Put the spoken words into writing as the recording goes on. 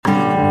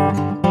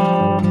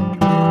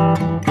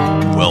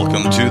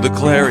Welcome to the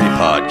Clary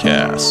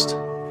Podcast,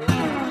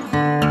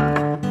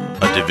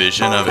 a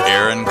division of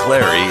Aaron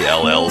Clary,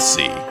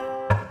 LLC.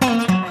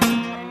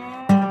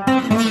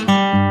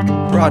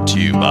 Brought to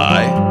you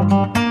by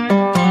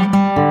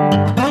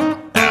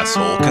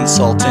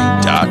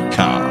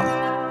AssholeConsulting.com.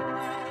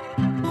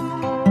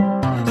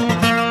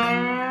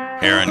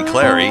 Aaron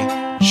Clary,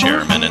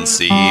 Chairman and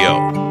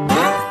CEO.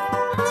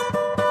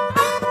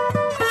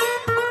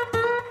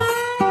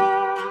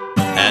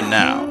 And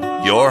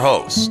now, your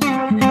host,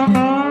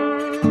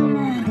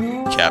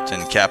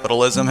 Captain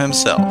Capitalism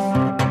himself,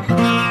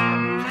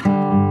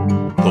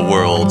 the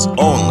world's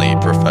only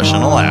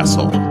professional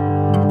asshole,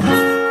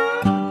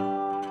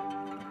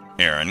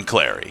 Aaron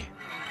Clary.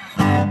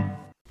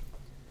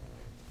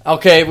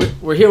 Okay,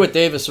 we're here with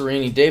Davis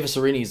Arini. Davis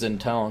Arini's in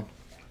town.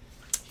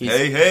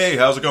 Hey,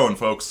 how's it going,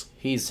 folks?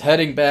 He's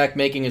heading back,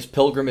 making his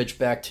pilgrimage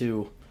back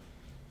to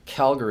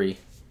Calgary.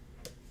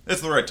 It's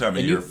the right time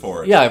of year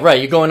for it. Yeah, right.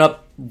 You're going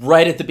up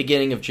right at the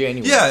beginning of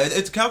January. Yeah,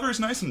 Calgary's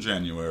nice in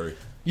January.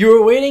 You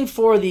were waiting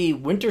for the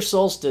winter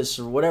solstice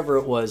or whatever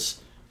it was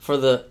for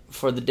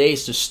the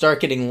days to start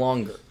getting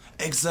longer.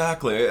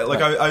 Exactly. Like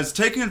right. I was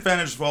taking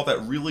advantage of all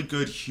that really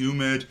good,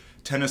 humid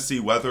Tennessee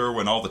weather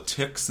when all the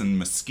ticks and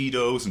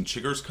mosquitoes and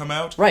chiggers come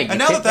out. Right. And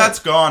now that's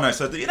gone, I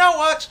said, you know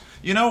what?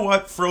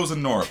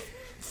 Frozen North.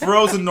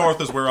 Frozen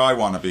North is where I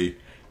want to be.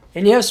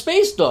 And you have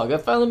Space Dog. I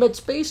finally met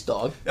Space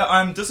Dog. Yeah,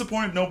 I'm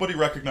disappointed nobody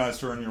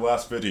recognized her in your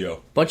last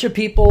video. Bunch of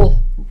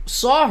people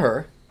saw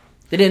her.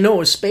 They didn't know it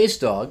was Space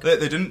Dog. They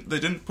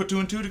didn't put two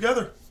and two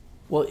together.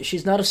 Well,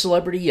 she's not a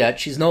celebrity yet.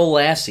 She's no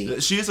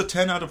Lassie. She is a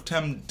 10 out of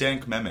 10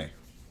 dank meme.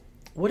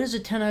 What is a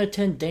 10 out of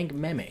 10 dank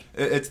meme?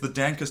 It's the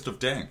dankest of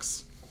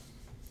danks.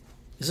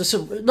 Is this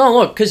a... No,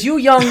 look, because you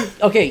young...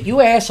 Okay, you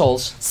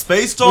assholes.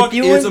 Space Dog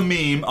is a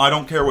meme. I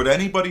don't care what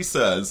anybody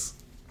says.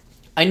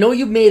 I know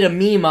you made a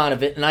meme out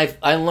of it, and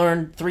I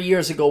learned 3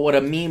 years ago what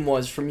a meme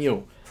was from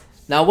you.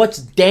 Now, what's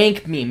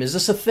dank meme? Is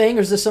this a thing,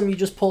 or is this something you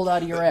just pulled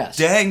out of your ass?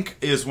 Dank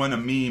is when a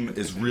meme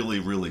is really,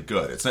 really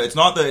good. It's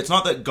not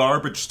that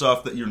garbage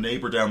stuff that your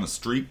neighbor down the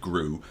street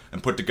grew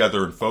and put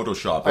together in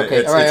Photoshop.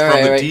 Okay, it's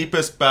from the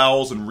deepest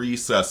bowels and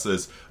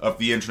recesses of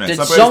the internet.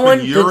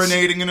 Somebody's been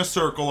urinating in a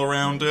circle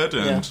around it,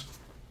 and... Yeah.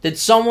 Did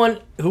someone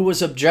who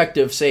was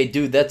objective say,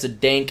 dude, that's a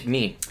dank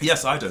meme?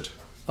 Yes, I did.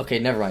 Okay,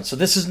 never mind. So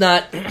this is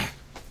not...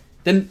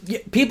 Then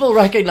people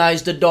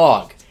recognized the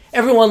dog.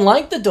 Everyone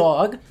liked the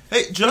dog.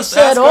 Hey, just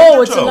said,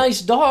 "Oh, it's a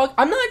nice dog."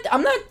 I'm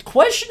not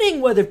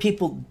questioning whether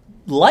people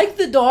like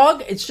the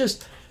dog. It's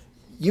just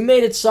you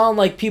made it sound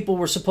like people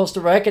were supposed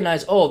to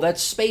recognize, "Oh,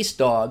 that's Space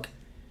Dog,"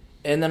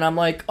 and then I'm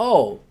like,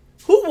 "Oh,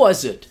 who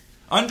was it?"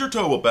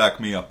 Undertow will back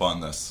me up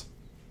on this.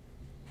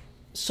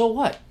 So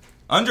what?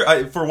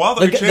 For a while,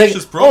 he changed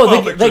his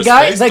profile picture to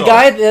Space Dog. The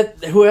guy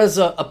who has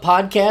a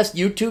podcast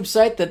YouTube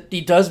site that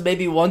he does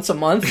maybe once a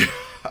month.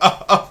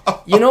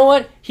 You know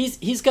what? He's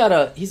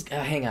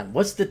hang on.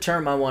 What's the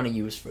term I want to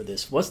use for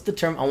this? What's the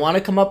term? I want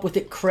to come up with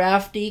it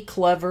crafty,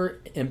 clever,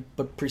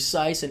 but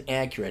precise and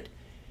accurate.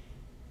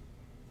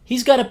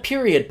 He's got a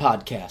period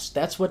podcast.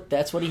 That's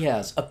what he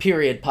has. A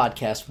period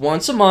podcast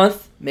once a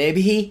month.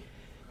 Maybe he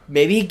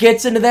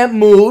gets into that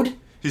mood.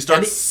 He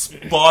starts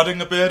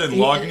spotting a bit and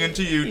logging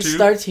into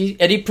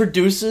YouTube. He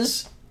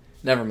produces.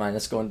 Never mind.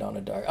 That's going down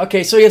a dark.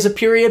 Okay, so he has a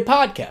period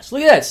podcast.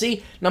 Look at that.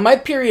 See, now my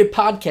period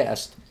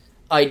podcast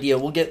idea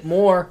will get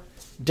more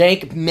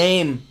dank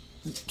meme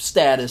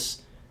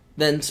status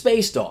than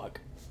Space Dog.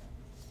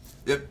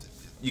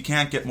 You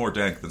can't get more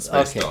dank than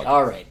Space Dog.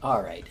 All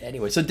right.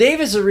 Anyway, so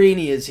Davis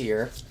Arini is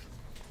here.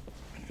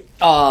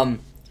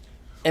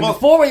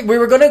 Before we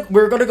were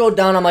gonna go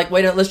down, I'm like,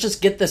 wait, let's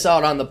just get this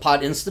out on the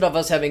pod instead of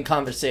us having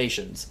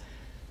conversations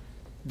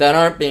that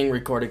aren't being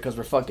recorded because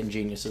we're fucking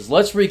geniuses.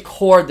 Let's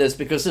record this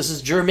because this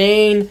is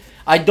germane.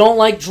 I don't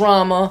like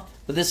drama,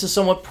 but this is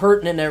somewhat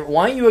pertinent.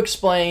 Why don't you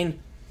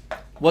explain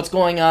what's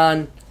going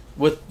on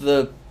with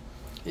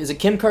is it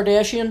Kim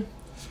Kardashian?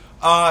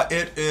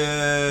 It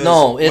is...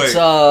 No, it's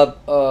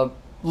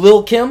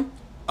Lil Kim?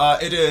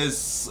 It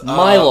is...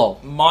 Milo.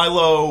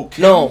 Milo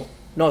Kim?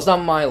 No, it's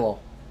not Milo.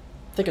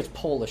 I think it's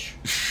Polish.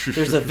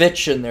 There's a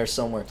Vich in there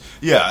somewhere.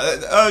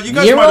 Yeah, you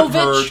guys might have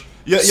heard...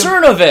 Yeah,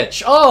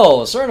 Cernovich.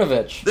 Oh,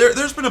 Cernovich.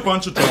 There's been a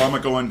bunch of drama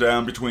going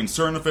down between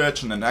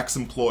Cernovich and an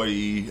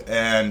ex-employee,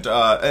 and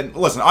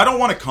listen, I don't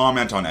want to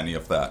comment on any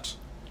of that.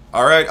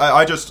 All right,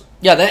 I just...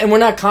 Yeah, and we're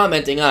not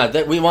commenting on it.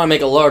 That we want to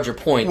make a larger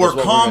point. We're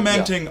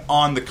commenting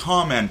on the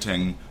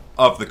commenting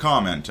of the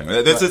commenting.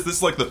 This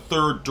is like the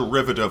third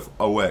derivative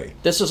away.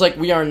 This is like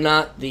we are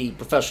not the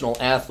professional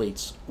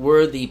athletes.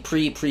 We're the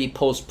pre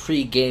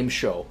game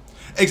show.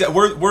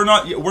 Exactly. We're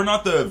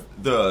not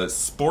the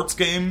sports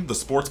game, the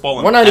sports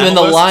ball. We're not even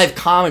the live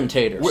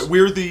commentators.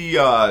 We're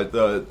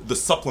the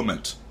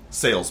supplement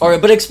salesman. All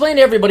right, but explain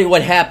to everybody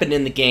what happened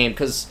in the game,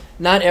 because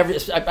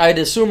I'd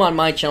assume on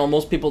my channel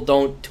most people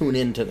don't tune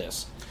into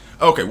this.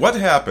 Okay, what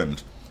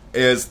happened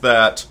is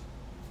that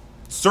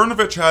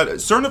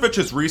Cernovich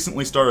has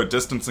recently started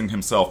distancing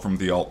himself from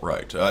the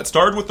alt-right. It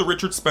started with the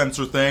Richard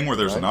Spencer thing, where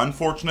there's an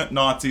unfortunate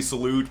Nazi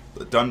salute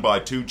done by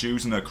two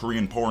Jews and a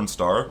Korean porn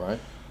star. Right.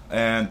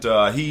 And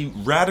he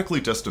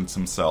radically distanced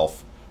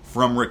himself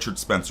from Richard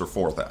Spencer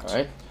for that. All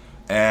right.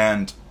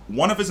 And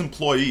one of his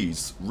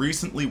employees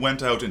recently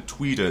went out and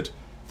tweeted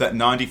that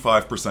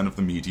 95% of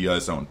the media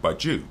is owned by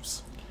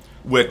Jews,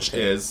 which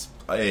is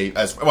I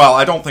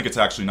don't think it's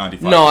actually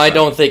 95%. No, I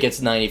don't think it's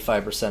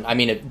 95%. I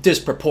mean,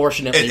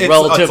 disproportionately it's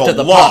relative to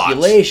the lot.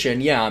 Population.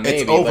 Yeah, maybe.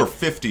 It's over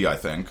 50, I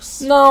think.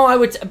 No, I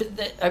would.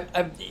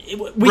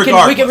 We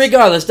can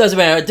regardless. Doesn't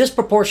matter. A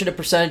disproportionate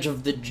percentage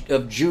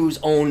of Jews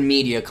own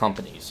media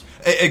companies.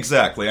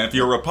 Exactly, and if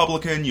you're a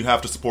Republican, you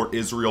have to support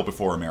Israel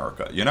before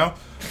America. You know?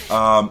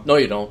 No,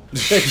 you don't.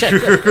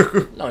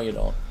 No, you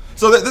don't.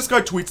 So this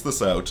guy tweets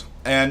this out,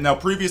 and now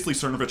previously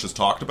Cernovich has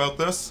talked about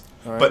this,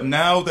 but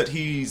now that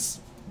he's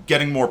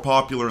getting more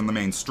popular in the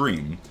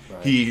mainstream,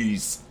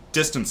 he's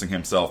distancing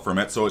himself from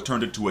it, so it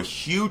turned into a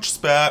huge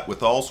spat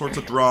with all sorts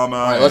of drama.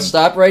 All right, let's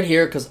stop right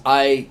here, because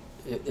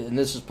and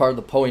this is part of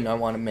the point I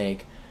want to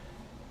make.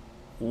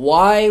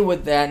 Why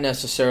would that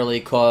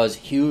necessarily cause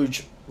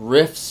huge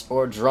rifts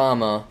or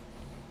drama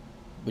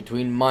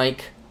between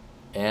Mike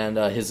and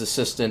his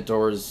assistant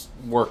or his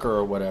worker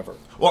or whatever?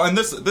 Well, and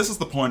this is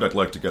the point I'd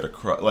like to get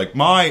across. Like,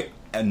 my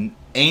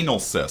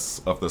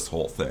analysis of this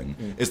whole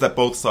thing is that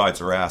both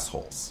sides are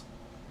assholes.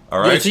 All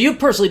right? Yeah, so you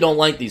personally don't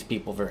like these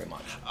people very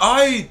much.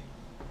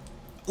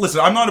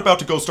 Listen, I'm not about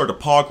to go start a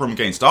pogrom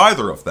against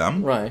either of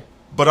them. Right.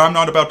 But I'm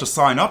not about to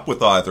sign up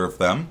with either of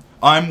them.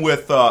 I'm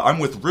with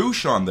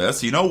Roosh on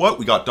this. You know what?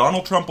 We got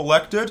Donald Trump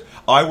elected.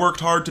 I worked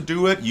hard to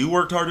do it. You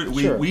worked hard.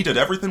 We did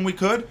everything we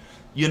could.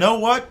 You know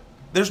what?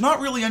 There's not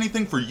really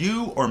anything for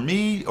you or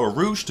me or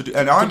Roosh to do.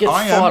 And I am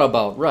thought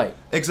about, right?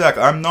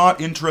 Exactly. I'm not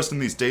interested in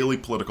these daily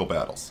political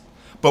battles.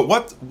 But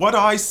what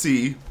I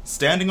see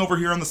standing over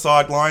here on the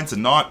sidelines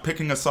and not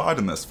picking a side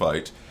in this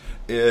fight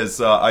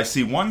is I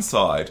see one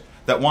side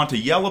that want to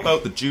yell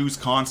about the Jews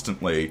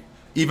constantly,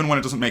 even when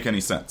it doesn't make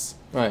any sense.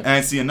 Right. And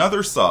I see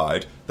another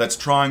side that's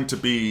trying to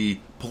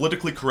be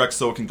politically correct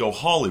so it can go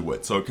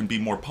Hollywood, so it can be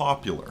more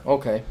popular.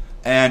 Okay.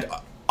 And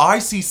I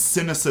see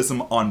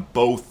cynicism on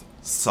both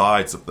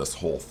sides of this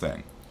whole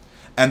thing.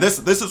 And this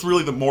is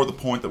really the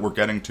point that we're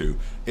getting to,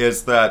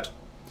 is that,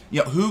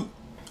 you know,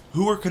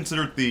 who are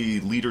considered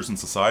the leaders in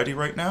society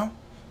right now?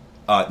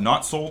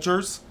 Not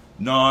soldiers,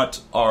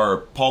 not our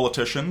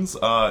politicians,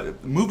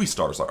 movie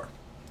stars are.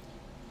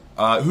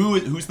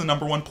 Who's the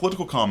number one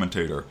political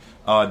commentator?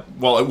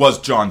 Well, it was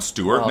Jon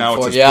Stewart.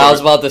 Now it's I was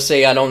about to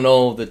say I don't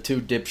know the two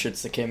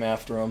dipshits that came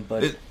after him,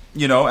 but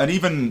and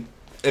even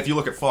if you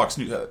look at Fox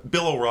News,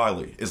 Bill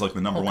O'Reilly is like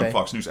the number one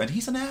Fox News, and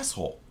he's an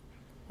asshole.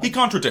 He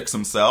contradicts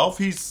himself.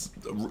 He's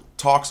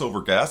talks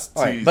over guests.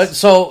 All right, but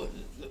so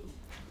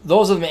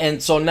those are the,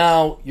 and so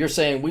now you're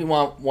saying we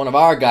want one of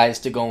our guys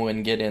to go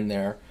and get in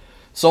there,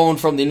 someone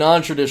from the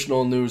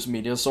non-traditional news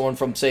media, someone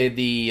from say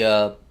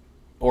the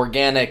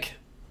organic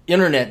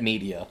internet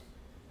media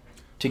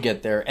to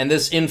get there, and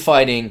this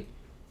infighting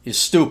is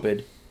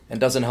stupid and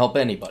doesn't help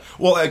anybody.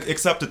 Well,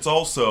 except it's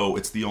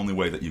the only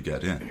way that you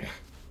get in.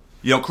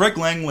 You know, Craig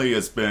Langley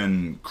has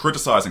been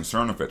criticizing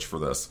Cernovich for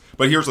this,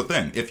 but here's the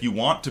thing: if you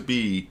want to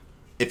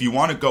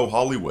go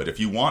Hollywood, if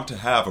you want to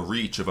have a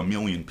reach of 1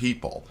 million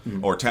people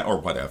or 10 or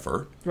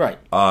whatever, right?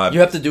 You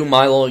have to do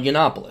Milo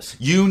Yiannopoulos.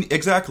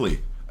 Exactly,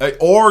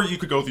 or you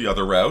could go the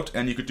other route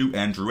and you could do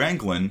Andrew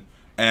Anglin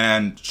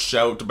and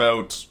shout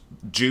about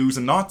Jews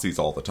and Nazis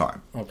all the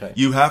time. Okay.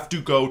 You have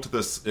to go to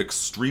this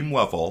extreme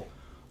level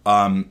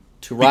to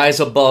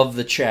rise above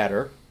the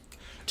chatter,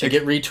 to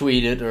get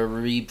retweeted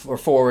or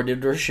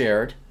forwarded or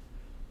shared.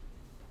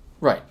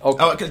 Right.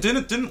 Okay.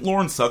 Didn't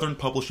Lauren Southern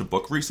publish a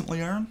book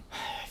recently, Aaron?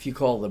 If you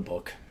call it a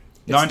book,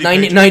 it's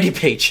 90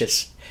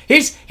 pages.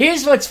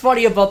 Here's what's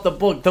funny about the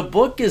book. The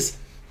book is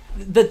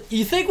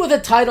you think with a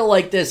title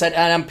like this, and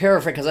I'm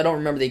paraphrasing because I don't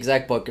remember the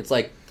exact book. It's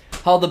like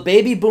how the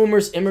baby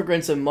boomers,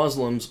 immigrants, and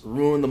Muslims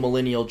ruined the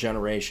millennial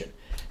generation.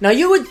 Now,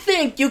 you would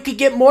think you could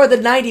get more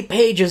than 90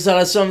 pages out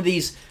of some of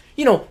these,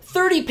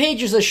 30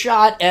 pages a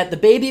shot at the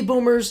baby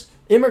boomers,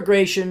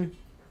 immigration,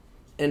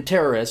 and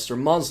terrorists or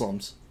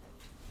Muslims.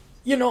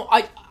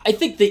 I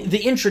think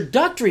the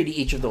introductory to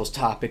each of those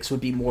topics would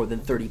be more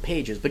than 30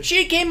 pages. But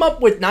she came up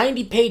with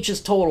 90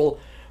 pages total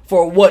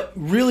for what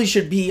really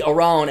should be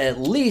around at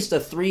least a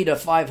 300 to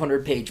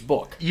 500 page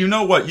book. You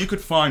know what? You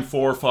could find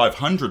 400 or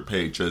 500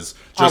 pages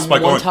just by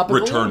going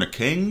Return of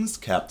Kings,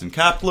 Captain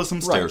Capitalism,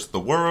 Stairs to the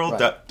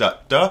World,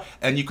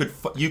 and you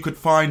could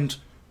find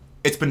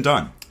it's been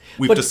done.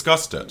 We've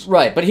discussed it.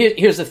 Right, but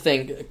here's the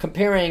thing.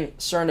 Comparing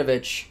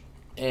Cernovich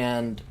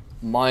and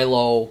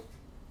Milo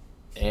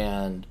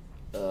and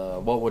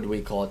what would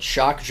we call it?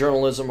 Shock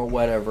journalism or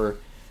whatever.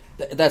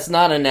 That's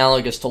not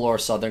analogous to Laura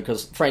Southern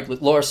because, frankly,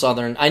 Laura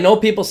Southern, I know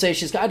people say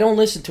I don't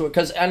listen to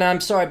it and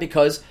I'm sorry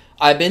because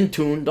I've been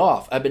turned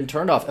off.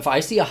 If I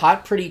see a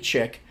hot, pretty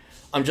chick,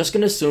 I'm just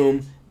going to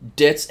assume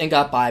ditz and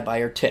got by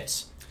her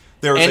tits.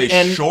 There is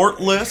a short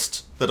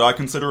list that I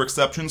consider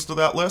exceptions to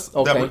that list,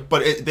 okay.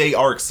 They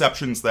are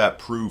exceptions that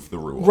prove the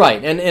rule.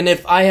 Right, and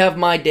if I have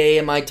my day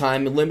and my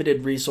time,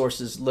 limited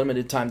resources,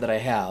 limited time that I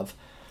have,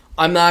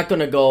 I'm not going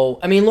to go...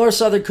 I mean, Laura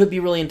Southern could be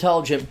really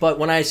intelligent, but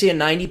when I see a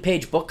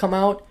 90-page book come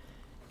out,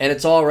 and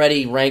it's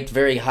already ranked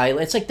very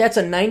highly. It's like that's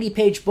a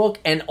 90-page book,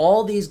 and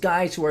all these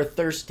guys who are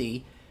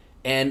thirsty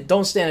and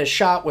don't stand a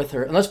shot with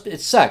her, unless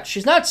it's sex.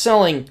 She's not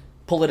selling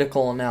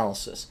political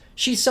analysis.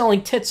 She's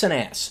selling tits and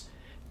ass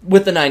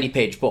with the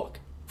 90-page book.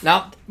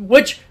 Now,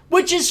 which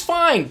is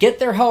fine. Get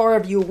there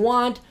however you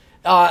want.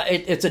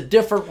 It's a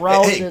different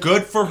route. Hey,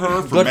 good for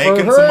her for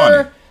making some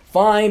money.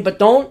 Fine, but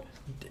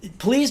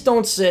please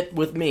don't sit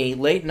with me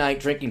late night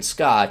drinking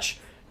scotch,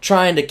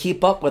 trying to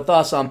keep up with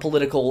us on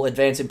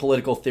advancing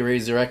political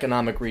theories or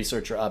economic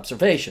research or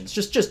observations.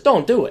 Just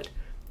don't do it.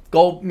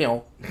 Go,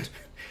 this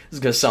is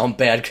going to sound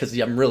bad because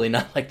I'm really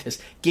not like this.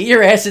 Get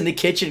your ass in the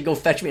kitchen and go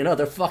fetch me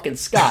another fucking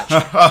scotch.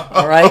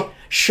 All right?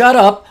 Shut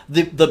up.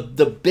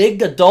 The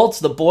big adults,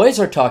 the boys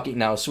are talking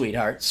now,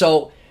 sweetheart.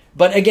 So,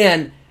 but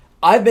again,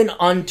 I've been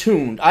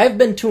untuned. I've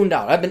been tuned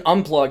out. I've been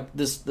unplugged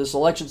this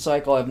election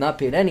cycle. I've not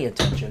paid any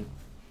attention.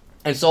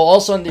 And so all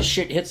of a sudden this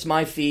shit hits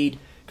my feed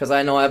because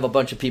I know I have a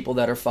bunch of people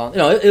that are following.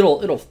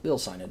 It'll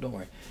sign it. Don't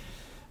worry.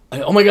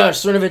 Oh my gosh,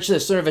 Cernovich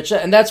this, Cernovich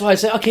that. And that's why I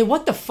say, okay,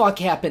 what the fuck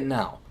happened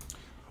now?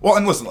 Well,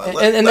 and listen,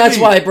 and that's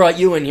why I brought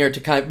you in here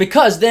to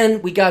because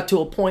then we got to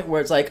a point where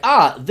it's like,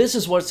 this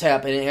is what's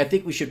happening. I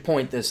think we should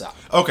point this out.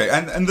 Okay,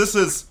 and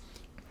this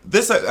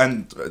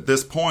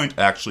point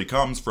actually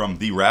comes from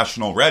the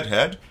Rational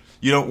Redhead.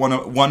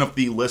 One of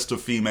the list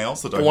of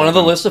females that one of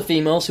the list of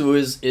females who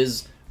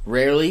is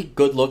rarely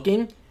good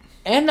looking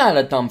and not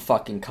a dumb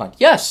fucking cunt.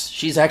 Yes,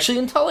 she's actually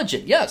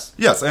intelligent. Yes.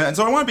 Yes, and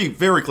so I want to be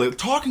very clear.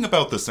 Talking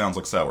about this sounds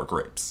like sour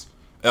grapes.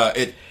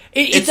 It is.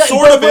 It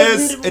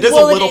is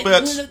a little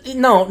bit.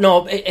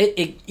 No.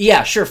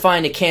 Yeah, sure,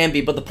 fine, it can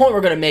be. But the point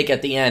we're going to make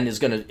at the end is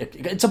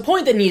it's a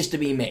point that needs to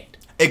be made.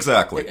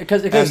 Exactly.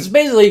 Because it's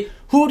basically,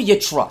 who do you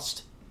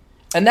trust?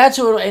 And that's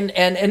who.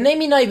 And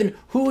maybe not even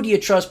who do you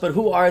trust, but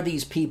who are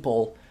these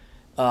people?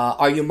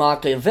 Are you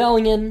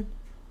Machiavellian?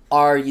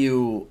 Are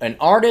you an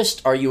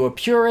artist? Are you a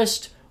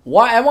purist?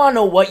 Why? I want to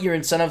know what your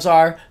incentives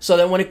are, so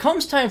that when it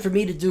comes time for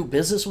me to do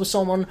business with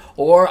someone,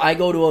 or I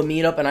go to a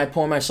meetup and I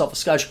pour myself a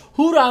scotch,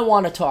 who do I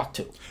want to talk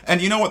to?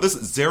 And you know what?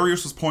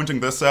 Zarius was pointing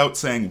this out,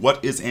 saying,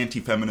 "What is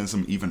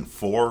anti-feminism even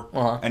for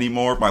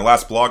anymore?" My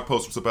last blog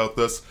post was about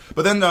this.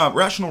 But then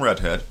Rational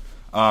Redhead,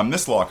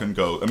 Mrs. Locken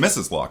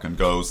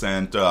goes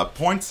and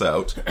points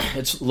out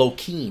it's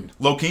Lokeen.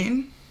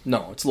 Lokeen?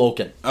 No, it's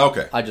Loken.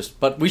 Okay.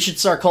 But we should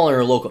start calling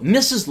her Loken.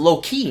 Mrs.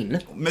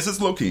 Lokeen. Mrs.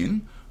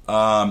 Lokeen.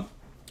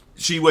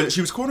 She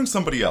was quoting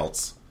somebody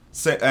else,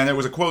 and there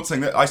was a quote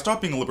saying that I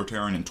stopped being a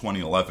libertarian in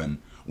 2011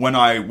 when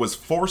I was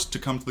forced to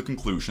come to the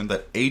conclusion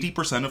that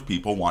 80% of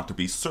people want to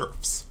be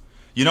serfs.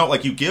 You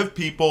give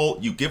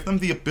them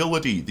the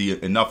ability,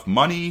 enough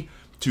money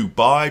to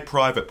buy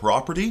private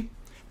property,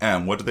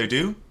 and what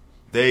do?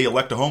 They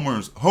elect a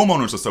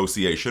homeowners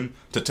association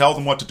to tell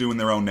them what to do in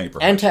their own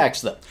neighborhood. And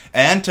tax them.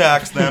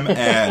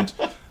 And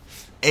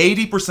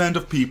 80%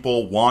 of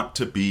people want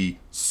to be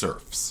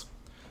serfs.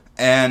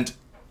 And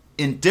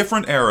in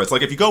different eras,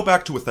 like if you go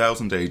back to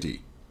 1000 AD,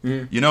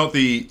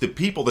 the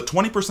people, the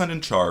 20% in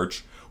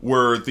charge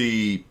were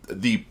the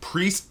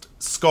priest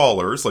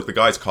scholars, like the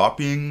guys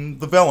copying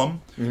the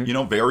vellum,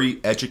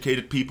 very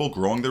educated people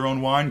growing their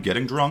own wine,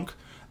 getting drunk,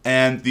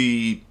 and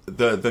the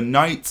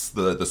knights,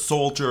 the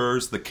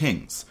soldiers, the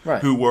kings,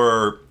 who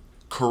were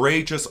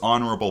courageous,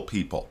 honorable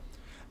people.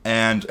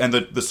 And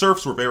the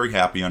serfs were very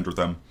happy under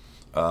them.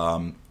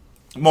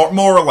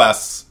 More or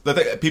less,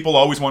 people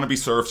always want to be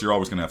serfs. You're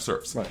always going to have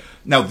serfs. Right.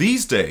 Now,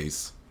 these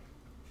days,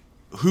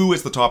 who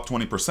is the top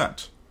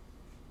 20%?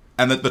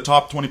 And the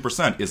top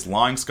 20% is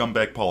lying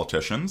scumbag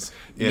politicians.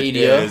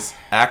 Media. It is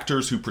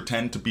actors who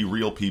pretend to be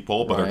real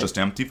people but are just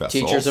empty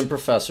vessels. Teachers and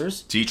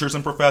professors. Teachers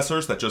and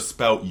professors that just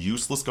spout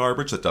useless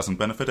garbage that doesn't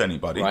benefit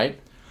anybody.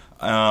 Right.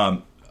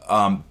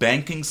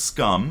 Banking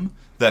scum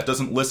that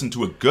doesn't listen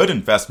to a good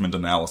investment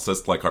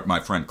analysis like my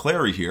friend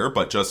Clary here,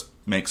 but just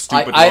makes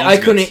stupid loans. I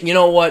couldn't. You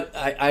know what?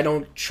 I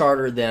don't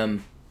charter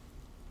them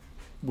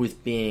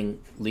with being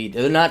lead.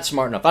 They're not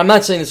smart enough. I'm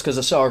not saying this because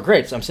of sour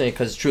grapes. I'm saying it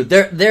because it's true.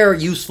 They're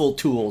useful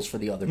tools for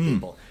the other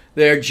people.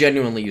 They're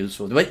genuinely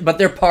useful, but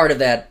they're part of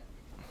that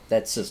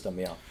system.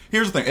 Yeah.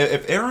 Here's the thing: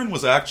 if Aaron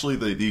was actually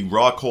the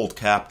raw, cold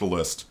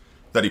capitalist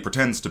that he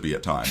pretends to be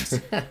at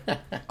times,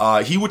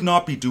 he would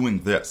not be doing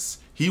this.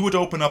 He would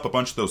open up a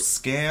bunch of those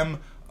scam.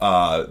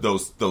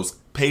 Those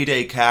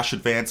payday cash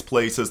advance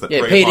places that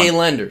payday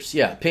lenders.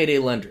 Yeah, payday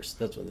lenders.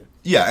 That's what they're.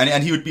 Yeah,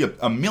 and he would be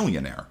a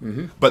millionaire.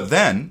 Mm-hmm. But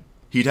then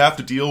he'd have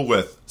to deal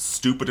with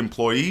stupid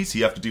employees.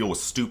 He'd have to deal with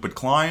stupid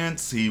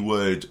clients. He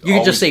would. You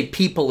could just say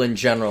people in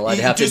general. I'd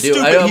have to do.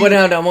 I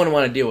wouldn't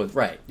want to deal with.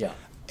 Right. Yeah.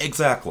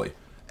 Exactly.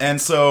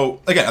 And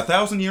so again,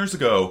 1,000 years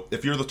ago,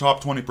 if you're the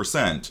top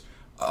 20%,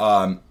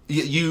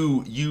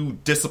 you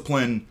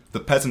discipline the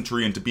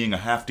peasantry into being a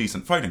half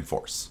decent fighting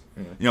force.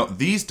 Mm-hmm.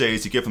 These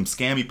days you give them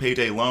scammy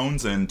payday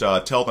loans and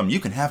tell them you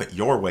can have it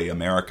your way,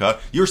 America.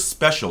 You're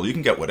special. You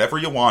can get whatever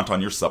you want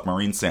on your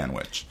submarine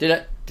sandwich.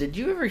 Did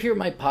you ever hear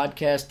my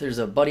podcast? There's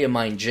a buddy of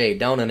mine, Jay,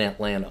 down in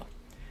Atlanta,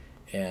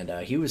 and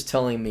he was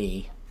telling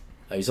me,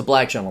 he's a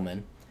black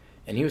gentleman,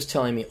 and he was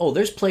telling me,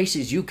 there's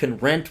places you can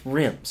rent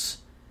rims.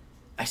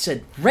 I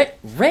said, rent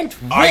rims.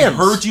 I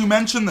heard you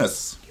mention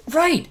this.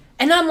 Right.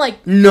 And I'm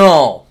like,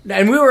 no.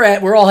 And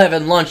we're all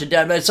having lunch,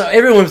 and so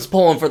everyone's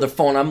pulling for their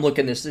phone. I'm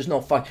looking at this. There's no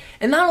fuck.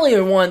 And not only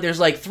in one, there's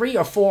like 3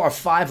 or 4 or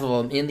 5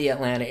 of them in the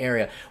Atlanta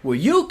area where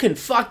you can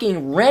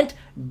fucking rent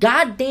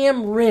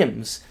goddamn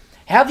rims,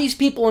 have these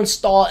people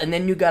install it, and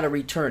then you got to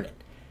return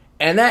it.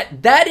 And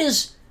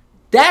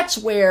that's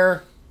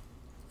where,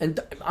 and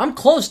I'm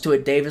close to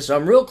it, Davis.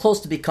 I'm real close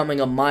to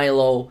becoming a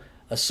Milo,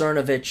 a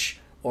Cernovich,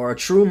 or a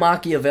true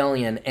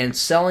Machiavellian and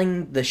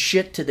selling the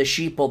shit to the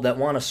sheeple that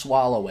want to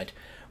swallow it.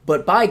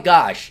 But by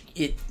gosh,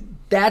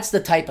 that's the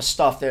type of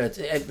stuff there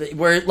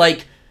where,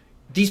 like,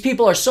 these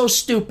people are so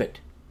stupid,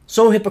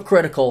 so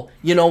hypocritical,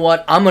 you know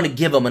what? I'm going to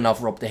give them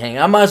enough rope to hang.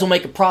 I might as well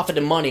make a profit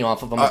and money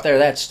off of them if they're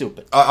that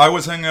stupid. I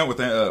was hanging out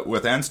with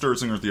Ann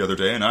Sturzinger the other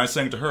day, and I was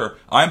saying to her,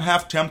 I'm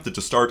half tempted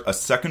to start a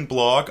second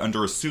blog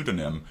under a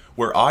pseudonym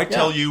where I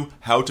tell you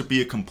how to be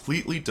a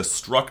completely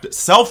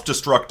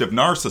self-destructive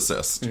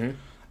narcissist. Mm-hmm.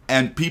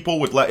 And people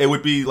would it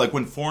would be like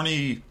when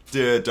Forney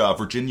did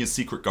Virginia's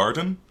Secret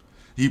Garden.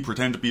 He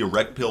pretended to be a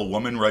red pill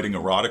woman writing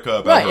erotica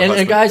about her husband.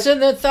 And guys said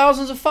that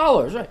thousands of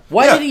followers. Right?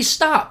 Why did he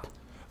stop?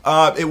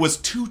 It was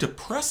too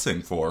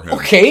depressing for him.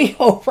 Okay,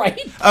 all right.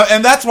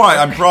 And that's why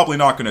I'm probably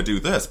not going to do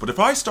this. But if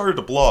I started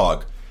a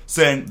blog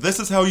saying this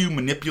is how you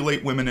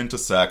manipulate women into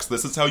sex,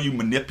 this is how you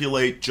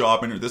manipulate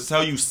job interviews, this is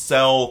how you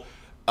sell,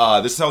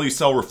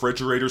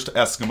 refrigerators to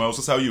Eskimos, this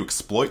is how you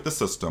exploit the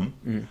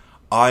system,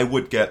 I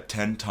would get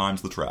 10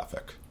 times the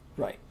traffic.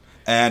 Right.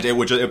 And it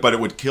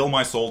would kill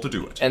my soul to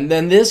do it. And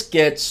then this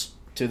gets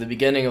to the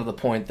beginning of the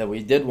point that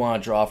we did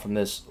want to draw from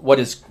this, what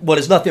is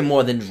nothing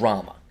more than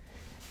drama.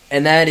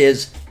 And that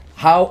is,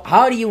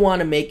 how do you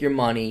want to make your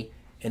money,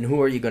 and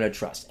who are you going to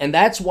trust? And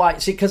that's why,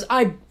 because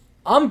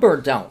I'm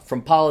burnt out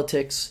from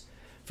politics,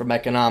 from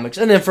economics,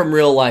 and then from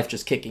real life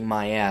just kicking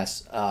my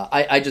ass.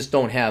 I just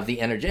don't have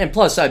the energy. And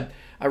plus, I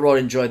wrote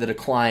Enjoy the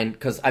Decline,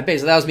 because that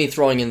was me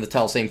throwing in the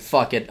towel saying,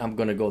 fuck it, I'm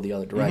going to go the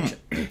other direction.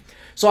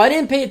 So I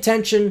didn't pay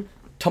attention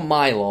to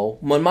Milo.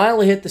 When Milo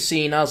hit the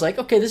scene, I was like,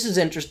 okay, this is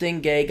interesting,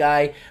 gay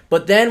guy.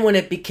 But then when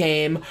it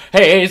became,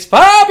 hey, it's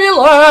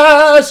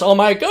fabulous, oh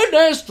my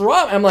goodness,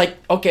 drama, I'm like,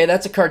 okay,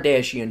 that's a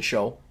Kardashian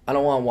show. I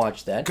don't want to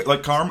watch that.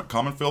 Like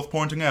Common Filth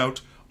pointing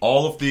out,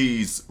 all of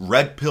these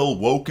red pill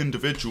woke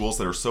individuals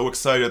that are so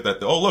excited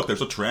that, oh, look,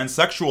 there's a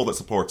transsexual that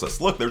supports us.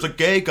 Look, there's a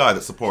gay guy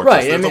that supports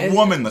us. There's a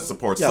woman that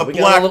supports us. A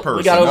black person.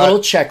 We got a little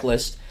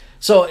checklist.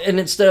 So, and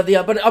instead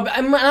of but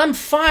I'm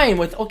fine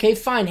with, okay,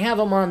 fine, have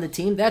him on the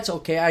team. That's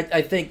okay.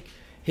 I think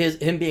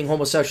him being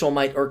homosexual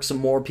might irk some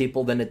more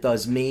people than it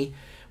does me.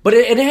 But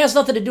it has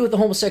nothing to do with the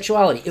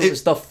homosexuality. It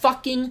was the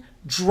fucking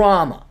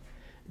drama.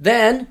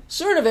 Then,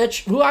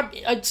 Cernovich, who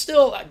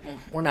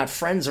we're not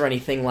friends or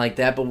anything like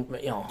that, but,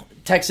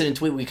 texted and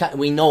tweet,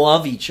 we know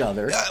of each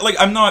other.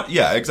 I'm not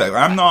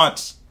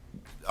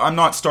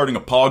starting a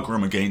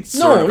pogrom against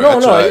No.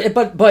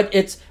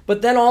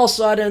 But then all of a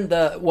sudden,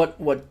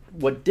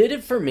 what did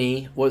it for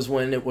me was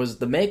when it was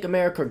the Make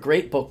America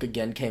Great book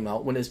again came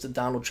out, when it's the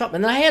Donald Trump.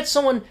 And then I had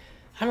someone,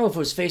 I don't know if it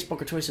was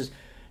Facebook or Twitter, says,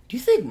 do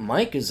you think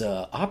Mike is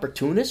an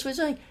opportunist?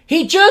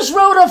 He just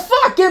wrote a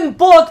fucking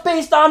book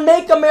based on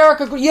Make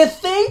America Great. You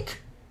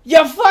think?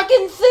 You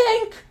fucking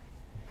think?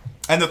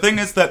 And the thing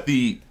is that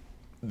the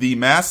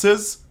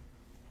masses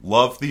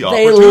love the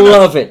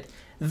opportunist.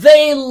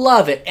 They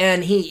love it.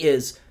 And he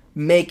is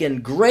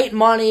making great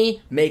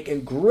money,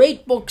 making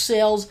great book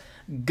sales.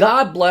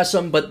 God bless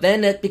him. But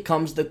then it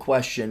becomes the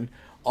question,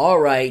 all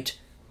right,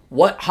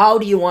 how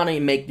do you want to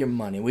make your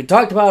money? We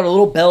talked about a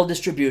little Bell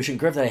distribution.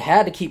 Griffin, I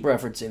had to keep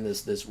referencing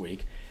this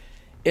week.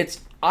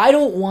 I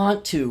don't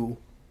want to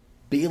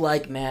be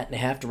like Matt and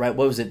have to write,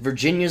 what was it,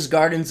 Virginia's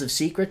Gardens of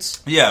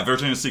Secrets? Yeah,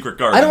 Virginia's Secret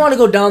Garden. I don't want to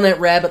go down that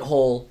rabbit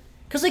hole.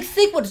 Because,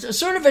 think what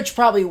Cernovich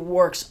probably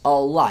works a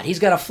lot. He's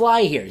got to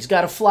fly here. He's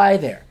got to fly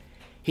there.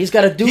 He's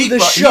got to do the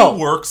show.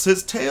 He works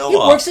his tail off. He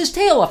works his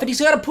tail off, and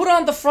he's got to put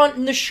on the front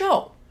in the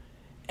show.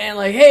 And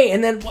hey,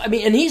 and then,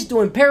 and he's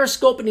doing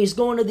Periscope, and he's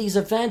going to these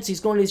events, he's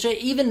going to these,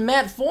 even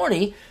Matt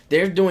Forney,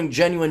 they're doing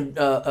genuine,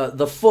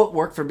 the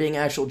footwork for being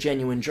actual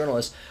genuine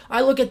journalists.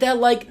 I look at that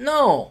like,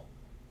 no,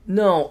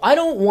 I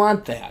don't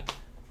want that.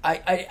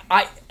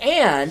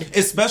 And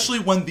especially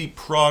when the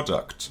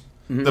product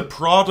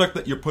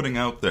that you're putting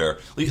out there,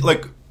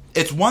 like,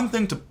 it's one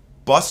thing to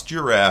bust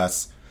your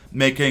ass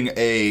making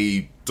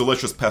a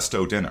delicious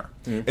pesto dinner.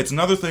 Mm-hmm. It's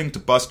another thing to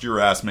bust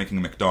your ass making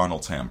a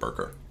McDonald's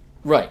hamburger.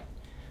 Right.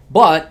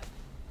 But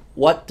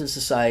what does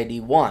society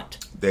want?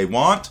 They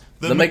want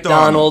the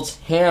McDonald's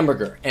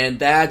hamburger. And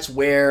that's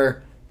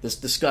where this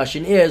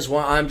discussion is,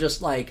 where I'm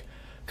just like,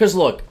 because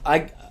look,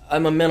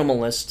 I'm a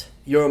minimalist,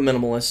 you're a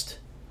minimalist,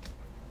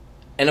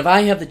 and if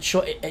I have the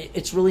choice,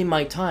 it's really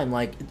my time.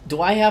 Like,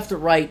 do I have to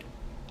write?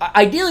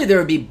 Ideally, there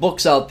would be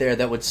books out there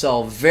that would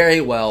sell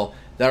very well,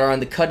 that are on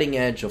the cutting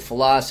edge of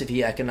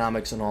philosophy,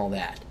 economics, and all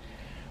that.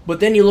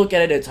 But then you look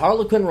at it, it's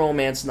Harlequin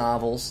romance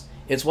novels.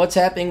 It's what's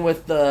happening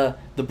with the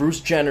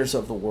Bruce Jenners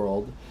of the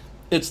world.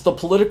 It's the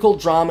political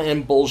drama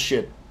and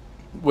bullshit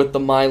with the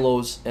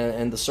Milos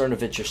and the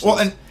Cernoviches. Well,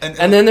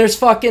 and then there's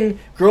fucking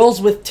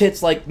girls with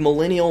tits like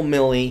Millennial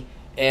Millie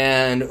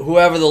and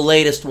whoever the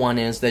latest one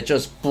is that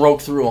just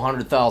broke through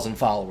 100,000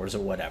 followers or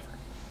whatever.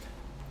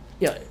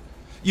 Yeah.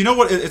 You know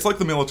what? It's like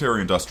the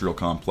military-industrial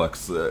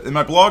complex. In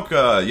my blog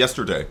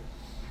yesterday,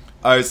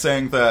 I was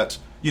saying that,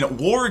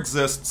 war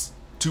exists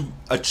to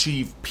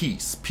achieve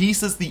peace.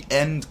 Peace is the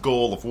end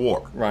goal of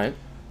war. Right.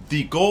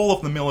 The goal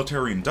of the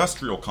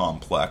military-industrial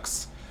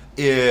complex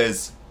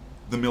is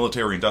the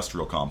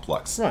military-industrial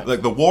complex. Right.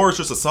 Like, the war is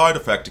just a side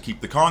effect to keep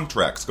the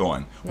contracts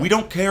going. Right. We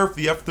don't care if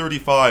the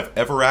F-35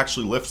 ever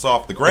actually lifts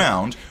off the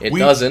ground. It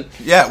doesn't.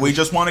 Yeah, we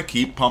just want to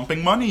keep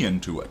pumping money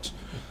into it.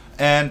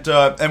 And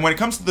when it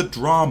comes to the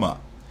drama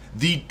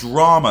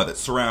that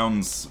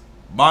surrounds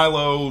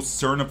Milo,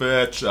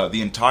 Cernovich,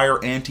 the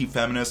entire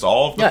anti-feminist,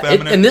 all of the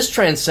feminists... and this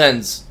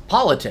transcends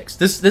politics.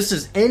 This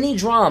is any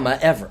drama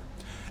ever.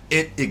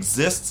 It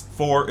exists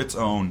for its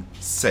own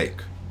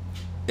sake.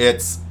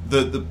 It's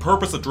the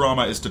purpose of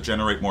drama is to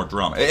generate more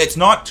drama. It's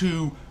not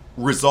to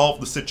resolve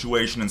the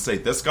situation and say,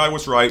 this guy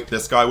was right,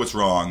 this guy was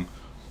wrong.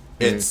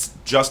 It's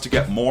just to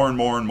get more and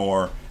more and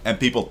more, and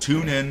people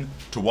tune in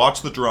to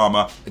watch the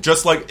drama.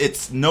 Just like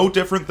it's no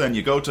different than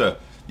you go to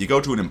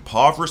an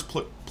impoverished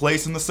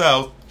place in the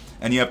South,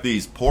 and you have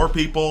these poor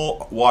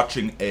people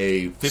watching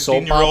a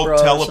 15-year-old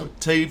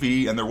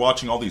TV, and they're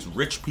watching all these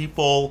rich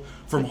people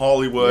from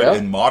Hollywood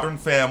in modern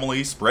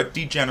families spread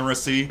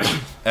degeneracy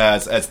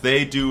as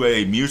they do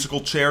a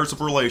musical Chairs of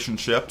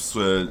Relationships.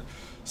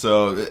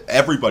 So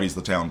everybody's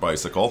the town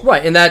bicycle,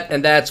 right? And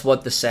that's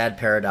what the sad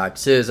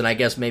paradox is. And I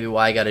guess maybe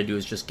what I got to do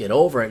is just get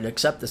over it and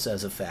accept this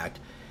as a fact.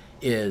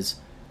 That's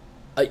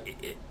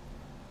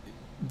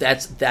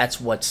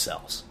what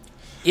sells.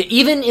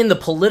 Even in the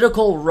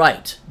political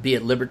right, be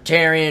it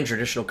libertarian,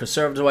 traditional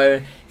conservative,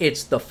 whatever,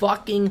 it's the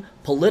fucking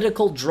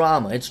political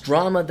drama. It's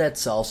drama that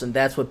sells, and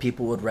that's what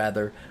people would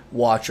rather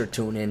watch or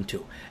tune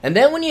into. And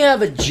then when you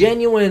have a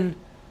genuine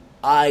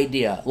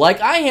idea,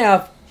 like I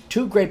have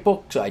 2 great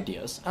book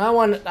ideas. I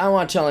want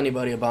to tell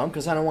anybody about them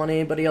because I don't want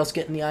anybody else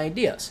getting the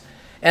ideas.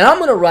 And I'm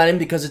going to write them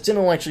because it's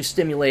intellectually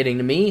stimulating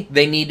to me.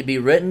 They need to be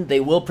written.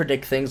 They will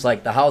predict things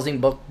like the housing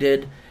book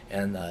did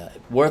and the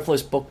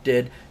Worthless book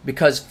did,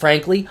 because,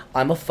 frankly,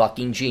 I'm a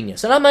fucking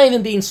genius. And I'm not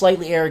even being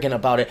slightly arrogant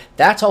about it.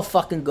 That's how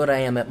fucking good I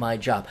am at my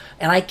job.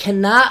 And I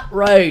cannot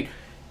write...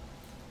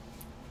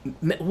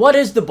 What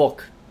is the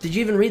book? Did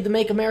you even read the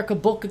Make America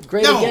book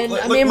Great Again?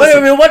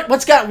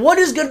 What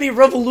is going to be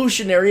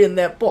revolutionary in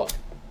that book?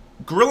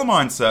 Guerrilla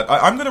Mindset,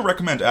 I'm going to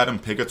recommend Adam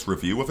Piggott's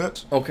review of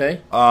it. Okay.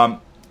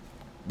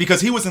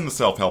 Because he was in the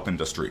self-help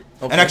industry.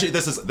 Okay. And actually,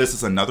 this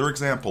is another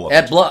example of it.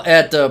 At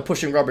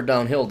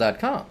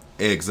pushingrubberdownhill.com.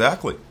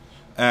 Exactly.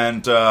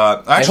 And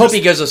I hope he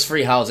gives us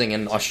free housing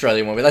in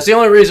Australia one way. That's the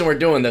only reason we're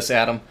doing this,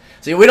 Adam.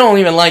 See, we don't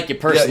even like you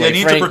personally, you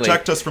need to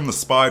protect us from the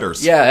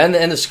spiders. Yeah,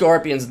 and the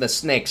scorpions and the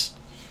snakes.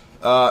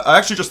 I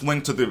actually just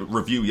linked to the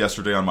review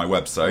yesterday on my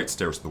website,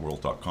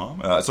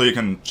 stairsoftheworld.com, so you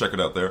can check it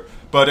out there.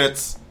 But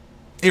here's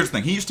the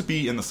thing. He used to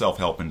be in the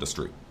self-help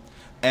industry.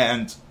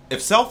 And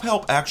if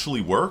self-help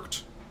actually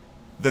worked,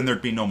 then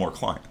there'd be no more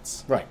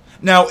clients. Right.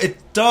 Now, it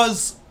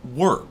does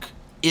work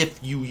if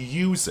you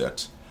use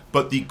it,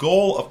 but the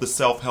goal of the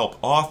self-help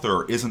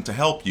author isn't to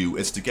help you,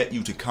 it's to get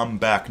you to come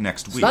back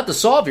next week. It's not to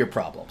solve your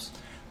problems.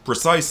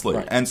 Precisely.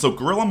 Right. And so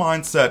Guerrilla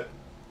Mindset,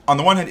 on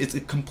the one hand, it's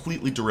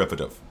completely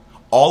derivative.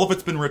 All of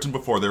it's been written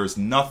before. There is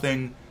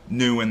nothing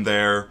new in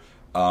there.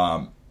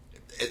 All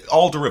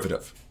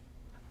derivative.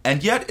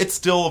 And yet, it's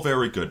still a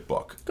very good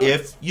book,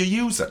 if you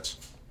use it.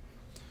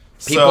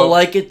 People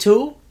like it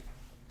too.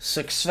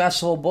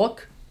 Successful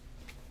book.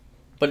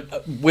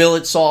 But will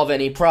it solve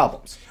any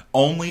problems?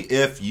 Only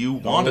if you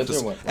want it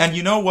to. And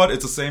you know what?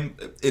 It's the same.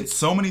 It's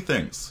so many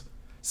things.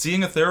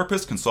 Seeing a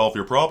therapist can solve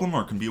your problem,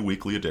 or it can be a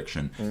weekly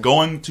addiction. Mm-hmm.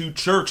 Going to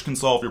church can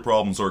solve your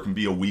problems, or it can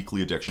be a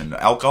weekly addiction.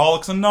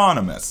 Alcoholics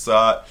Anonymous.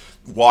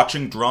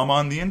 Watching drama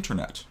on the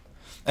internet.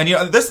 And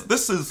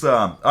this is.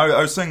 I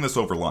was saying this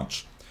over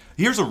lunch.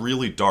 Here's a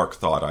really dark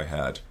thought I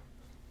had.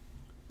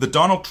 The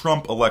Donald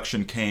Trump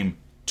election came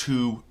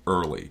too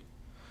early.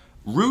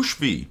 Roosh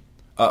V,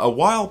 a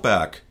while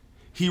back,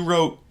 he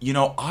wrote,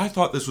 I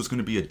thought this was going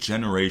to be a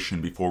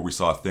generation before we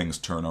saw things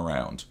turn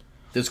around.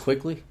 This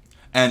quickly?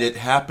 And it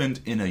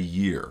happened in a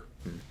year.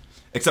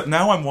 Except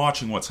now I'm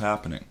watching what's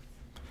happening.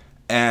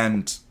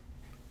 And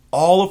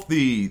all of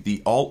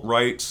the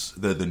alt-right,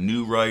 the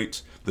new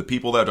right, the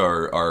people that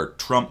are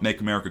Trump,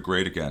 Make America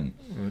Great Again,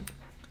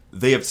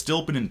 they have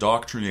still been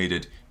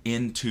indoctrinated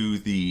into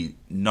the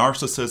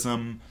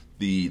narcissism,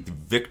 the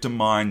victim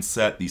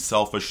mindset, the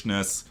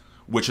selfishness,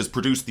 which has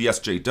produced the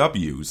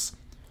SJWs,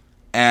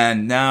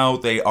 and now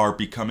they are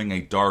becoming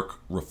a dark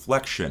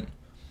reflection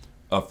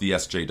of the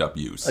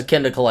SJWs.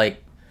 Akin to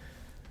like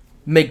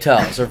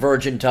MGTOWs or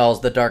Virgin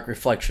Towels, the dark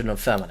reflection of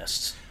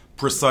feminists.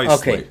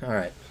 Precisely. Okay, all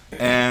right.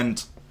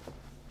 And,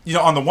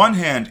 on the one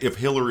hand, if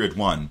Hillary had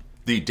won,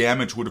 the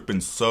damage would have been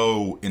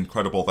so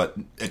incredible that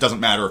it doesn't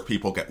matter if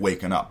people get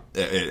waken up.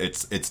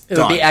 It's done. It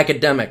would be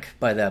academic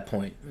by that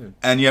point.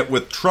 And yet,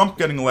 with Trump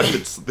getting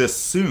elected this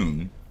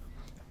soon,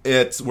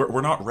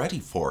 we're not ready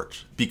for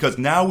it, because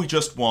now we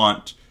just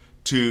want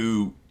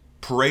to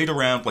parade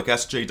around like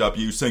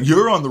SJW saying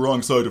you're on the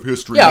wrong side of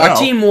history. Yeah, now. Our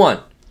team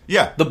won.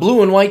 Yeah, the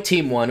blue and white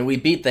team won, and we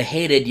beat the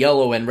hated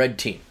yellow and red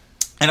team.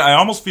 And I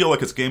almost feel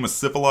like it's a game of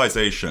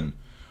Civilization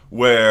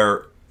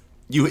where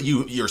you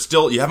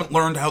haven't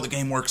learned how the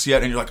game works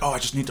yet, and you're like, oh, I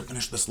just need to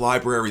finish this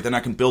library, then I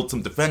can build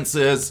some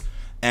defenses,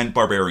 and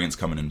barbarians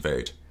come and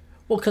invade.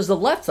 Well, because the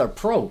left are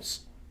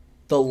pros.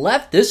 The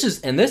left,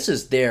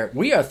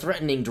 we are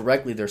threatening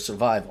directly their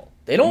survival.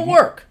 They don't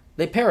work.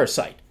 They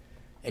parasite.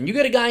 And you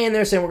get a guy in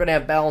there saying we're going to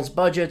have balanced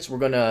budgets, we're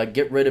going to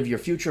get rid of your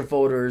future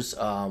voters,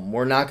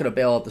 we're not going to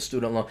bail out the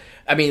student loan.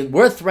 I mean,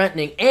 we're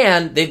threatening,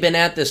 and they've been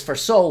at this for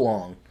so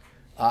long.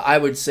 I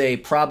would say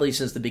probably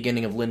since the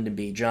beginning of Lyndon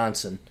B.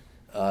 Johnson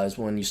is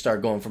when you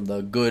start going from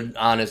the good,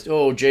 honest,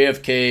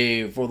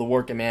 JFK for the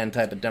working man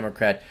type of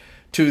Democrat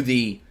to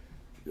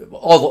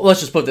let's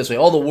just put it this way,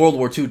 all the World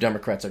War II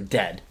Democrats are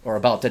dead or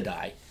about to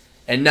die.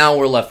 And now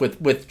we're left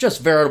with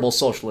just veritable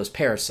socialist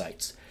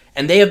parasites.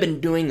 And they have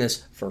been doing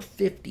this for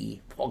 60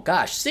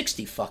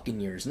 fucking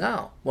years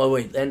now. Well,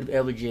 wait,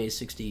 LBJ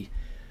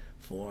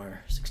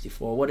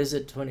 64, what is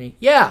it, 20?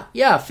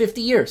 Yeah,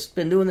 50 years.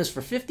 Been doing this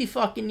for 50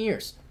 fucking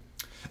years.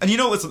 And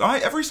listen,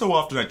 every so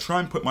often I try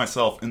and put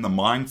myself in the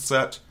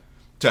mindset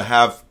to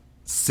have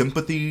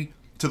sympathy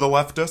to the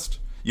leftist,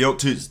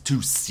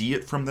 to see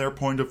it from their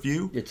point of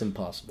view. It's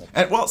impossible.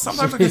 And, well,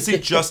 sometimes I can see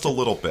just a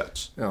little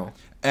bit. No.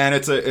 And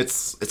it's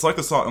like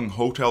the song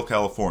Hotel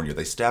California.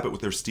 They stab it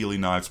with their steely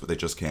knives, but they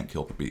just can't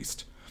kill the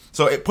beast.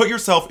 So put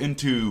yourself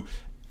into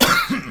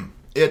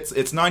it's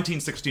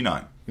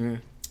 1969,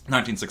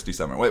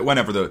 1967,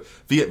 whenever the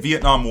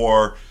Vietnam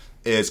War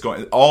is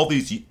going. All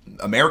these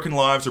American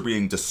lives are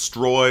being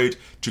destroyed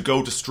to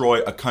go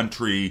destroy a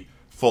country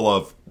full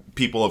of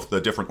people of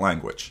the different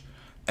language,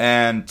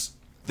 and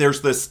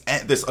there's this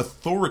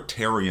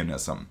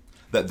authoritarianism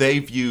that they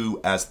view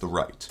as the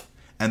right.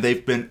 And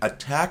they've been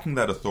attacking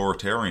that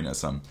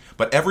authoritarianism.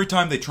 But every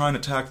time they try and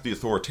attack the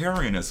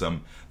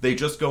authoritarianism, they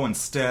just go and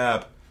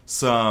stab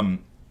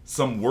some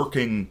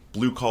working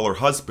blue-collar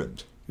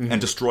husband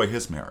and destroy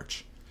his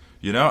marriage.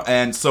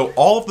 And so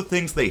all of the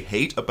things they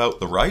hate about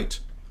the right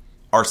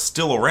are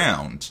still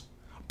around,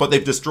 but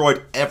they've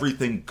destroyed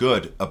everything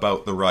good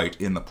about the right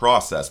in the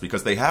process,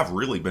 because they have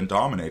really been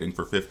dominating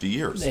for 50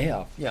 years. They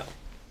have, yeah.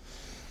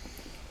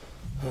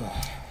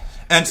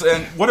 And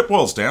what it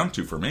boils down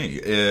to for me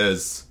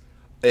is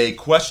a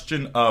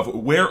question of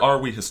where are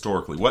we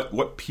historically?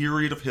 What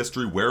period of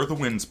history, where are the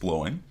winds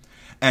blowing?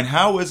 And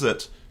how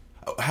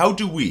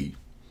do we,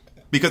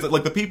 because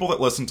like the people that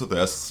listen to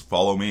this,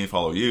 follow me,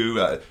 follow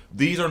you,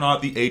 these are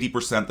not the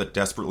 80% that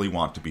desperately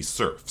want to be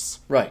serfs.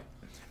 Right.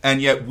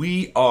 And yet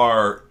we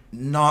are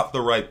not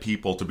the right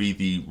people to be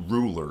the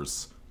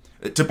rulers.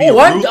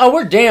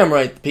 We're damn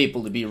right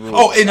people to be rulers.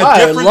 Oh, in a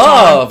I different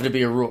love time. To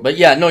be a ruler. But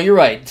yeah, no, you're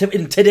right.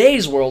 In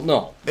today's world,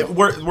 no.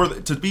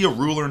 To be a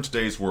ruler in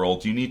today's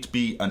world, you need to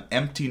be an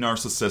empty,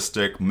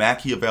 narcissistic,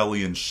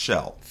 Machiavellian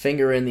shell.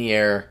 Finger in the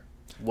air.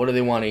 What do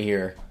they want to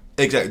hear?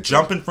 Exactly.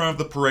 Jump in front of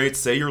the parade,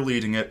 say you're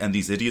leading it, and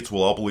these idiots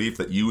will all believe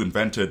that you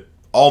invented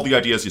all the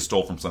ideas you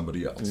stole from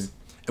somebody else.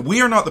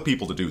 We are not the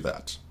people to do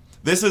that.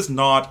 This is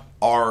not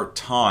our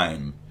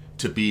time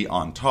to be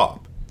on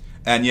top.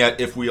 And yet,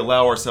 if we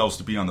allow ourselves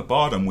to be on the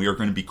bottom, we are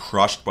going to be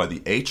crushed by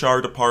the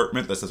HR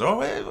department that says,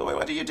 wait,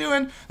 what are you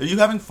doing? Are you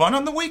having fun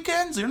on the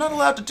weekends? You're not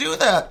allowed to do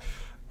that.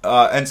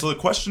 And so the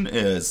question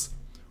is,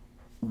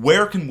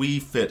 where can we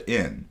fit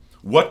in?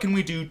 What can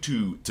we do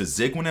to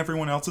zig when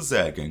everyone else is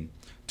zagging,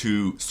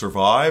 to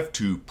survive,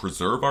 to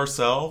preserve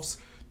ourselves,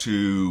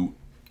 to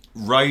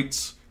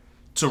write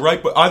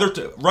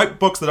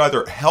books that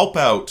either help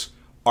out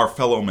our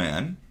fellow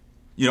man,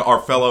 our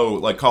fellow,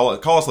 like call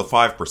us the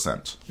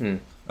 5%.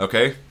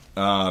 Okay?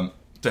 To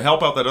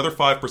help out that other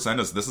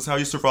 5% this is how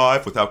you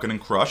survive without getting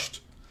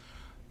crushed,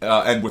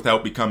 and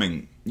without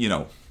becoming,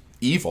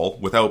 evil,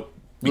 without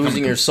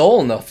losing your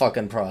soul in the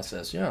fucking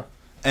process, yeah.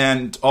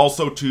 And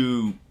also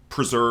to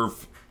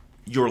preserve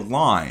your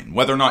line,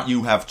 whether or not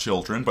you have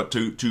children, but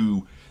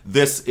to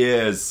this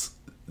is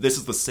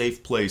the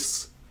safe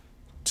place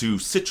to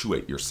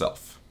situate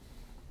yourself.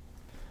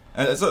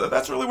 And so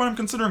that's really what I'm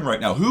considering right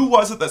now. Who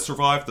was it that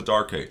survived the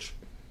Dark Age?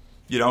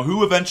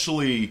 Who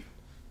eventually...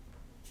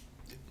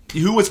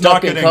 Who was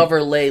not getting...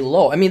 cover, lay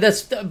low. I mean,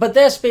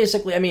 that's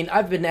basically... I mean,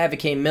 I've been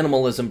advocating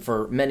minimalism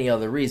for many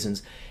other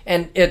reasons.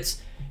 And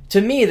it's... To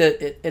me,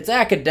 it's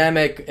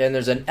academic, and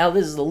this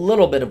is a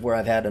little bit of where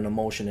I've had an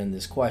emotion in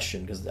this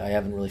question, because I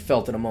haven't really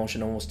felt an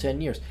emotion in almost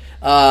 10 years.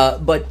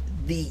 But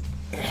the...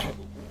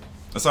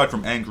 Aside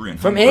from angry and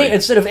hungry.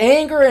 Instead of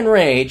anger and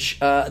rage,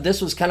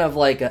 this was kind of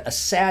like a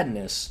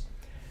sadness,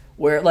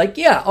 where, like,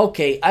 yeah,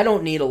 okay, I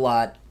don't need a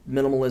lot.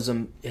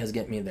 Minimalism has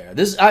get me there.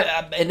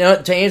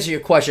 To answer your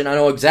question, I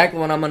know exactly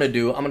what I'm going to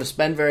do. I'm going to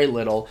spend very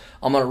little.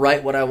 I'm going to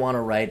write what I want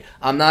to write.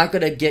 I'm not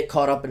going to get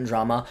caught up in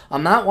drama.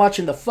 I'm not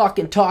watching the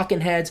fucking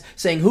talking heads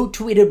saying who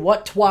tweeted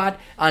what twat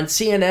on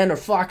CNN or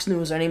Fox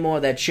News or any more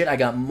of that shit. I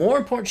got more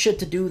important shit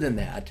to do than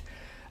that.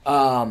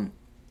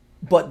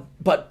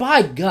 But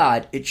by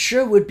God, it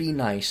sure would be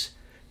nice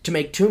to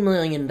make $2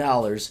 million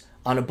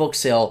on a book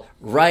sale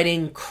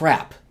writing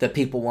crap that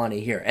people want to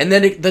hear. And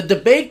then the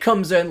debate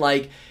comes in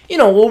like, we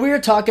were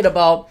talking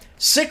about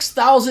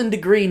 6,000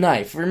 degree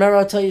knife. Remember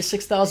I tell you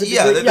 6,000 degree?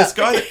 Yeah, this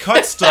guy that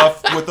cuts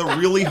stuff with a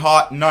really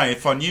hot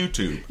knife on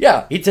YouTube.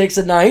 Yeah, he takes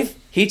a knife,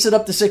 heats it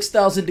up to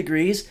 6,000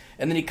 degrees,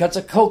 and then he cuts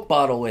a Coke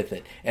bottle with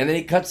it. And then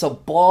he cuts a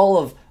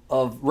ball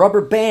of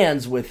rubber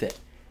bands with it.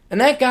 And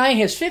that guy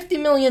has 50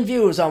 million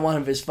views on one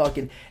of his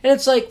fucking... And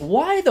it's like,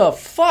 why the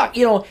fuck?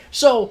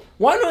 So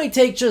why don't we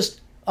take just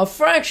a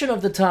fraction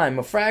of the time,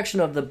 a fraction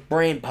of the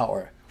brain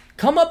power,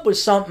 come up with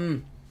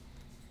something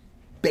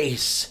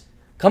base.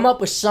 Come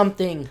up with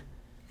something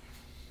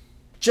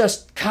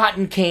just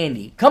cotton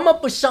candy. Come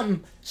up with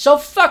something so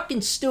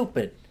fucking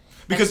stupid.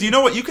 Because you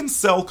know what? You can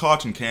sell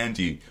cotton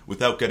candy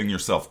without getting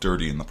yourself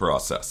dirty in the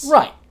process.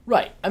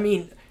 Right. I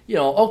mean...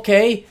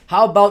 okay,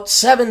 how about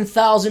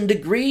 7,000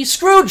 degree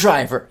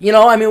screwdriver?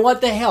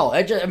 What the hell?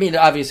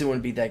 Obviously it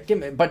wouldn't be that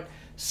gimmick, but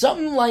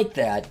something like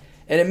that,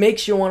 and it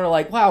makes you wonder,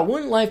 like, wow,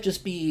 wouldn't life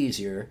just be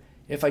easier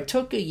if I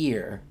took a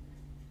year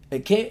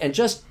and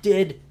just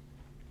did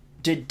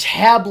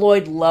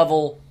tabloid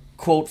level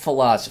quote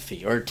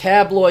philosophy or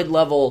tabloid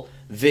level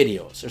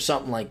videos or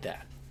something like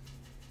that,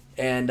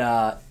 and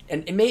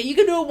you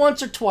can do it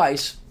once or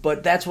twice,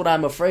 but that's what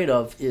I'm afraid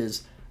of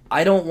is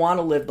I don't want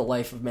to live the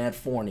life of Matt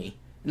Forney.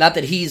 Not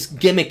that he's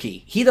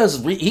gimmicky. He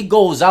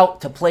goes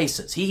out to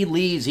places. He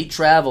leaves. He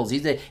travels. He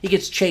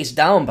gets chased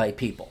down by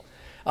people,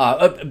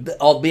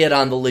 albeit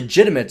on the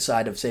legitimate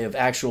side of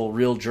actual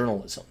real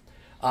journalism.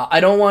 I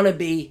don't want to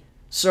be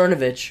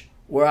Cernovich,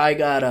 where I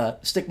gotta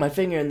stick my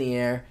finger in the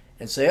air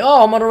and say,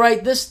 "Oh, I'm gonna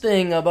write this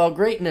thing about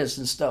greatness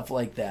and stuff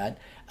like that,"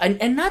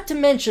 and not to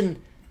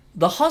mention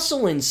the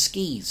hustle in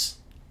skis,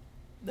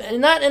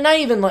 and not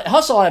even like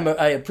hustle. I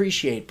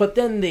appreciate, but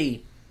then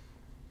the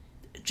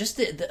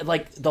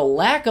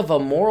lack of a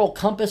moral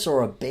compass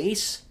or a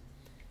base.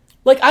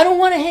 Like, I don't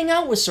want to hang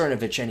out with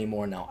Cernovich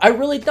anymore now. I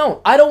really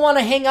don't. I don't want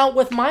to hang out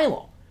with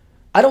Milo.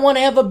 I don't want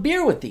to have a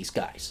beer with these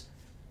guys.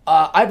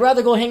 I'd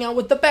rather go hang out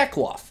with the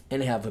Beckloff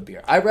and have a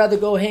beer. I'd rather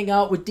go hang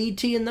out with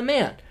DT and the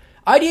Man.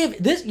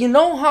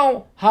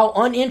 How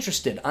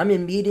uninterested I'm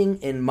in meeting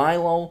in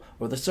Milo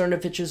or the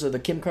Cernoviches or the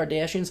Kim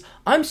Kardashians.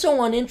 I'm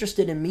so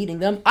uninterested in meeting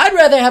them. I'd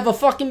rather have a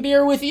fucking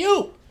beer with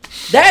you.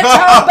 That's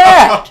how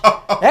bad.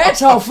 That's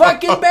how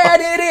fucking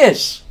bad it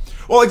is.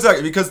 Well,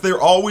 exactly, because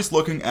they're always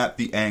looking at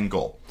the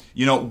angle.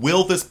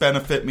 Will this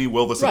benefit me?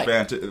 Will this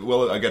advantage?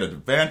 Will I get an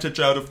advantage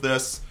out of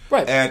this?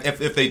 Right. And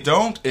if they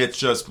don't, it's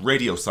just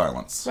radio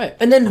silence. Right.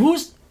 And then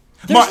there's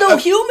no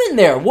human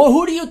there. Well,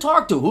 who do you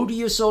talk to? Who do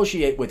you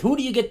associate with? Who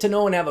do you get to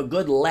know and have a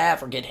good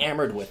laugh or get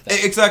hammered with them?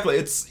 Exactly.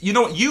 It's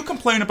you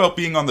complain about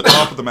being on the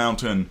top of the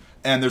mountain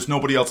and there's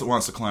nobody else that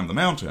wants to climb the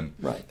mountain.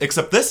 Right.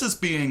 Except this is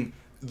being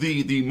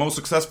the most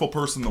successful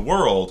person in the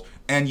world,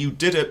 and you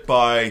did it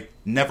by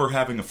never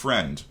having a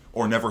friend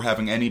or never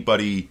having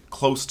anybody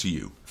close to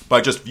you, by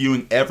just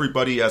viewing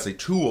everybody as a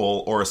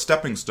tool or a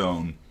stepping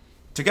stone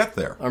to get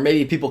there. Or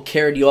maybe people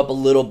carried you up a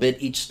little bit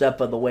each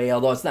step of the way,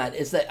 although it's that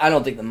I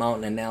don't think the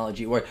mountain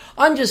analogy works.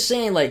 I'm just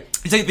saying, like...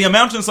 You say the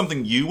mountain is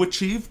something you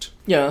achieved?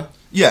 Yeah.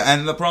 Yeah,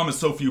 and the problem is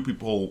so few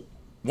people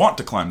want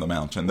to climb the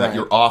mountain that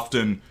you're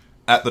often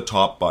at the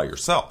top by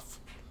yourself.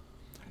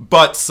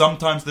 But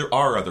sometimes there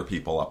are other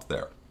people up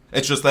there.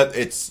 It's just that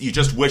you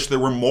just wish there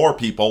were more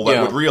people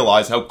that would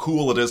realize how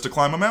cool it is to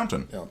climb a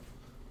mountain. Yeah.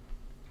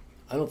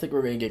 I don't think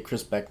we're going to get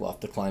Chris Beckloff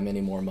to climb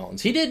any more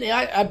mountains. He didn't.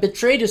 I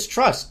betrayed his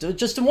trust.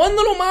 Just one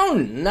little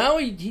mountain. Now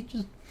he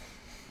just...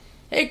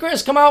 Hey,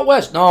 Chris, come out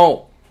west.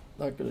 No.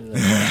 Not going to do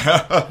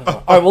that.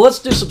 All right, well, let's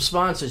do some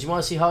sponsors. You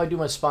want to see how I do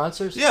my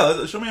sponsors?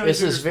 Yeah, show me how you do your sponsors.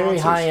 This is very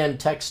high-end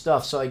tech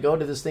stuff, so I go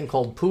to this thing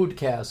called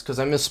Podcast, because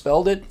I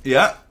misspelled it.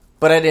 Yeah.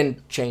 But I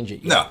didn't change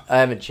it yet. No. I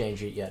haven't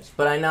changed it yet.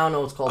 But I now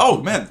know it's called...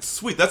 Oh, man,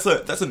 sweet. That's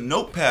a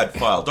notepad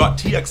file,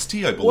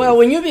 .txt, I believe. Well,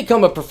 when you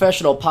become a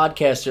professional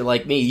podcaster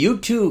like me, you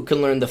too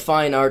can learn the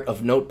fine art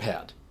of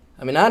Notepad.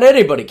 I mean, not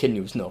anybody can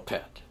use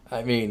Notepad.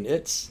 I mean,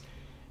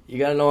 you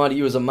got to know how to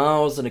use a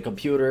mouse and a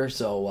computer,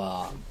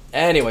 so...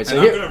 Anyway, so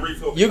here,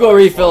 you go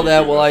refill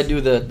that while I do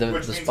the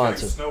sponsor.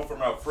 Which means snow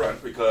from out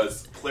front,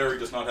 because Clary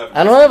does not have...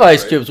 I don't have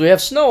ice cubes. We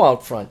have snow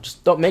out front.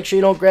 Just make sure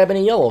you don't grab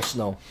any yellow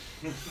snow.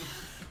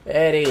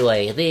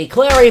 Anyway, the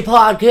Clary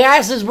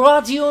Podcast is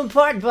brought to you in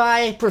part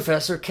by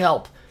Professor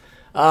Kelp.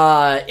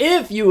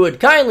 If you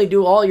would kindly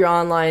do all your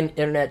online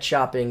internet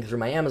shopping through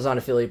my Amazon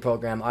affiliate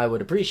program, I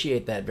would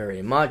appreciate that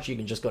very much. You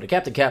can just go to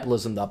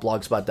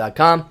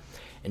captaincapitalism.blogspot.com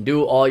and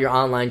do all your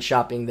online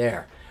shopping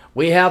there.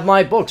 We have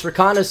my books,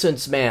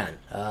 Reconnaissance Man,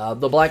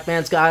 The Black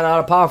Man's Guide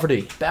Out of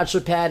Poverty,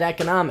 Bachelor Pad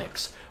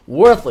Economics,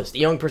 Worthless, The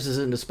Young Person's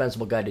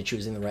Indispensable Guide to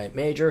Choosing the Right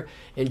Major,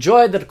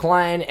 Enjoy the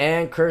Decline,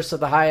 and Curse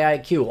of the High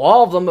IQ.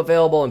 All of them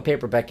available in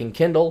paperback and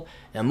Kindle,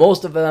 and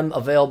most of them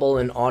available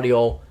in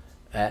audio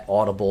at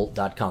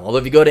audible.com. Although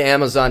if you go to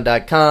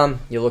amazon.com,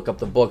 you look up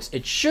the books,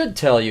 it should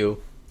tell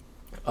you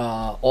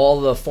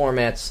all the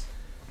formats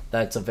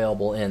that's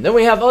available in. Then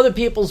we have other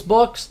people's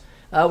books.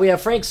 We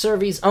have Frank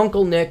Servy's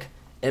Uncle Nick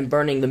and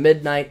Burning the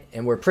Midnight,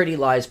 and Where Pretty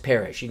Lies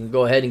Perish. You can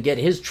go ahead and get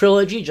his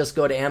trilogy. Just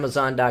go to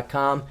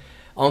Amazon.com.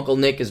 Uncle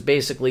Nick is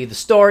basically the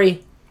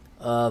story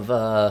of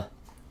a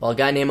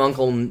guy named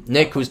Uncle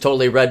Nick who's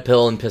totally red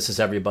pill and pisses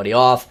everybody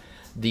off.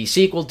 The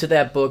sequel to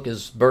that book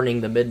is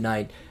Burning the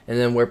Midnight, and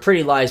then Where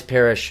Pretty Lies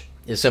Perish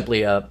is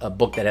simply a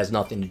book that has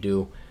nothing to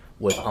do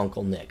with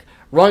Uncle Nick.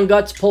 Run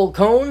Guts, Pull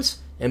Cones,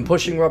 and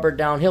Pushing Rubber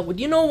Downhill.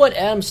 Do you know what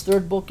Adam's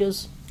third book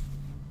is?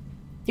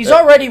 He's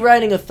already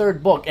writing a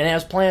third book and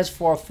has plans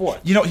for a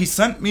fourth. You know, he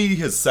sent me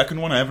his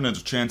second one. I haven't had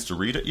a chance to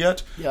read it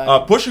yet.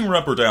 Yeah, Pushing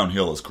Rubber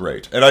Downhill is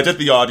great. And I did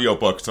the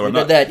audiobook, so I'm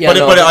not... That. Yeah,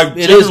 but I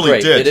it generally is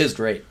great. did. It is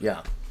great,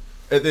 yeah.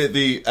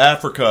 The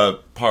Africa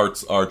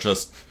parts are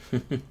just...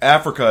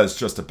 Africa is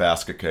just a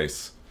basket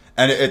case.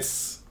 And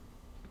it's...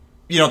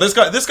 You know, this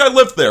guy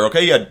lived there,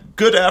 okay? He had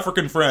good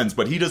African friends,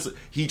 but he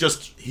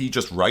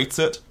just writes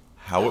it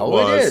how it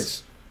was. It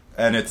is.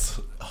 And it's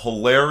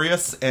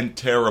hilarious and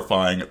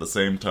terrifying at the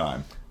same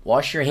time.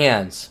 Wash your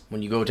hands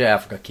when you go to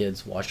Africa,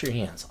 kids. Wash your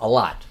hands. A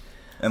lot.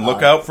 And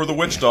look out for the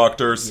witch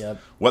doctors.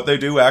 Yep. What they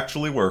do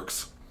actually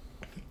works.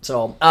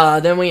 So,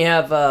 then we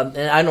have,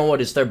 and I don't know what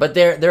is third, but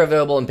they're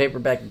available in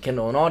paperback and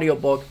Kindle and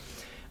audiobook.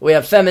 We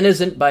have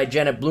Feminism by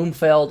Janet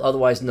Bloomfield,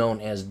 otherwise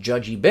known as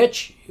Judgy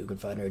Bitch. You can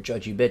find her at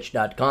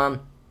judgybitch.com.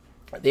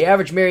 The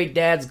Average Married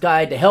Dad's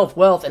Guide to Health,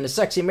 Wealth, and a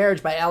Sexy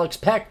Marriage by Alex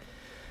Peck.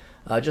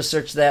 Just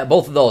search that.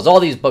 Both of those. All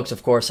these books,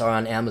 of course, are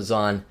on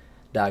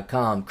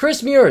Amazon.com.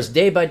 Chris Muir's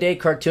Day by Day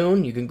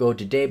Cartoon. You can go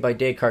to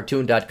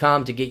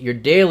daybydaycartoon.com to get your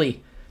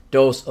daily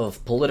dose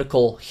of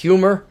political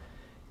humor.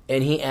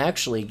 And he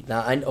actually...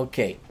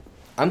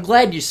 I'm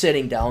glad you're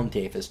sitting down,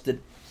 Davis.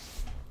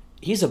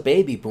 He's a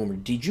baby boomer.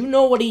 Did you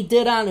know what he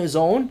did on his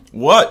own?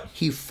 What?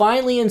 He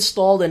finally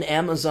installed an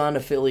Amazon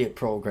affiliate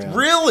program.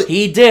 Really?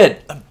 He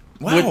did.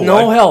 Wow, with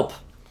no help.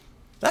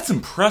 That's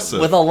impressive.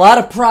 With a lot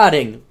of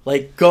prodding.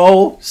 Like,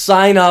 go,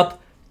 sign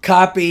up,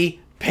 copy,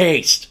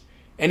 paste.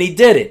 And he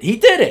did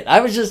it. I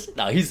was just...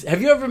 No,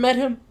 have you ever met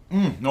him?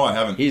 No, I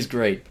haven't. He's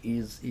great.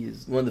 He's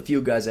one of the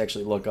few guys I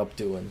actually look up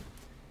to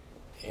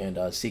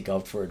and seek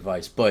out for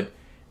advice. But...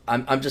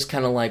 I'm just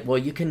kind of like, well,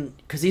 you can...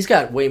 Because he's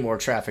got way more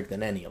traffic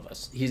than any of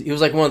us. He was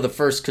like one of the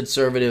first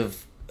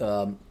conservative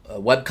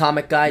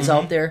webcomic guys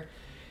out there. And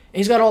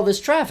he's got all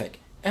this traffic.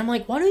 And I'm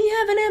like, why don't you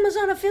have an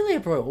Amazon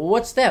affiliate program? Well,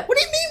 what's that? What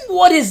do you mean,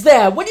 what is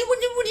that? What are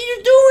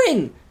you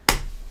doing?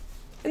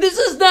 And this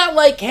is not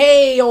like,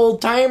 hey,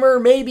 old timer,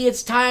 maybe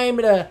it's time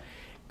to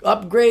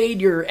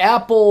upgrade your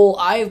Apple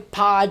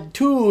iPod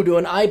 2 to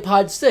an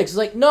iPod 6. It's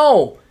like,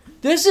 no,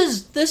 this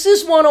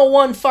is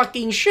 101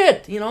 fucking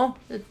shit, you know?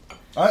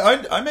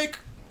 I make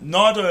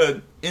not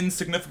an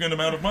insignificant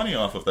amount of money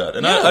off of that,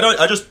 and Yeah.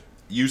 I just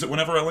use it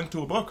whenever I link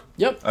to a book.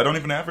 Yep. I don't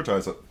even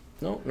advertise it.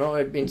 No,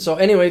 I mean, so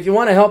anyway, if you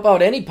want to help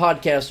out any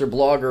podcaster,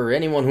 blogger, or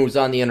anyone who's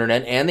on the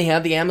internet, and they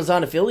have the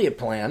Amazon affiliate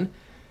plan,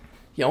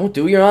 you know,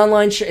 do your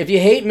online if you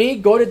hate me,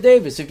 go to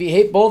Davis. If you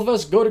hate both of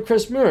us, go to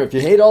Chris Muir. If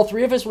you hate all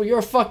three of us, well, you're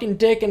a fucking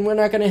dick, and we're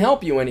not going to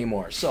help you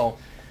anymore. So,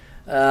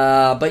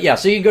 but yeah,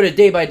 so you can go to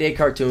Day by Day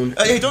Cartoon.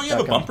 Hey, don't you have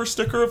a bumper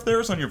sticker of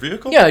theirs on your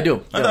vehicle? Yeah, I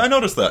do. Yeah. I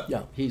noticed that.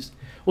 Yeah, he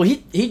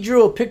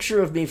drew a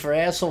picture of me for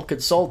Asshole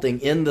Consulting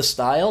in the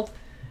style,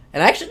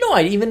 and actually no,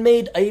 I even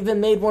made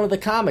one of the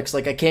comics.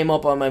 Like I came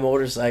up on my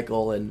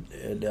motorcycle, and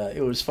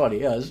it was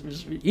funny. Yeah,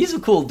 he's a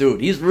cool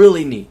dude. He's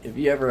really neat. If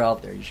you're ever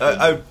out there, you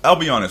should. I'll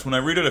be honest. When I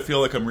read it, I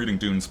feel like I'm reading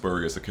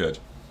Doonesbury as a kid.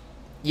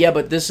 Yeah,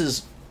 but this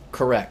is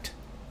correct.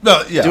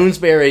 Yeah.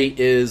 Doonesbury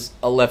is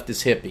a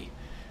leftist hippie.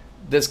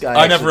 This guy.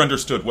 I never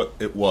understood what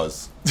it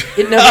was.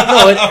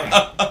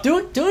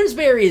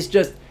 Doonesbury is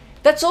just.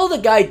 That's all the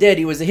guy did.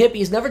 He was a hippie.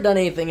 He's never done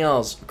anything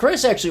else.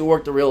 Chris actually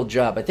worked a real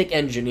job. I think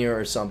engineer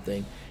or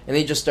something. And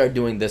he just started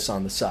doing this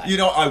on the side. You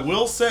know, I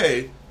will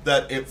say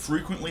that it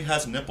frequently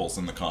has nipples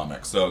in the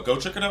comics. So go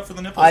check it out for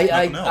the nipples.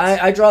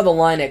 I draw the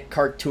line at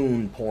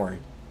cartoon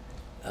porn.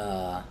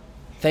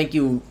 Thank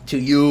you to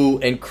you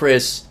and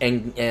Chris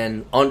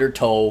and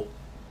Undertow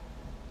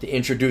to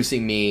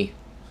introducing me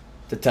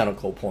to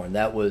tentacle porn.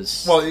 That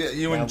was... Well,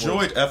 you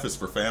enjoyed F is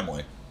for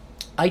Family.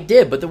 I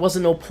did, but there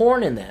wasn't no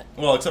porn in that.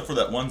 Well, except for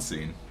that one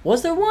scene.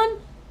 Was there one?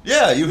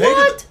 Yeah, you hated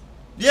What? it.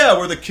 Yeah,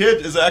 where the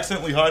kid is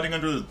accidentally hiding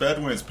under the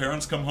bed when his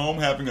parents come home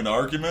having an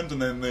argument,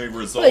 and then they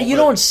resolve But you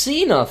don't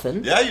see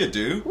nothing. Yeah, you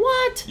do.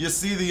 What? You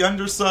see the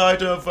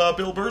underside of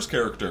Bill Burr's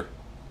character.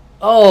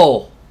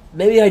 Oh,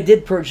 maybe I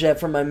did purge that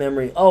from my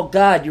memory. Oh,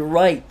 God, you're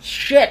right.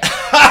 Shit.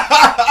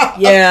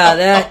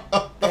 Yeah,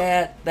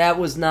 that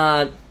was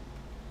not...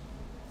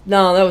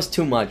 No, that was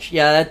too much.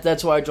 Yeah,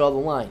 that's why I draw the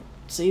line.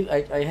 See,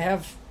 I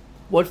have...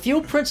 What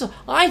few principles...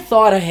 I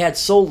thought I had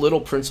so little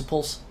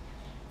principles.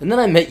 And then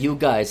I met you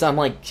guys. I'm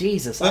like,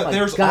 Jesus,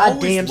 There's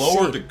goddamn always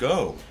lower sake. to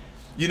go.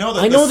 You know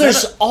that I know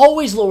there's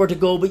always lower to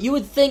go, but you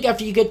would think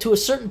after you get to a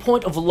certain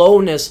point of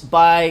lowness,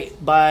 by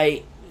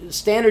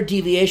standard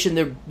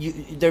deviation,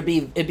 it'd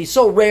be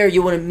so rare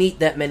you wouldn't meet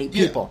that many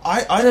people.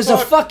 Yeah, and there's a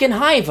fucking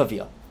hive of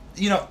you.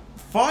 You know,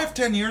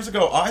 5-10 years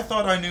ago, I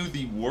thought I knew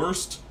the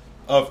worst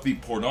of the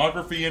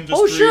pornography industry,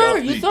 Oh, sure,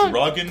 of the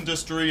drug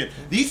industry.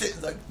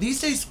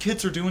 These days,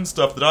 kids are doing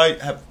stuff that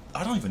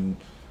I don't even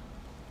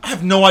I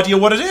have no idea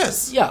what it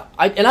is. Yeah,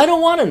 and I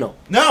don't want to know.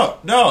 No,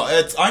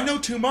 I know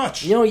too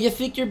much. You know, you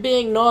think you're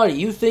being naughty.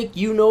 You think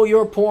you know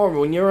your porn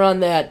when you're on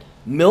that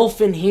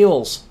MILF and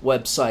Heels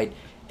website.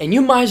 And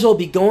you might as well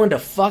be going to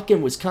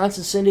fucking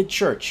Wisconsin Synod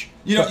Church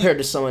compared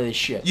to some of this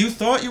shit. You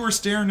thought you were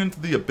staring into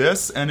the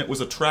abyss, and it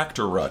was a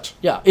tractor rut.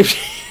 Yeah.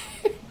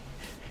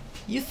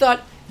 You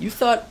thought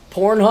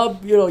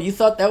Pornhub, you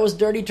thought that was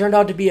dirty, turned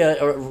out to be a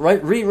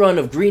rerun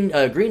of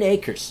Green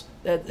Acres.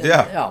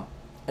 Yeah.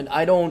 And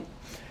I don't...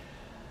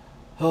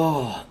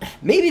 Oh,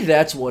 maybe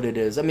that's what it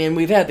is. I mean,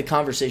 we've had the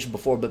conversation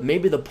before, but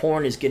maybe the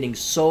porn is getting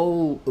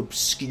so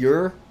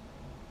obscure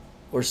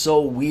or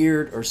so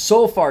weird or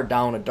so far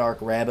down a dark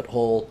rabbit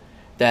hole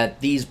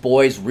that these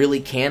boys really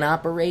can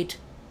operate.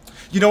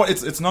 You know,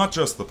 it's not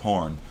just the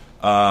porn.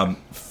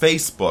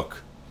 Facebook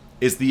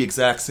is the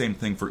exact same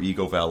thing for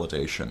ego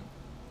validation.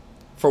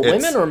 For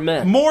women or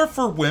men? More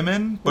for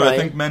women, but right.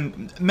 I think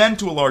men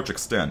to a large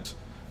extent.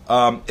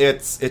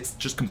 It's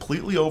just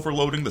completely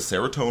overloading the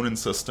serotonin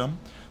system.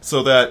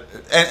 So that,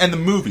 and the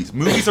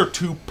movies are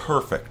too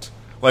perfect.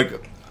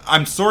 Like,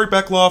 I'm sorry,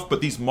 Beckloff,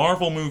 but these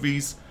Marvel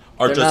movies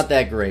they're not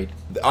that great.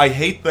 I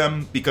hate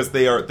them because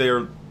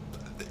they're.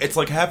 It's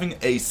like having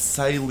a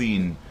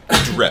saline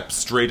drip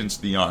straight into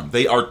the arm.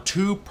 They are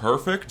too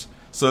perfect,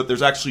 so that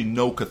there's actually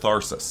no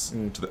catharsis.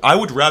 I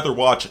would rather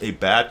watch a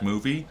bad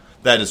movie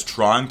that is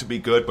trying to be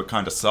good but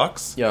kind of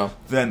sucks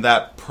than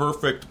that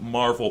perfect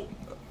Marvel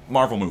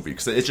movie,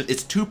 because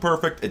it's too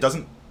perfect. It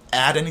doesn't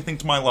add anything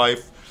to my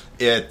life.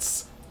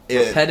 It's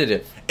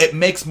repetitive. It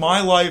makes my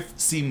life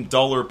seem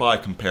duller by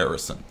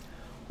comparison.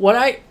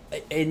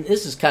 And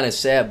this is kind of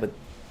sad, but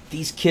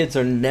these kids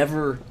are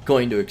never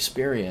going to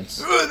experience.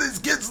 These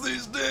kids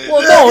these days.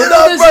 Well,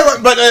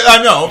 no, but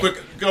I know.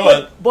 But go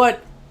ahead.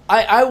 But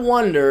I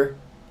wonder,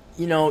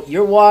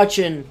 you're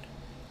watching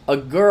a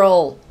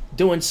girl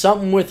doing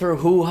something with her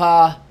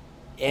hoo-ha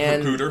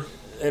and her cooter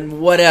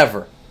and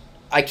whatever.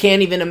 I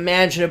can't even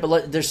imagine it,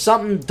 but there's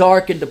something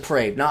dark and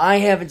depraved. Now, I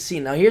haven't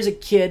seen. Now, here's a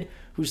kid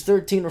who's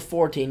 13 or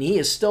 14. He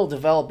is still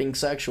developing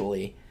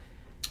sexually.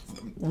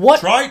 What?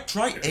 Try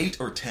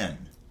 8 or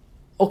 10.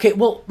 Okay,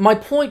 well, my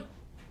point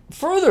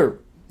further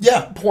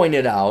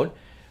pointed out.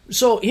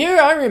 So here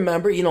I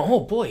remember, oh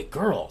boy,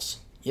 girls,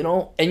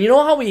 and you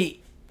know how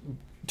we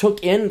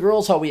took in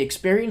girls, how we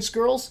experienced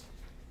girls?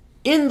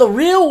 In the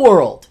real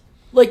world.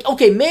 Like,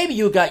 okay, maybe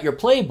you got your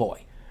Playboy,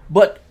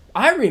 but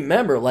I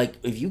remember, like,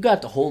 if you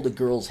got to hold a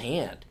girl's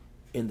hand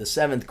in the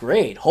 7th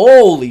grade,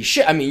 holy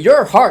shit! I mean,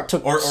 your heart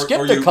skipped a couple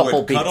beats. Or you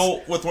would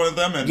cuddle with one of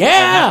them and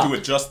have to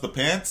adjust the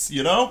pants,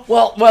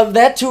 Well,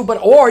 that too,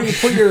 but or you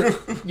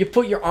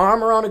put your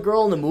arm around a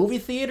girl in the movie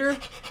theater,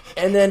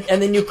 and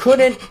then you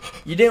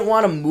didn't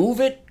want to move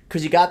it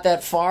because you got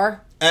that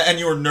far, and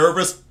you were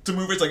nervous to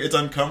move it. It's like it's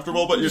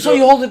uncomfortable, but you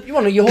hold it.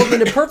 You hold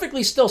it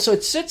perfectly still, so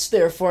it sits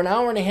there for an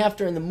hour and a half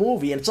during the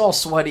movie, and it's all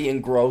sweaty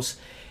and gross.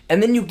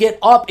 And then you get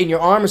up and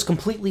your arm is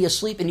completely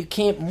asleep and you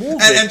can't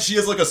move it. And she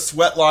has like a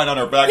sweat line on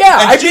her back.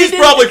 Yeah, and she's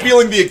probably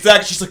feeling the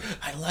exact. She's like,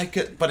 I like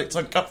it, but it's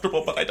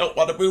uncomfortable, but I don't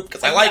want to move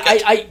because I like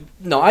it.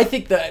 I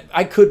think that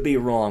I could be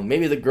wrong.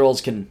 Maybe the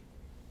girls can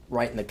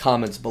write in the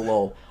comments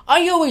below.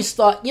 I always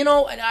thought, and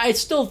I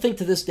still think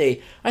to this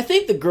day, I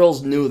think the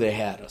girls knew they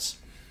had us.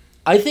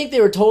 I think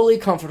they were totally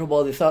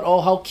comfortable. They thought,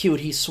 oh, how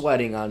cute, he's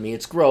sweating on me.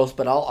 It's gross,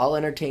 but I'll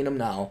entertain him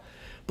now.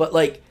 But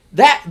like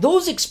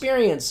those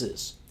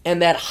experiences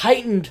and that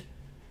heightened,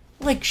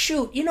 like,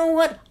 shoot, you know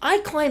what? I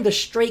climbed a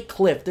straight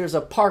cliff. There's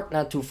a park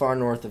not too far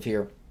north of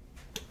here,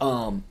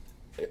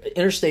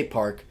 Interstate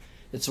Park.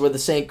 It's where the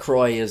St.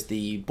 Croix is,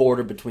 the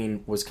border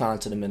between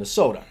Wisconsin and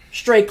Minnesota.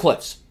 Straight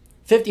cliffs,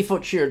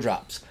 50-foot sheer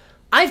drops.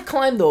 I've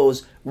climbed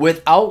those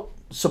without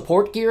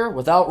support gear,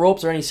 without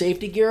ropes or any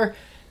safety gear.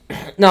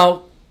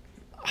 Now,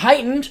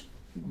 heightened,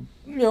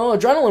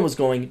 adrenaline was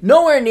going.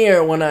 Nowhere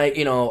near when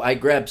I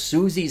grabbed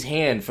Susie's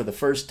hand for the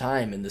first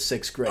time in the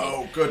 6th grade.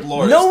 Oh, good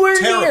Lord.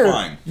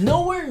 Terrifying.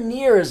 Nowhere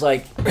near as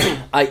like,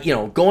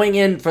 going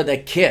in for the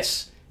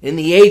kiss in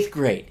the 8th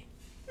grade.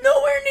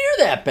 Nowhere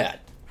near that bad.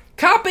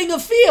 Copping a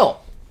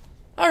feel.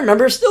 I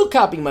remember still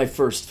copying my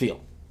first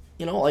feel.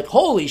 Like,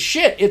 holy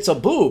shit, it's a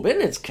boob,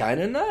 and it's kind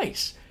of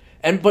nice.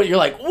 But you're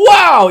like,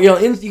 wow,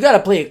 you got to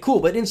play it cool,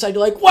 but inside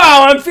you're like,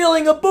 wow, I'm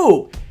feeling a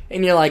boob.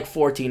 And you're like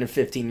 14 or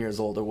 15 years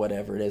old or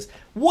whatever it is.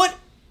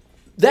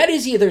 That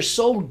is either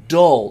so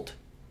dulled,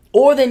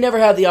 or they never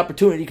have the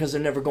opportunity because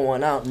they're never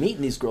going out and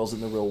meeting these girls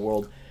in the real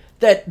world,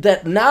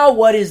 that now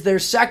what is their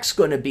sex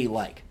going to be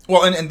like?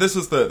 Well, and this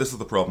is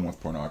the problem with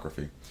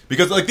pornography.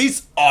 Because, like,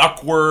 these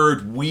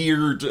awkward,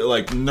 weird,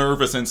 like,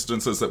 nervous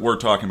instances that we're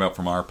talking about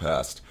from our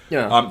past,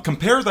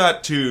 compare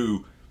that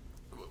to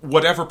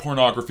whatever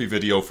pornography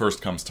video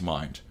first comes to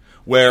mind,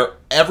 where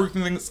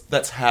everything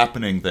that's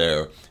happening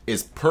there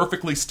is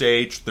perfectly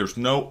staged, there's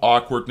no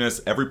awkwardness,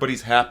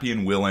 everybody's happy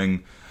and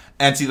willing,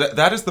 and see,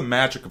 that is the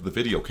magic of the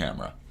video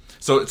camera.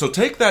 So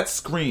take that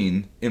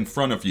screen in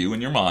front of you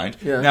in your mind,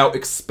 now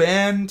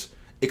expand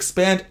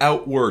expand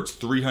outwards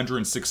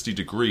 360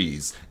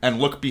 degrees and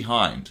look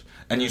behind.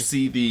 And you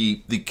see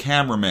the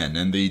cameraman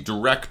and the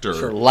director.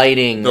 Sure,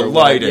 lighting. The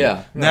lighting.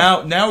 Yeah.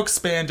 Now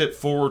expand it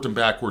forward and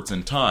backwards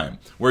in time.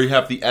 Where you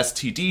have the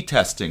STD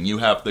testing, you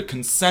have the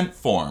consent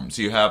forms,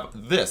 you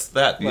have this,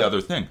 that, the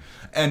other thing.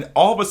 And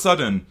all of a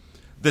sudden,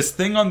 this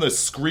thing on the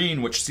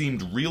screen which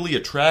seemed really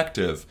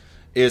attractive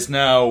is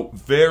now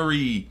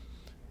very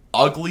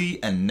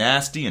ugly and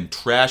nasty and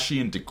trashy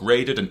and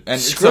degraded and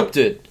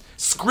scripted.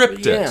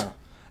 Scripted. Yeah.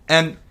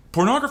 And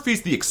pornography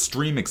is the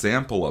extreme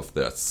example of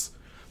this.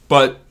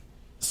 But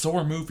so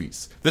are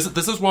movies.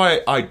 This is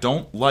why I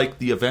don't like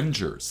the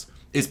Avengers,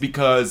 is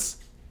because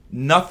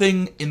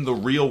nothing in the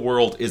real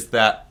world is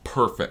that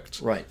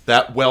perfect. Right.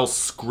 That well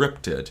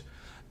scripted.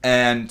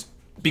 And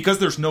because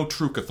there's no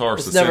true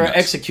catharsis it's never in it.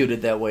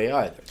 executed that way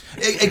either.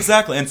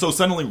 Exactly. And so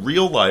suddenly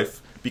real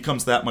life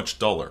becomes that much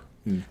duller.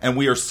 And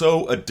we are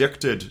so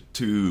addicted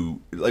to,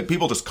 like,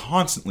 people just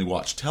constantly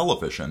watch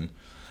television.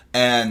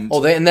 And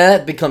and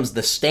that becomes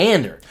the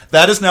standard.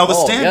 That is now the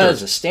standard. Yeah,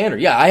 that's a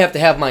standard. Yeah, I have to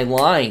have my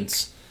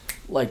lines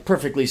like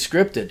perfectly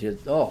scripted.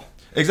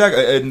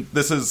 Exactly, and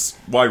this is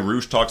why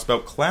Rouge talks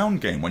about clown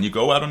game. When you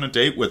go out on a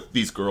date with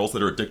these girls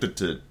that are addicted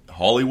to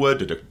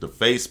Hollywood, addicted to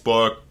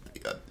Facebook,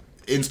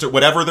 Insta,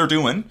 whatever they're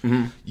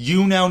doing,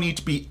 you now need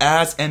to be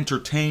as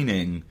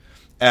entertaining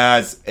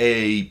as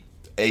a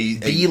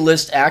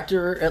B-list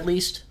actor, at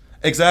least.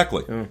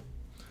 Exactly.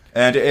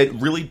 And it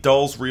really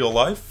dulls real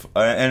life,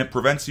 and it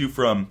prevents you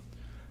from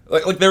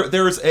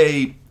there's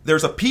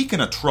a peak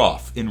and a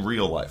trough in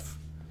real life.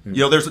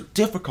 You know, there's a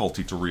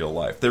difficulty to real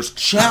life. There's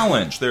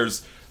challenge.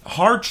 There's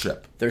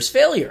hardship. There's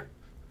failure.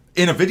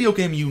 In a video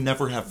game, you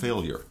never have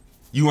failure.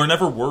 You are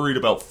never worried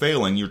about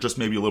failing. You're just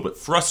maybe a little bit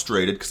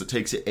frustrated because it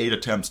takes you 8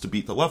 attempts to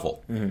beat the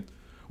level.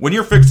 When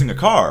you're fixing a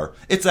car,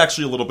 it's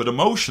actually a little bit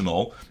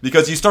emotional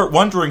because you start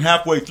wondering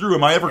halfway through,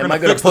 am I ever going to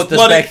fix put this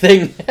bloody back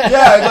thing?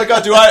 Yeah,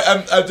 like,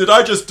 did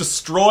I just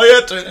destroy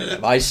it?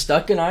 Am I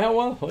stuck in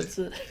Iowa? What's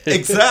it?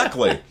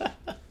 Exactly.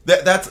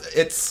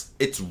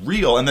 It's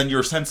real, and then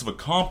your sense of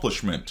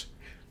accomplishment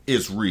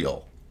is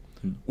real.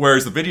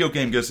 Whereas the video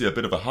game gives you a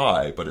bit of a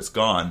high, but it's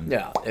gone.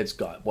 Yeah, it's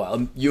gone.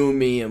 Well, you and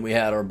me, and we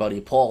had our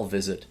buddy Paul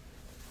visit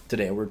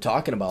today. We were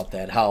talking about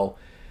that, how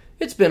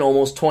it's been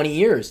almost 20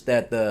 years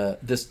that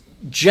this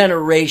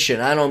generation,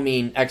 I don't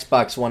mean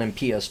Xbox One and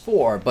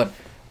PS4, but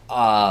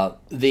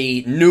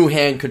the new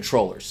hand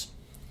controllers,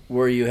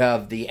 where you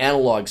have the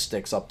analog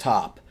sticks up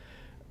top.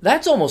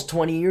 That's almost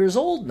 20 years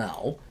old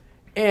now.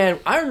 And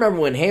I remember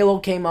when Halo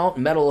came out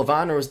and Medal of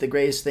Honor was the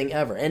greatest thing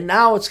ever. And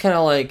now it's kind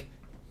of like,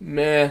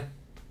 meh.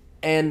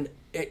 And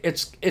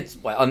it's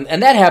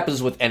and that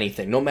happens with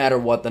anything. No matter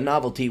what, the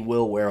novelty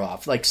will wear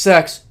off. Like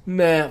sex,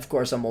 meh. Of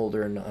course, I'm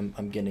older and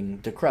I'm getting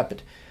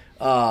decrepit.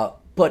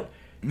 But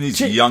these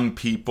young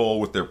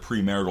people with their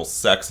premarital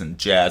sex and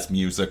jazz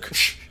music.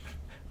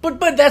 But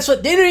that's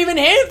what they don't even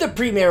have the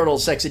premarital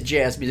sex and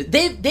jazz music.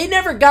 They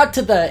never got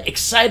to the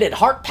excited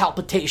heart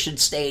palpitation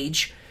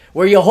stage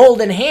where you're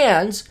holding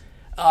hands.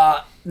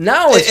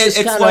 Now it's just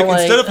kind of like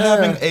instead of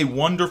having a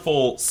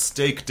wonderful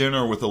steak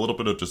dinner with a little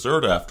bit of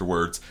dessert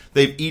afterwards,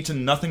 they've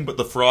eaten nothing but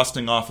the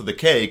frosting off of the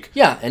cake.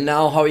 Yeah, and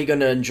now how are you going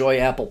to enjoy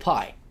apple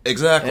pie?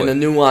 Exactly. And a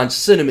nuanced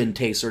cinnamon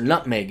taste or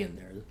nutmeg in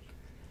there.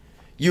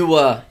 You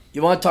want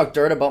to talk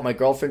dirt about my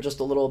girlfriend just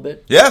a little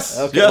bit? Yes.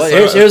 Okay. Yes.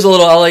 Well, here's a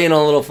little. I'll let you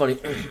know a little funny.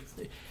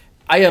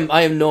 I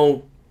am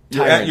no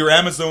tyrant. Your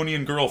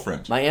Amazonian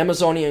girlfriend. My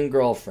Amazonian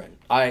girlfriend.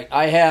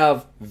 I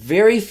have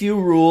very few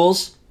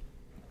rules.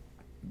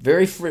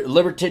 Very free,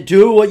 liberty.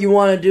 Do what you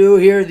want to do.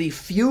 Here are the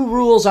few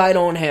rules I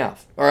don't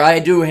have, or I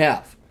do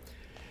have.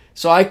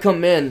 So I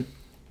come in,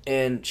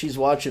 and she's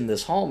watching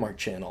this Hallmark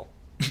Channel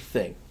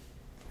thing.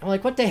 I'm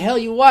like, "What the hell are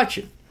you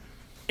watching?"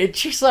 And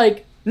she's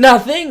like,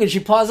 "Nothing." And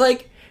she paused,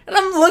 like, and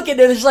I'm looking,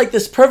 and there's like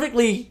this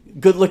perfectly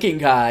good-looking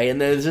guy,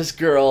 and there's this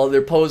girl.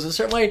 They're posing a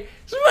certain way.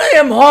 This is one of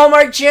them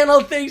Hallmark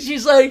Channel things.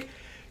 She's like,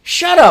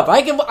 shut up.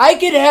 I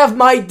can have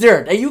my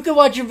dirt. Now, you can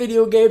watch your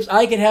video games.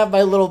 I can have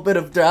my little bit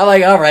of dirt. I'm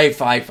like, all right,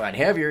 fine.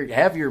 Have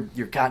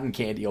your cotton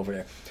candy over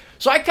there.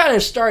 So I kind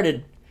of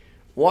started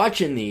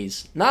watching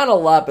these. Not a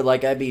lot, but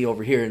like I'd be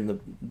over here and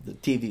the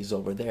TV's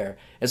over there.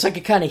 And so I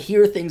could kind of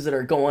hear things that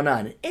are going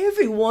on. And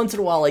every once in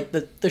a while, like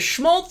the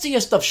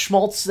schmaltziest of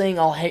schmaltz thing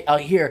I'll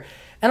hear.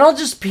 And I'll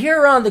just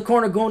peer around the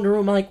corner, go in the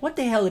room. I'm like, what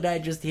the hell did I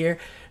just hear?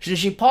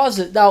 She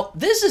pauses. Now,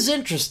 this is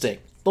interesting.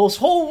 Those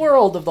whole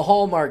world of the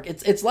Hallmark,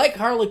 it's like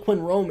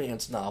Harlequin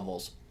romance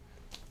novels.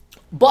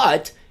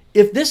 But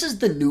if this is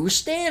the new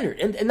standard,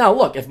 and now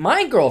look, if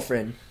my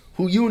girlfriend,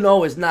 who you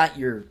know is not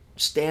your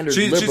standard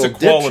liberal she's a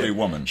quality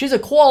woman. She's a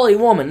quality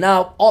woman.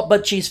 Now,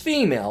 but she's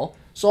female,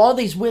 so all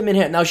these women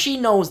have, now she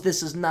knows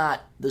this is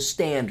not the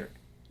standard.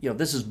 You know,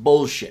 this is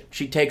bullshit.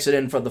 She takes it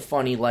in for the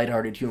funny,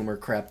 lighthearted humor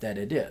crap that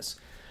it is.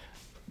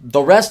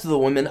 The rest of the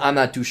women, I'm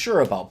not too sure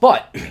about.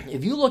 But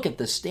if you look at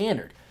the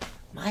standard,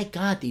 my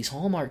God, these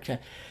Hallmark,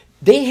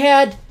 they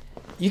had,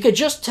 you could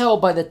just tell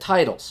by the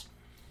titles,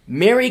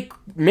 Merry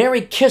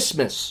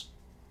Christmas,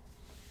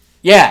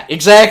 Yeah,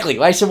 exactly.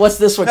 I said, what's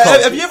this one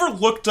called? Have you ever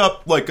looked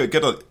up, like,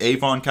 get an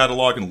Avon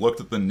catalog and looked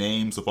at the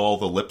names of all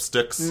the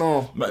lipsticks?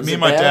 No. Me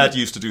and my dad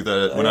used to do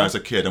that when I was a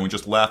kid, and we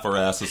just laugh our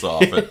asses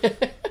off.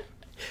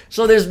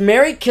 So there's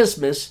Merry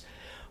Christmas,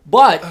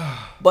 but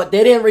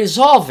they didn't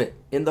resolve it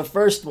in the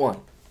first one.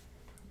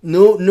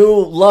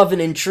 New love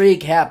and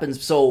intrigue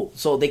happens, so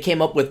they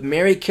came up with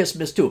Merry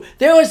Christmas 2.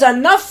 There was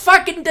enough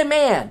fucking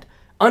demand.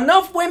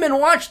 Enough women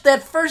watched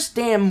that first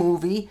damn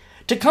movie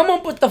to come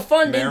up with the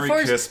funding Merry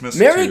first. Christmas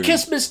Merry 2.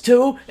 Christmas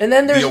 2, and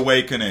then there's The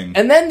Awakening.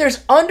 And then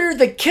there's Under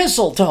the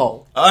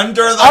Kissletow.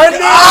 Under the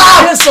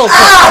Kissletow.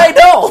 I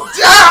know.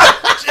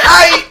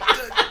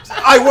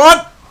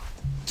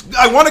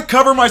 I want to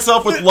cover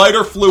myself with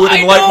lighter fluid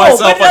and I light know,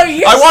 myself but up.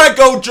 here's- I want to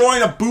go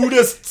join a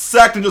Buddhist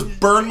sect and just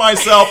burn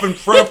myself in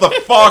front of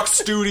the Fox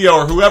studio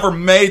or whoever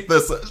made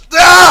this.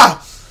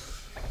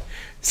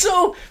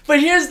 So, but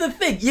here's the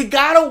thing. You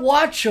gotta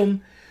watch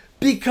them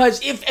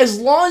because as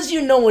long as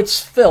you know it's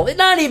Phil,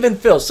 not even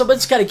Phil,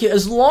 somebody's kind of cute,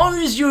 as long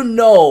as you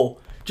know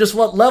just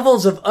what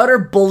levels of utter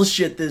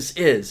bullshit this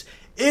is,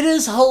 it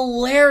is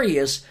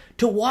hilarious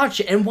to watch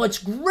it. And what's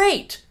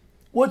great,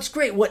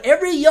 what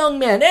every young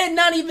man, and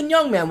not even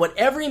young man, what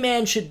every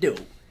man should do,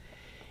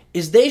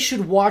 is they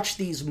should watch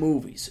these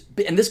movies.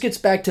 And this gets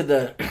back to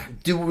the,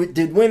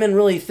 did women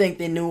really think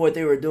they knew what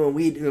they were doing?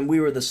 We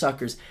were the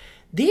suckers.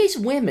 These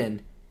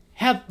women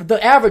have,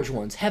 the average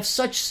ones, have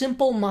such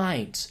simple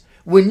minds.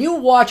 When you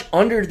watch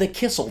Under the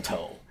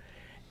Kissletow,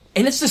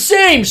 and it's the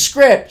same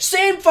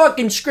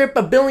fucking script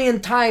a billion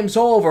times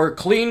over,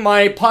 clean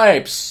my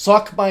pipes,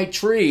 suck my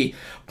tree,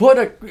 put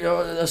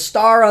a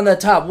star on the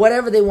top,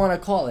 whatever they want to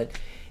call it.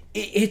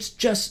 It's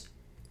just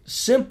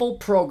simple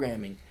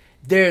programming.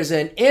 There's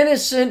an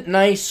innocent,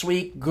 nice,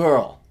 sweet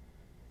girl.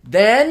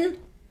 Then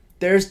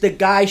there's the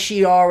guy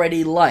she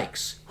already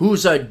likes,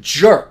 who's a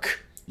jerk.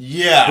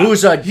 Yeah.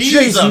 He's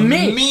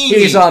mean.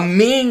 He's a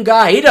mean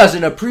guy. He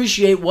doesn't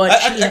appreciate what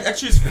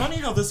Actually, it's funny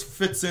how this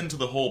fits into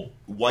the whole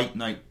white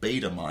knight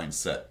beta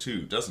mindset,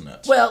 too, doesn't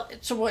it? Well,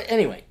 so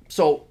anyway,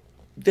 so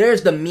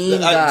there's the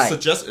mean guy. I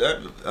suggest,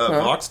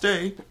 Vox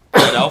Day,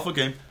 at Alpha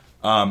Game,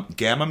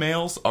 gamma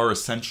males are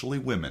essentially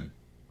women.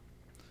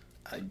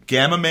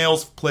 Gamma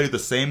males play the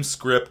same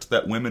script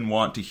that women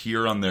want to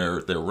hear on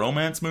their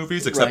romance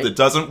movies, except It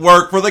doesn't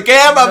work for the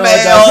gamma male.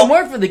 It doesn't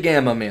work for the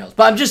gamma males.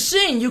 But I'm just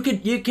saying, you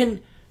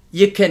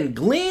can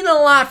glean a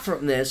lot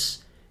from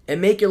this and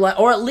make your life,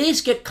 or at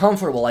least get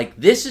comfortable. Like,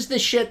 this is the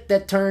shit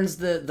that turns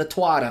the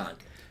twat on.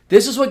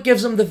 This is what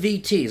gives them the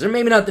VTs, or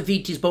maybe not the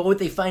VTs, but what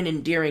they find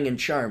endearing and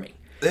charming.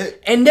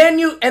 And then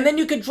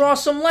you could draw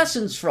some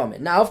lessons from it.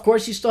 Now, of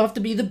course, you still have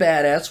to be the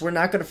badass. We're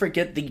not going to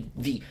forget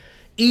the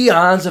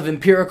eons of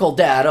empirical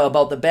data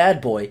about the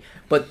bad boy.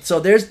 But so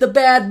there's the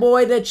bad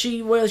boy that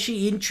she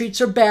treats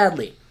her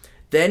badly.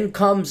 Then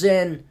comes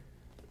in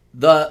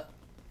the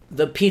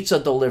pizza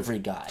delivery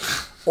guy,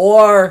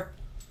 or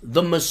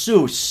the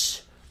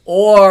masseuse,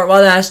 or,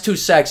 well, that's too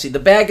sexy. The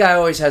bad guy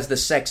always has the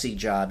sexy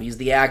job. He's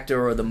the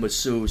actor or the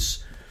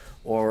masseuse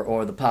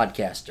or the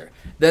podcaster.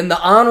 Then the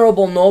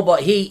honorable noble,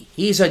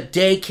 he's a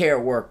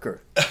daycare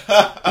worker.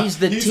 He's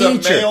the He's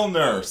teacher. a male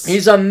nurse.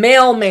 He's a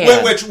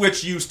mailman.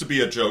 Which used to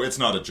be a joke. It's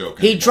not a joke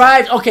He anymore.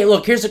 drives. Okay,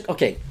 look.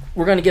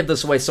 We're gonna give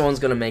this away. Someone's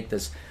gonna make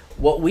this.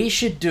 What we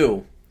should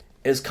do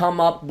is come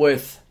up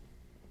with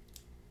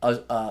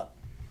a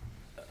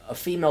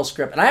female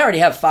script, and I already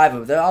have 5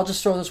 of them. I'll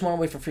just throw this one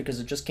away for free because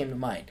it just came to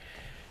mind.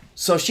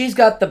 So she's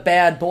got the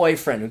bad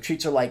boyfriend who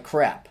treats her like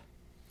crap.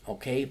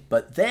 Okay,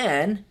 but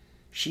then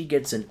she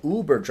gets an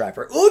Uber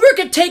driver. Uber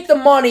could take the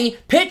money,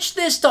 pitch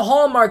this to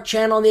Hallmark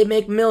Channel, and they'd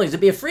make millions.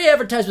 It'd be a free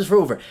advertisement for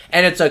Uber.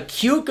 And it's a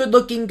cute,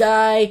 good-looking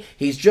guy.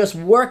 He's just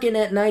working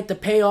at night to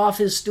pay off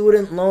his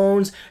student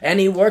loans, and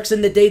he works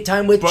in the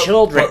daytime with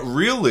children. But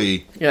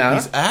really, Yeah.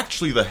 he's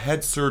actually the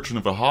head surgeon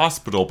of a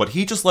hospital, but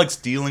he just likes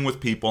dealing with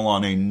people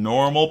on a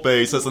normal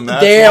basis, and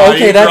that's why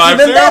he that's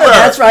drives even better. Uber.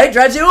 That's right,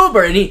 drives the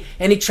Uber,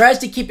 and he tries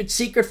to keep it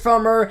secret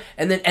from her,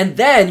 and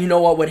then you know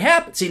what would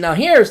happen? See, now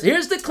here's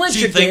the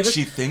clincher, David.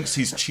 She thinks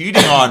he's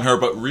cheating on her,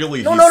 but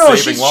really No,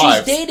 he's saving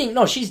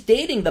lives. She's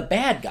dating the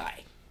bad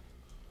guy.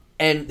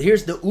 And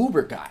here's the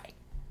Uber guy.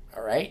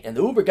 All right? And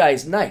the Uber guy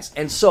is nice.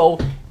 And so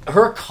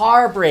her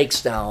car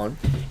breaks down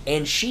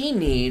and she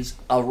needs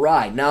a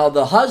ride. Now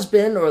the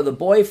husband or the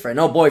boyfriend,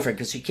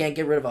 because she can't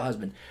get rid of a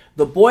husband.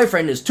 The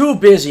boyfriend is too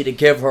busy to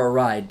give her a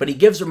ride, but he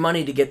gives her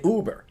money to get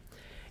Uber.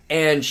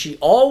 And she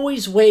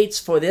always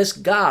waits for this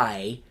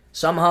guy.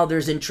 Somehow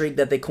there's intrigue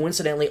that they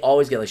coincidentally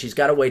always get. Like, she's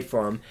got to wait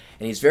for him.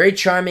 And he's very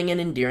charming and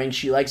endearing.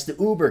 She likes the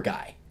Uber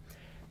guy.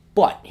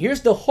 But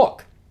here's the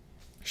hook.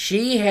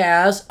 She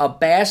has a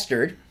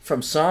bastard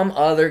from some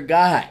other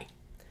guy.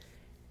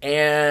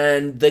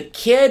 And the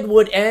kid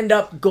would end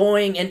up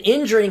going and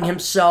injuring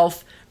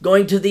himself,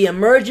 going to the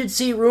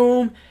emergency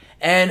room.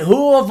 And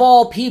who of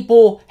all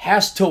people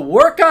has to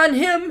work on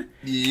him?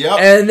 Yep.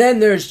 And then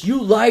there's,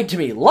 you lied to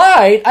me.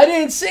 Lied? I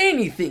didn't say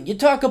anything. You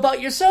talk about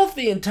yourself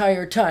the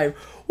entire time.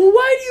 Well,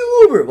 why do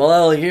you Uber?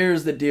 Well,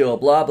 here's the deal,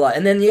 blah, blah.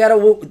 And then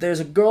there's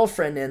a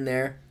girlfriend in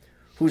there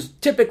who's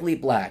typically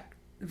black.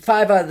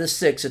 5 out of the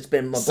 6, it's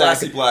been a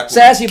Sassy black woman.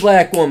 Sassy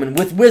black woman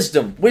with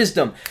wisdom.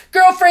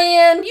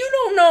 Girlfriend, you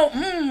don't know.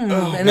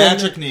 And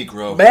Magic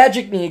Negro.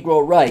 Magic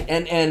Negro, right.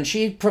 And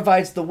she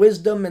provides the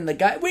wisdom and the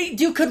guy.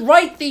 You could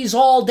write these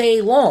all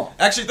day long.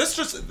 Actually,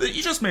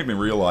 you just made me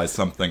realize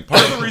something.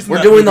 Part of the reason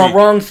We're doing the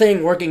wrong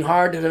thing, working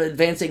hard at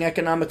advancing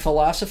economic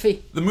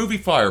philosophy. The movie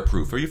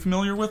Fireproof, are you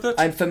familiar with it?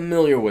 I'm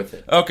familiar with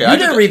it. Okay. You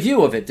did a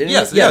review of it, didn't you?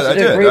 Yes, I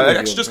did. I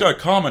actually just of got a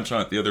comment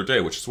on it the other day,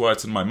 which is why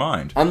it's in my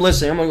mind. I'm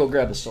listening. I'm going to go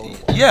grab a soda.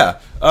 Yeah.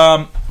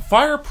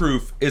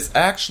 Fireproof is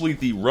actually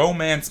the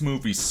romance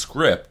movie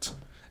script,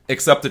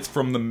 except it's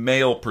from the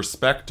male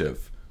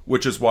perspective,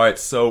 which is why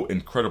it's so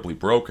incredibly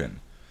broken.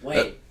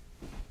 Wait.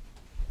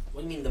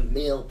 What do you mean the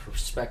male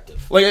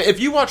perspective? Like, if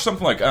you watch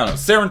something like, I don't know,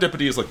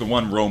 Serendipity is like the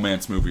one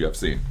romance movie I've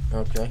seen.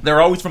 Okay.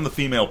 They're always from the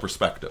female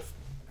perspective.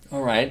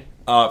 All right.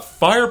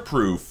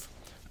 Fireproof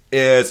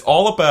is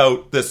all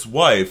about this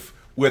wife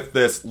with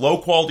this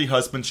low-quality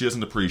husband she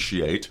doesn't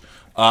appreciate.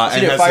 Is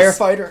he a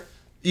firefighter?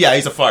 Yeah,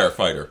 he's a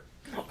firefighter.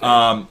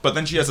 Okay. But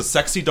then she has a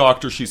sexy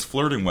doctor she's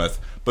flirting with,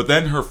 but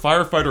then her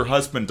firefighter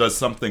husband does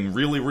something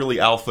really, really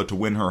alpha to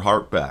win her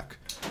heart back.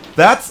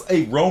 That's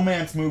a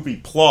romance movie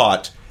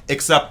plot,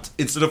 except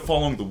instead of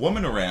following the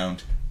woman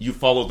around, you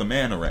follow the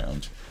man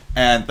around.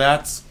 And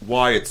that's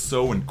why it's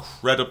so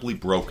incredibly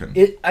broken.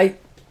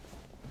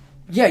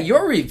 Yeah,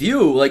 your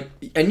review,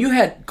 and you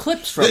had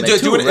clips from it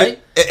too, right?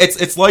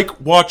 It's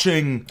like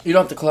watching... You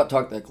don't have to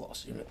talk that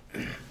close.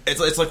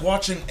 It's like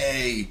watching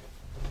a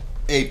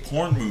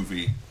porn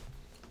movie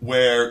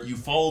where you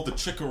follow the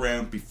chick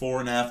around before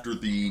and after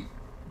the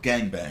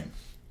gangbang.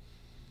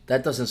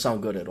 That doesn't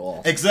sound good at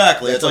all.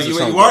 Exactly. It's like you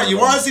want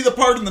to see the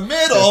part in the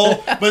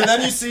middle, but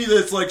then you see that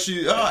it's like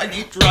I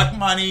need drug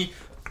money.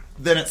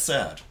 Then it's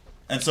sad.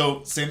 And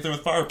so, same thing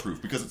with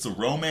Fireproof, because it's a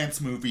romance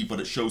movie,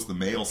 but it shows the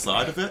male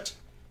side of it.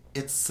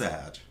 It's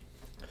sad.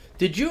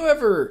 Did you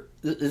ever...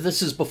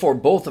 This is before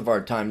both of our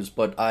times,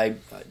 but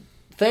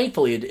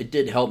thankfully it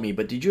did help me,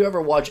 but did you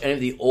ever watch any of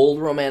the old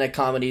romantic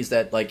comedies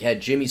that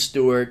had Jimmy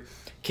Stewart,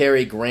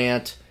 Cary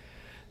Grant?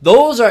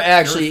 Those are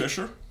actually... Carrie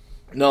Fisher?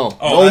 No.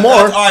 Oh, no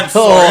more. I'm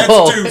sorry,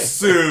 it's too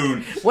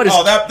soon. What is...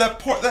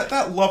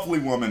 that lovely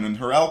woman and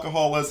her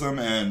alcoholism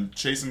and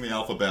chasing the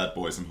alpha bad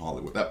boys in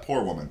Hollywood. That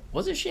poor woman.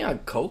 Wasn't she on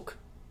coke?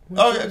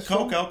 Oh, yeah,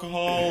 coke,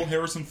 alcohol,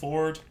 Harrison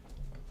Ford.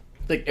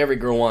 I think every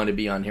girl wanted to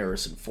be on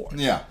Harrison Ford.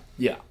 Yeah.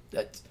 Yeah.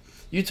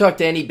 You talk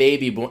to any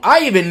baby boom.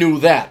 I even knew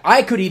that.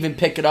 I could even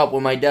pick it up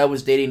when my dad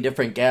was dating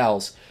different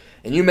gals.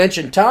 And you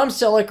mentioned Tom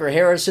Selleck or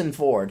Harrison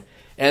Ford.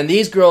 And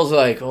these girls are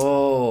like,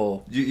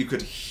 oh. You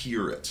could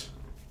hear it.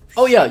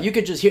 Oh, yeah. You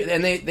could just hear it.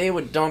 And they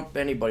would dump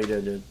anybody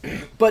to do.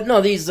 But no,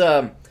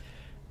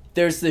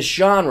 there's this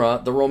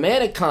genre, the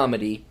romantic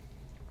comedy,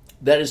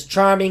 that is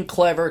charming,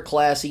 clever,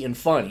 classy, and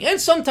funny.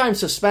 And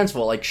sometimes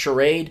suspenseful, like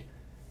Charade.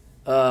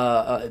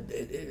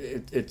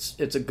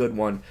 It's a good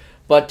one.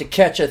 But To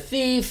Catch a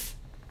Thief,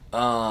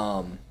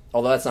 although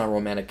that's not a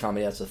romantic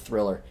comedy, that's a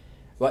thriller.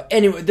 But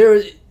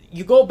anyway,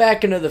 you go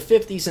back into the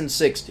 50s and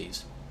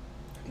 60s.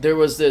 There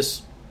was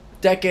this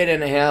decade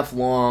and a half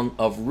long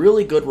of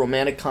really good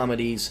romantic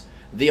comedies.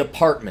 The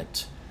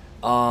Apartment,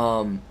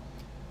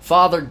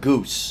 Father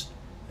Goose,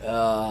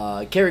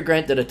 Cary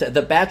Grant did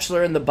The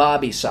Bachelor and the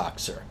Bobby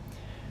Soxer.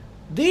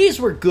 These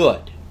were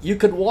good. You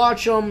could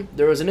watch them.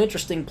 There was an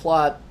interesting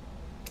plot.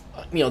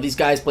 These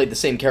guys played the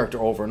same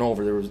character over and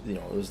over. There was,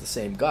 it was the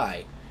same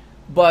guy.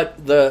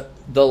 But the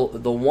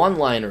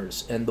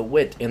one-liners and the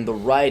wit and the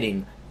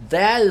writing,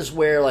 that is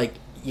where,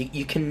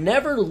 you can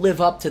never live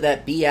up to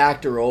that B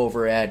actor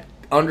over at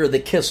Under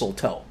the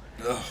Kissletow.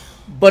 Ugh.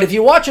 But if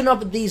you watch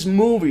enough of these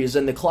movies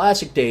in the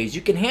classic days,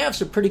 you can have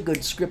some pretty good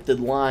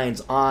scripted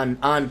lines on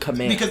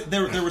command. Because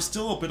there was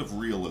still a bit of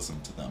realism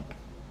to them.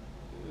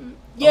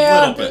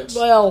 Yeah, a little bit.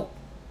 Well,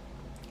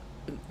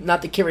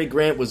 not that Cary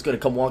Grant was going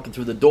to come walking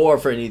through the door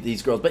for any of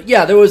these girls, but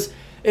yeah, there was.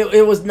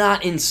 It was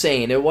not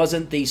insane. It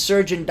wasn't the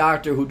surgeon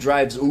doctor who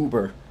drives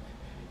Uber.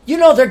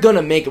 They're going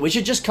to make it. We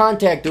should just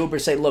contact Uber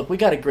and say, look, we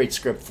got a great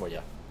script for you.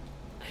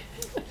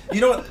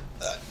 You know what?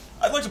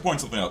 I'd like to point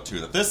something out, too,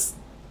 that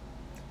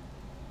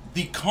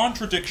the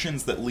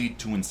contradictions that lead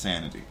to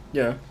insanity.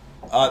 Yeah.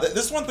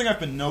 This is one thing I've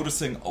been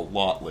noticing a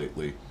lot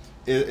lately,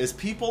 is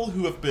people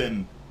who have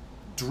been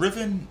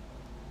driven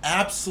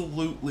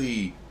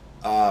absolutely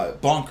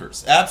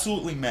bonkers,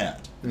 absolutely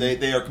mad. Mm-hmm.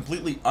 They are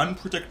completely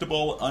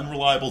unpredictable,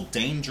 unreliable,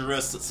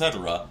 dangerous,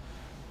 etc.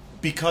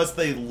 because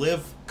they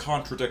live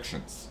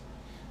contradictions.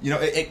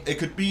 It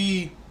could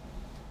be...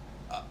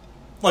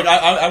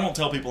 I won't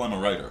tell people I'm a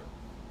writer,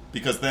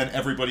 because then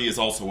everybody is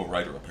also a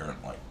writer,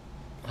 apparently.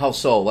 How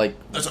so?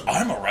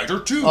 I'm a writer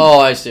too. Oh,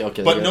 I see.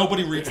 Okay, but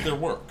nobody reads their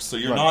work, so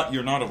you're not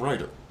a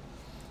writer.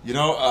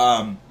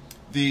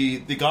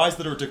 The guys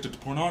that are addicted to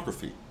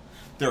pornography,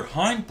 their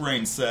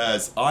hindbrain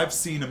says, "I've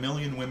seen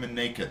 1,000,000 women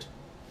naked,"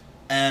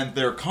 and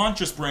their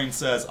conscious brain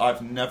says,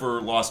 "I've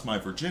never lost my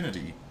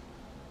virginity."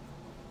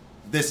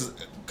 This is a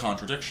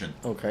contradiction.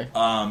 Okay.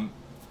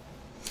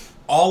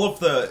 All of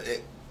the,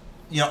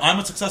 I'm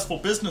a successful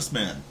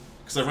businessman.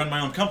 because I run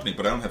my own company,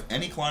 but I don't have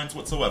any clients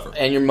whatsoever.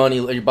 And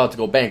you're about to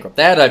go bankrupt.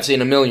 That I've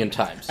seen a million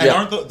times. And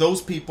aren't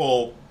those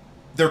people,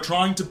 they're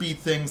trying to be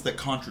things that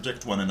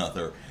contradict one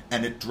another,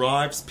 and it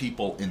drives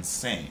people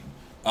insane.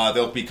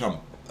 They'll become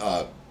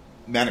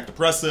manic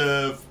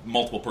depressive,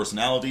 multiple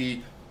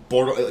personality,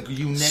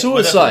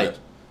 suicide.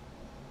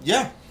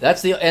 Yeah,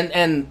 that's the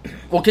and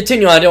we'll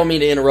continue. I don't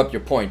mean to interrupt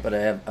your point, but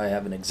I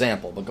have an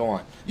example. But go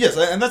on. Yes,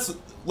 and that's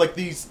like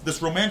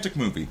this romantic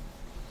movie.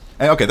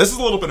 And, okay, this is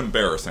a little bit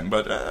embarrassing,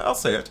 but I'll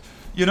say it.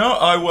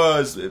 I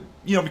was,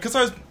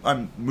 because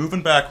I'm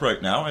moving back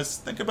right now, I was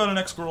thinking about an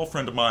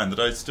ex-girlfriend of mine that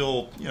I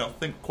still,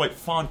 think quite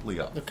fondly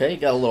of. Okay, you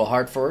got a little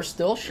heart for her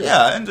still? Sure.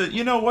 Yeah, and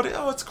you know what?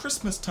 Oh, it's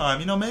Christmas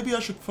time. Maybe I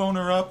should phone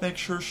her up, make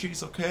sure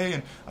she's okay.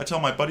 And I tell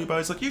my buddy,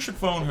 like, you should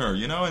phone her,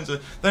 And so,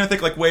 then I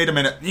think, like, wait a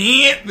minute.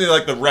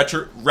 Like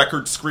the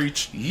record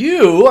screech.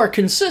 You are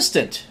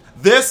consistent.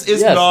 This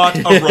is not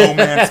a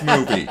romance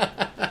movie.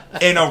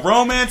 In a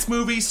romance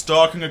movie,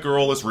 stalking a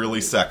girl is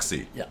really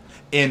sexy. Yeah.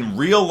 In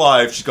real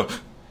life, she'd go,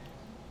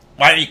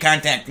 why are you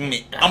contacting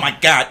me? Oh my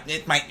God,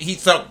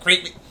 he's so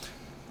creepy.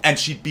 And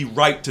she'd be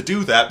right to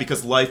do that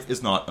because life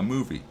is not a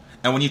movie.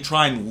 And when you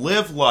try and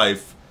live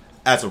life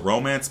as a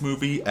romance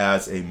movie,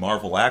 as a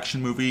Marvel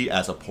action movie,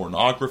 as a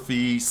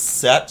pornography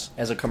set.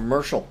 As a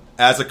commercial.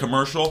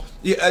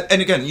 Yeah,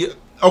 and again,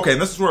 okay,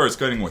 and this is where I was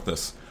getting with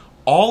this.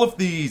 All of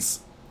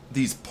these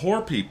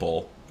poor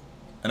people,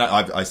 and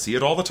I see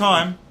it all the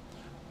time,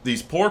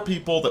 these poor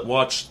people that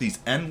watch these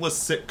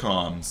endless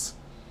sitcoms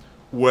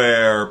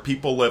where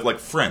people live like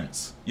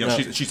Friends.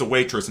 She's a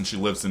waitress and she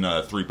lives in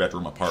a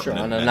 3-bedroom apartment.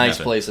 Sure, in a nice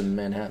place in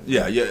Manhattan.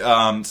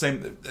 Yeah.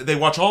 Same. They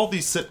watch all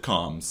these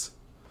sitcoms.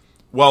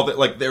 Well,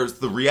 there's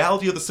the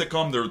reality of the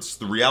sitcom. There's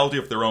the reality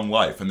of their own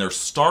life, and they're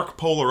stark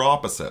polar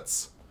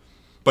opposites.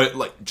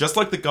 But just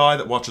like the guy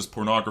that watches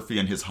pornography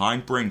and his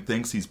hindbrain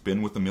thinks he's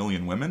been with a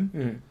million women.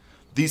 Mm-hmm.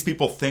 These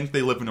people think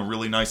they live in a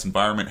really nice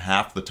environment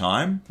half the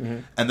time,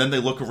 and then they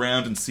look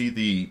around and see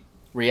the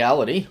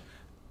reality.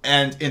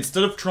 And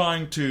instead of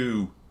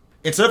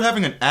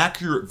having an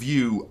accurate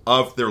view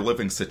of their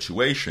living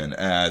situation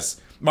as,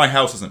 my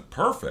house isn't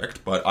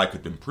perfect, but I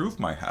could improve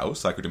my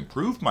house, I could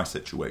improve my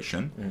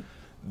situation,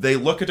 they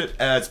look at it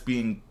as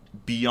being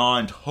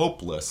beyond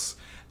hopeless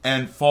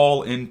and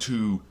fall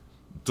into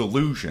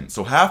delusion.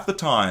 So half the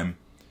time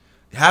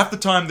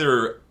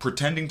they're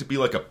pretending to be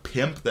like a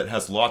pimp that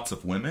has lots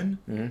of women,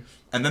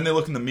 and then they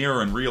look in the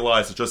mirror and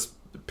realize it's just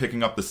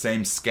picking up the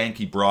same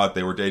skanky broad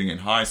they were dating in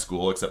high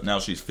school, except now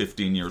she's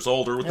 15 years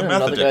older with the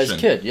meth addiction. Another guy's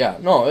kid, yeah.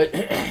 No,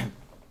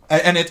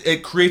 and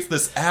it creates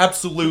this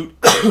absolute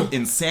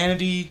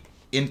insanity,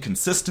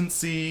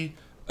 inconsistency.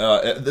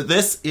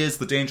 This is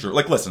the danger.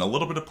 Like, listen, a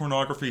little bit of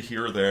pornography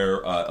here or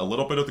there, a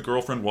little bit of the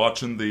girlfriend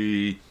watching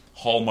the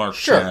Hallmark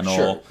channel.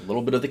 Sure. A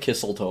little bit of the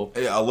Kissletow.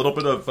 A little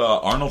bit of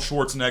Arnold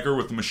Schwarzenegger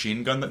with the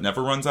machine gun that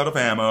never runs out of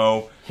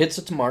ammo. Hits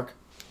it to mark.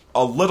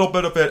 A little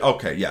bit of it.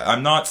 Okay, yeah.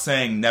 I'm not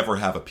saying never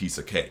have a piece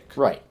of cake.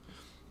 Right.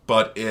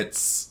 But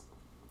it's...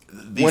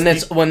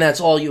 When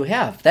that's all you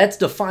have. That's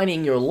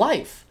defining your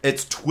life.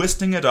 It's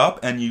twisting it up,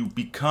 and you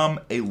become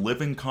a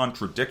living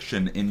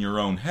contradiction in your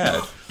own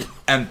head.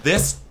 And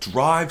this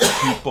drives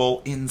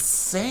people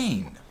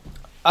insane.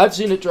 I've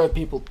seen it drive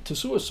people to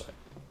suicide.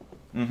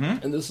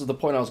 Mm-hmm. And this is the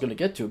point I was going to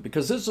get to,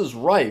 because this is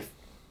rife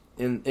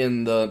in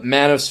the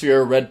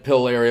Manosphere, Red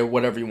Pill area,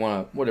 whatever you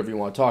want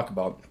to talk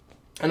about.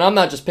 And I'm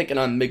not just picking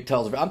on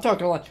MGTOWs. I'm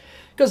talking a lot,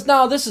 because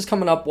now this is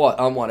coming up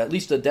at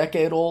least a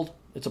decade old.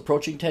 It's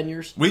approaching 10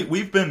 years.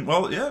 We've been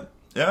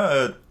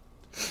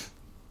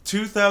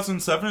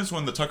 2007 is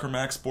when the Tucker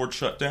Max board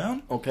shut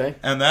down. Okay,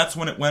 and that's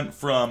when it went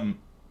from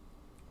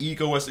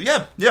egoist.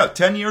 Yeah,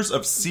 10 years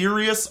of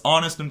serious,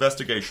 honest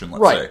investigation.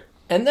 Let's say.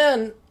 And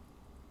then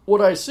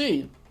what I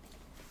see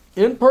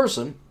in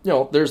person,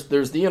 there's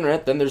the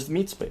internet, then there's the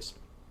meet space,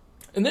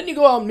 and then you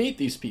go out and meet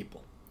these people.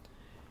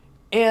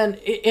 And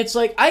it's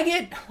like, I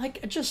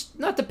get, just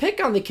not to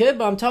pick on the kid,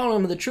 but I'm telling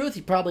him the truth.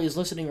 He probably is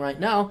listening right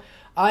now.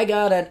 I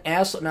got an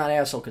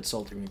asshole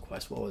consulting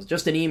request. What was it?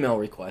 Just an email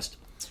request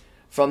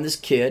from this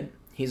kid.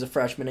 He's a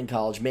freshman in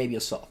college, maybe a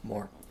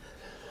sophomore.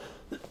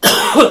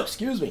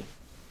 Excuse me.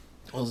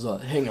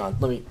 Hang on,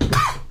 let me.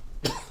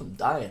 I'm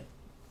dying.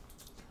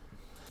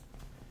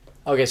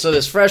 Okay, so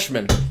this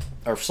freshman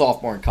or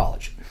sophomore in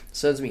college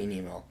sends me an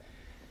email.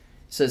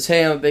 Says,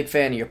 "Hey, I'm a big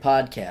fan of your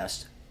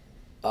podcast.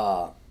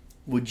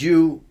 Would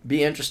you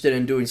be interested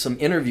in doing some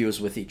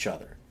interviews with each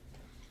other?"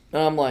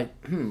 And I'm like,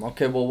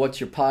 okay, well, what's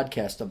your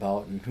podcast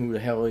about, and who the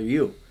hell are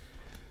you?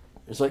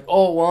 It's like,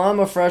 oh, well, I'm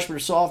a freshman or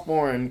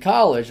sophomore in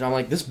college. And I'm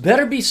like, this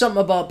better be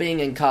something about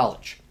being in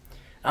college.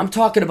 I'm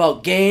talking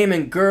about game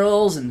and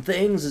girls and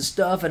things and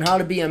stuff and how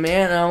to be a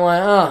man. And I'm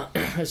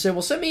like, I said,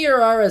 well, send me your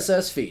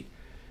RSS feed.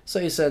 So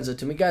he sends it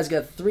to me. Guy's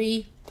got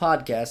 3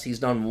 podcasts. He's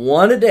done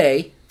 1 a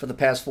day for the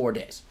past 4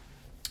 days.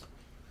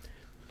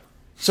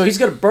 So he's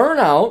going to burn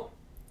out.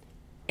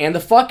 And the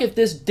fuck if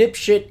this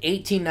dipshit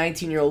 18,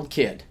 19-year-old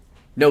kid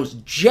knows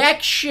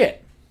jack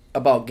shit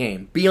about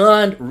game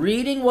beyond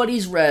reading what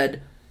he's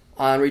read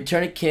on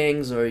Return of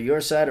Kings or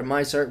Your Side or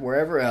My Side,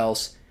 wherever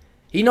else,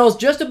 He knows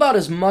just about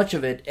as much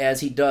of it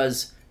as he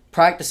does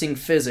practicing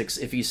physics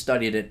if he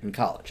studied it in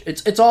college.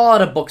 It's all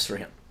out of books for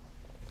him,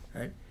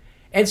 right?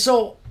 And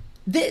so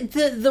the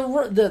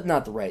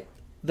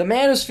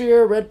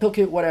Manosphere, Red Pill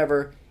Kit,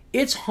 whatever,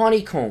 it's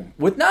honeycomb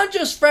with not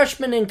just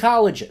freshmen in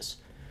colleges,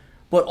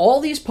 but all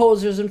these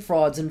posers and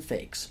frauds and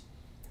fakes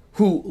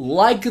who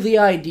like the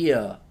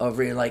idea of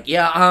being like,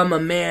 yeah, I'm a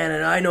man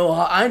and I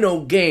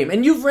know game.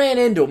 And you've ran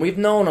into them. We've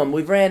known them.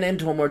 We've ran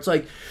into them where it's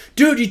like,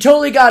 dude, you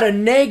totally got to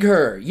neg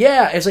her.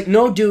 Yeah. It's like,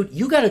 no, dude,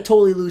 you got to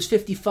totally lose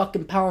 50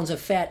 fucking pounds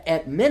of fat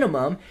at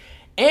minimum.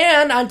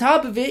 And on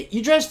top of it,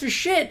 you dress for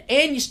shit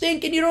and you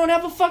stink and you don't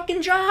have a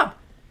fucking job.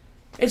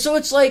 And so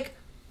it's like,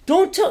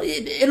 don't tell.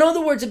 In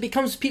other words, it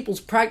becomes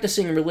people's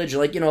practicing religion.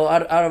 Like,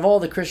 out of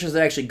all the Christians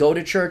that actually go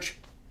to church,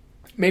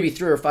 maybe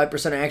 3 or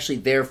 5% are actually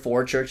there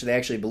for church. They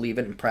actually believe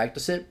it and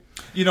practice it.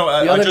 You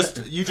just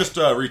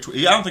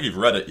retweet. I don't think you've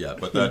read it yet,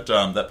 but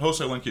that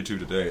post I linked you to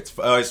today.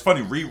 It's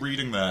funny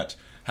rereading that.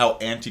 How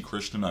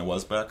anti-Christian I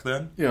was back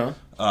then. Yeah.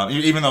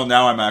 Even though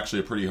now I'm actually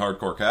a pretty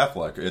hardcore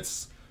Catholic.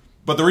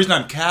 But the reason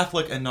I'm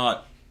Catholic and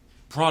not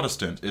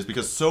Protestant is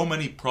because so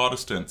many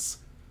Protestants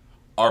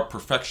are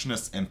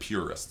perfectionists and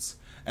purists,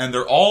 and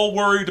they're all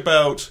worried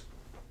about,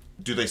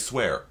 do they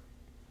swear?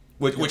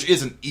 Which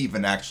isn't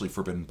even actually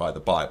forbidden by the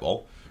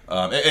Bible.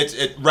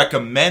 It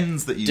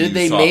recommends that you Did use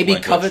they soft maybe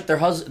language. covet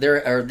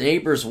their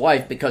neighbor's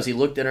wife because he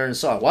looked at her and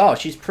saw, wow,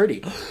 she's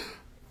pretty?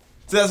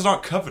 See, that's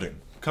not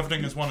coveting.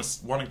 Coveting is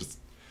wanting to...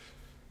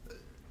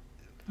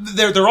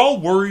 They're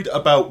all worried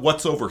about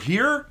what's over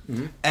here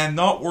and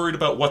not worried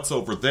about what's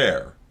over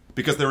there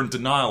because they're in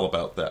denial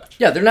about that.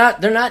 Yeah, they're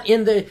not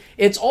in the...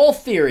 It's all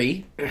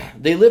theory.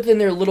 They live in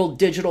their little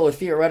digital or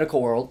theoretical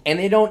world, and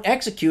they don't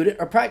execute it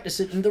or practice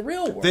it in the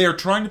real world. They are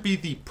trying to be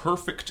the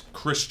perfect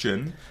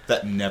Christian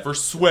that never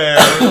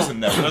swears and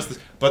never does this,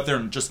 but they're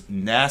just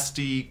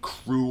nasty,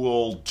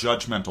 cruel,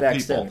 judgmental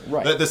people.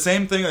 Right. The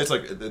same thing, it's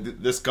like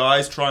this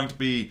guy's trying to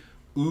be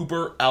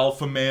uber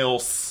alpha male,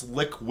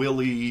 slick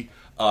willy,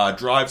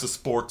 drives a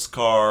sports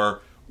car,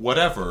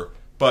 whatever...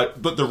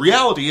 But the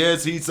reality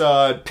is he's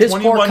a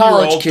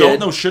 21-year-old, don't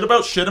know shit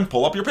about shit, and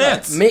pull up your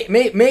pants.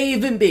 May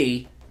even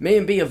be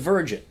a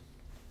virgin.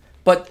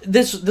 But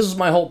this is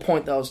my whole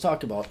point that I was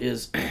talking about,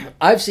 is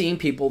I've seen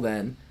people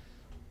then,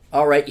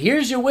 all right,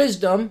 here's your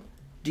wisdom,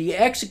 do you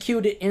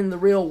execute it in the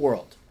real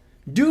world?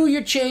 Do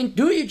you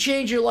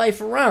change your life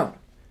around?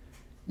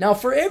 Now,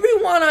 for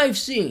everyone I've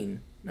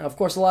seen, now of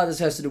course a lot of this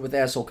has to do with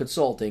asshole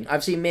consulting,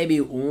 I've seen maybe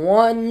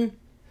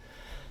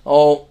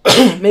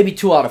maybe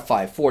 2 out of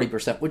 5,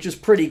 40%, which is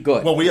pretty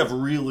good. Well, we have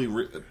really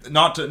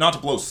not to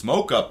blow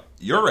smoke up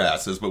your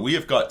asses, but we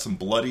have got some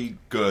bloody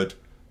good.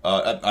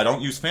 I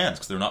don't use fans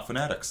because they're not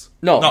fanatics.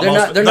 No,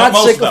 they're not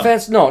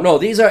sycophants. No,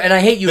 these are, and I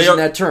hate using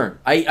that term.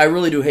 I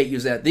really do hate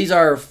using that. These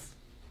are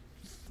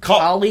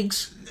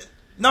colleagues.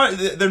 No,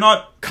 they're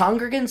not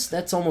congregants.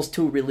 That's almost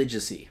too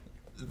religious-y.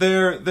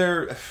 They're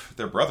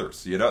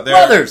brothers,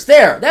 brothers.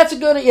 That's a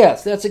good.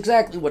 Yes, that's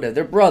exactly what it is.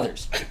 They're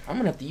brothers. I'm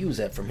gonna have to use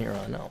that from here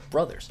on out.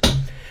 Brothers.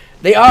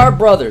 They are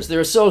brothers. They're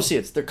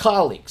associates. They're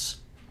colleagues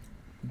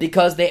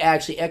because they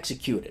actually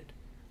execute it.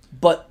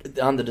 But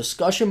on the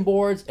discussion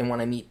boards and when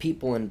I meet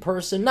people in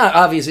person, not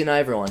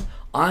everyone,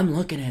 I'm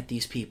looking at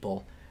these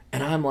people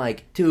and I'm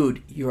like,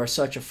 dude, you are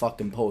such a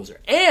fucking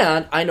poser.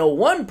 And I know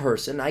one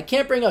person I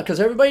can't bring up because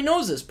everybody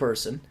knows this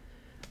person.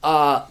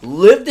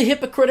 Lived a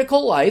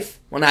hypocritical life.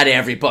 Well, not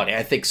everybody.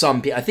 I think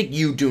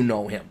you do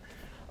know him.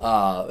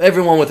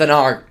 Everyone within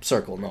our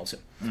circle knows him.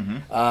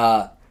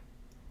 Mm-hmm.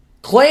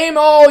 Claim,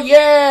 oh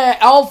yeah,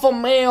 alpha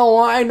male,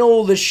 I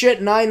know the shit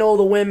and I know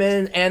the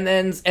women, and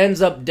then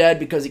ends up dead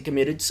because he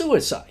committed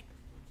suicide.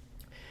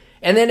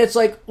 And then it's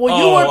like, well,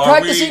 you weren't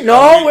practicing.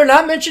 We're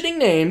not mentioning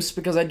names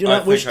because I do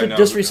not wish to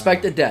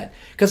disrespect the dead.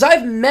 Because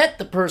I've met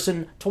the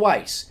person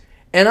twice.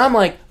 And I'm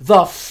like,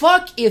 the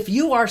fuck if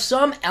you are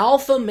some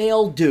alpha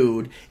male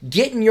dude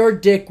getting your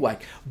dick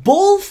wet.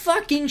 Bull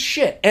fucking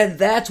shit. And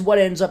that's what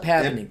ends up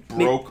happening. It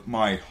broke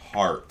my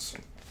heart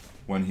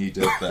when he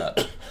did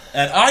that.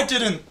 And I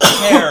didn't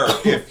care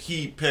if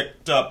he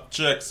picked up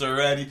chicks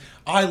or any.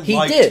 He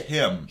liked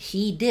him.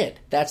 He did.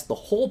 That's the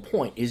whole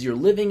point, is you're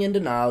living in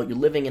denial, you're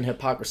living in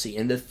hypocrisy.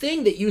 And the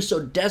thing that you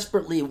so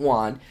desperately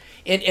want,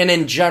 and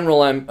in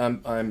general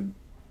I'm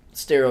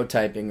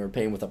stereotyping or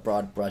painting with a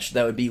broad brush,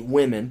 that would be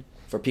women,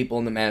 for people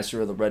in the Manosphere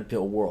or the Red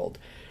Pill world.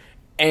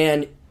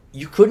 And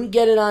you couldn't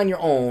get it on your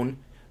own,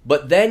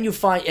 but then you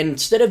find, and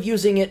instead of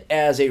using it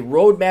as a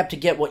roadmap to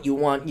get what you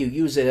want, you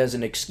use it as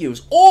an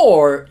excuse.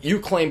 Or you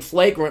claim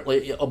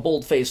flagrantly a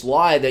bold-faced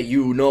lie that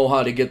you know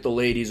how to get the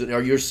ladies,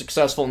 or you're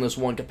successful in this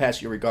one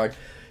capacity or regard.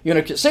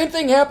 Same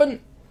thing happened,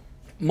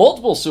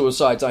 multiple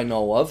suicides I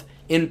know of,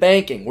 in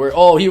banking, where,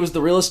 he was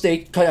the real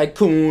estate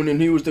tycoon,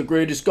 and he was the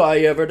greatest guy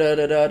ever,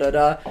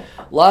 da-da-da-da-da.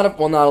 Not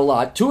a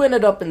lot. 2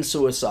 ended up in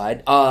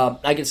suicide.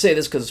 I can say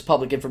this because it's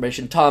public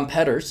information. Tom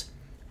Petters,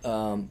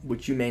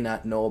 which you may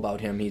not know about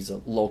him. He's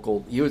a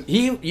local...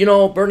 You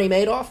know Bernie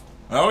Madoff?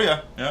 Oh,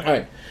 yeah. All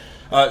right.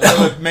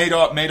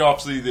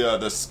 Madoff's the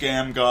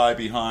scam guy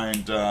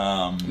behind...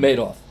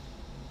 Madoff.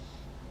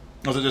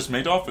 Was it just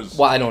Madoff?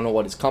 Well, I don't know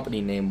what his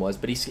company name was,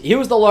 but he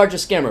was the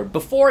largest scammer.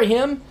 Before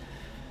him,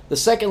 the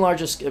second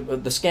largest,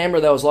 the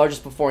scammer that was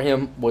largest before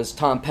him was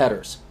Tom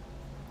Petters.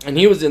 And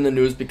he was in the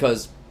news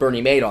because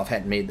Bernie Madoff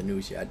hadn't made the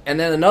news yet. And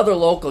then another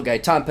local guy,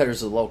 Tom Petters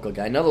is a local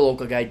guy, another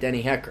local guy,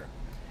 Denny Hecker.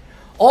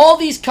 All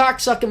these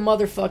cocksucking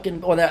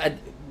motherfucking...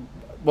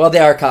 Well, they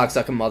are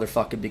cocksucking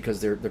motherfucking because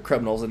they're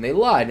criminals and they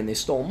lied and they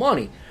stole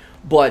money.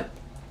 But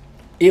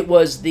it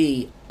was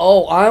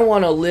I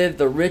want to live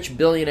the rich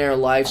billionaire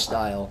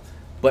lifestyle,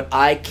 but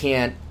I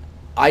can't...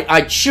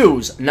 I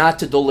choose not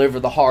to deliver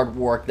the hard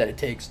work that it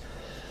takes...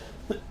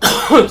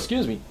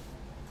 excuse me.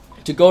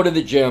 To go to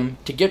the gym,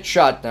 to get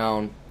shot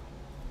down,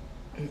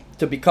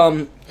 to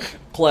become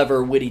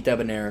clever, witty,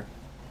 debonair,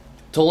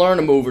 to learn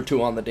a move or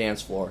two on the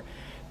dance floor.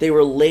 They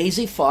were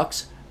lazy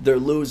fucks, they're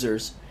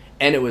losers,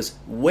 and it was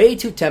way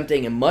too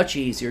tempting and much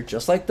easier,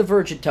 just like the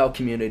Virgintow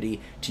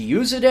community, to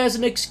use it as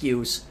an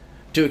excuse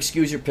to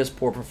excuse your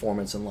piss-poor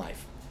performance in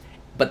life.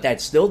 But that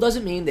still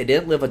doesn't mean they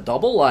didn't live a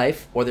double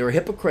life, or they were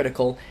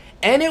hypocritical,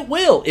 and it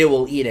will. It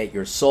will eat at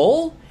your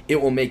soul, it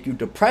will make you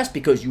depressed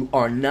because you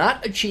are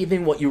not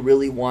achieving what you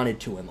really wanted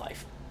to in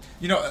life.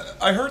 You know,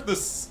 I heard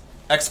this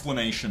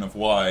explanation of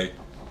why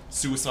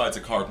suicide's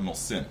a cardinal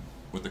sin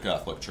with the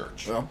Catholic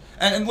Church. Yeah.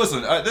 And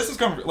listen, this is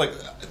kind of like,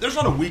 there's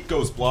not a week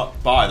goes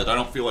by that I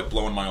don't feel like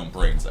blowing my own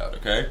brains out,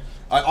 okay?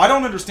 I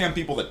don't understand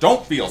people that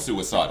don't feel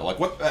suicidal. Like,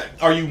 what,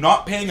 are you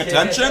not paying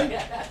attention?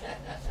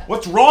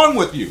 What's wrong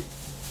with you?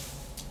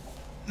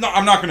 No,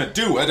 I'm not going to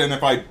do it, and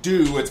if I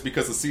do, it's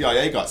because the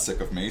CIA got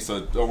sick of me,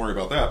 so don't worry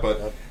about that.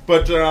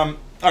 But all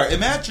right,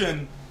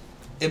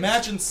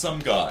 imagine some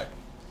guy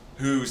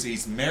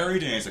he's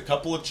married and he has a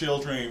couple of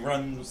children, he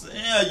runs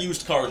a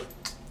used car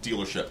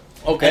dealership.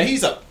 Okay. And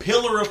he's a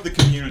pillar of the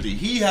community.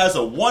 He has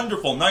a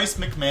wonderful, nice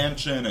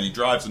McMansion, and he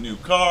drives a new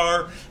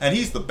car, and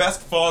he's the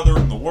best father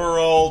in the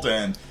world,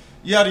 and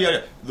yada,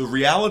 yada. The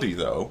reality,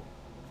 though,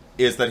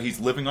 is that he's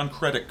living on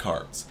credit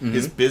cards. Mm-hmm.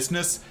 His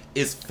business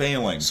is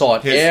failing. Saw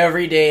it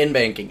every day in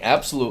banking.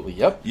 Absolutely,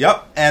 yep.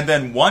 Yep, and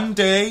then one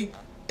day,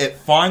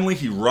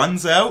 he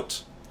runs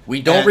out.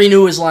 We don't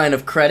renew his line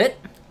of credit.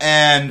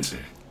 And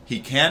he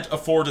can't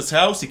afford his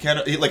house.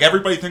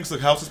 Everybody thinks the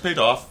house is paid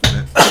off.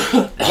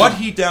 What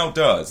he now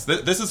does,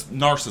 this is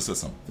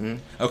narcissism. Mm.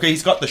 Okay,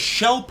 he's got the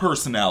shell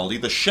personality,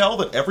 the shell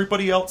that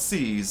everybody else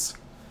sees,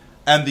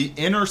 and the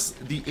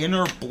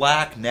inner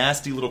black,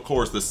 nasty little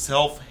core is the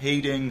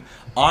self-hating,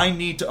 I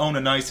need to own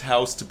a nice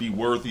house to be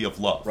worthy of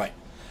love. Right.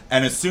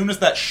 And as soon as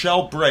that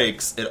shell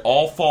breaks, it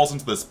all falls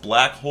into this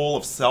black hole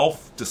of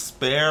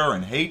self-despair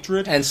and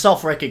hatred. And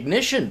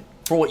self-recognition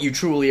for what you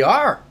truly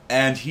are.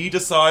 And he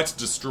decides to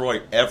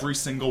destroy every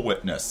single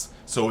witness.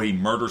 So he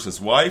murders his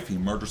wife, he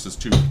murders his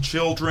 2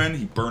 children,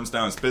 he burns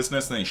down his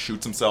business, and then he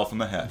shoots himself in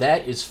the head.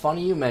 That is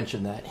funny you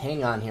mentioned that.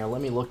 Hang on here, let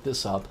me look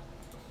this up.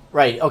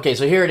 Right, okay,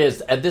 so here it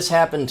is. This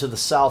happened to the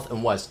south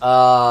and west.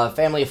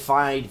 Family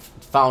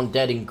found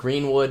dead in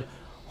Greenwood.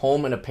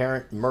 Home and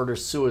apparent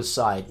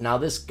murder-suicide. Now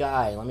this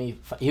guy,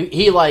 he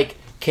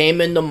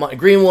came into...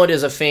 Greenwood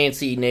is a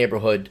fancy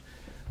neighborhood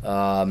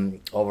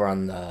over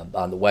on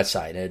the west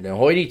side. And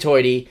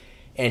hoity-toity...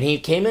 And he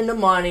came into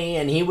money,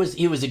 and he was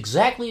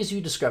exactly as you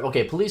described.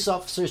 Okay, police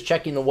officers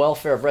checking the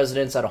welfare of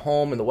residents at a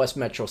home in the West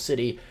Metro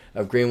city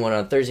of Greenwood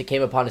on Thursday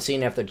came upon a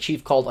scene after the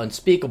chief called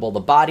unspeakable the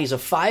bodies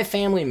of 5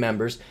 family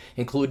members,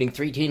 including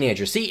 3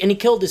 teenagers. See, and he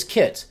killed his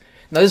kids.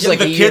 Now this is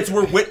the kids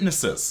were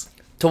witnesses.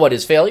 To what,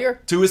 his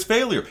failure? To his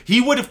failure. He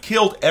would have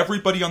killed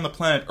everybody on the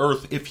planet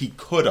Earth if he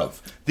could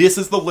have. This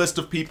is the list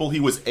of people he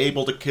was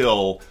able to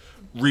kill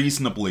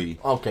reasonably,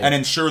 and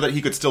ensure that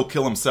he could still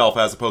kill himself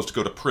as opposed to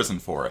go to prison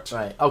for it.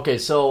 Right. Okay,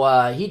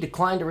 so he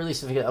declined to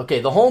release the... Okay,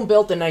 the home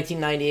built in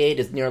 1998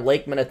 is near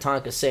Lake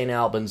Minnetonka, St.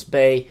 Albans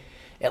Bay.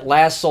 It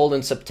last sold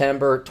in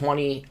September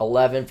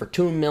 2011 for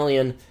 $2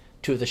 million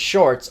to the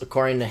Shorts,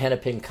 according to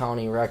Hennepin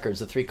County records.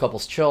 The 3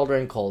 couples'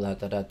 children, all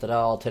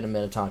attended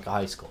Minnetonka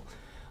High School.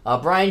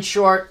 Brian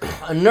Short,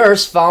 a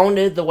nurse,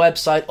 founded the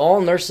website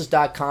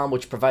allnurses.com,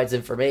 which provides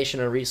information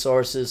and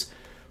resources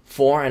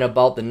for and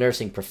about the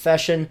nursing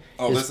profession.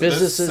 Oh,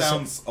 this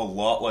sounds a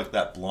lot like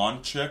that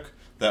blonde chick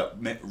that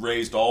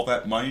raised all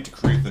that money to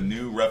create the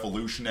new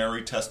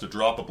revolutionary test a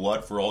drop of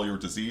blood for all your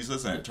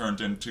diseases, and it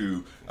turned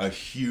into a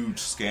huge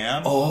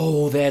scam.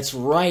 Oh, that's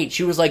right.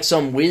 She was like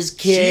some whiz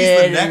kid.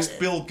 She's the next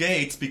Bill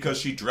Gates because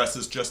she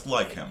dresses just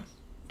like him.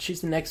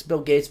 She's the next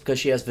Bill Gates because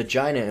she has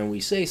vagina and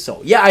we say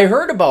so. Yeah, I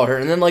heard about her.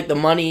 And then, the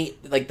money,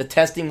 the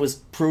testing was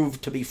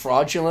proved to be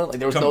fraudulent.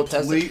 There was no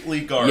testing.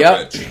 Completely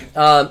garbage.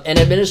 Yep. An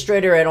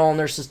administrator at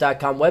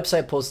allnurses.com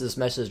website posted this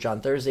message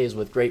on Thursday is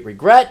with great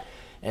regret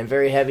and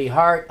very heavy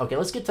heart. Okay,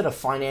 let's get to the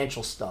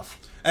financial stuff.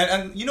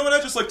 And you know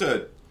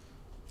what?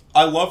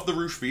 I love the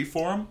Rouge V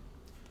forum,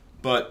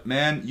 but,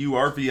 man, you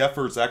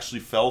RVFers actually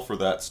fell for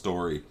that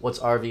story. What's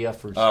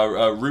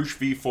RVFers? Rouge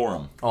V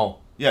forum. Oh.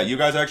 Yeah, you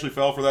guys actually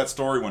fell for that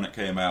story when it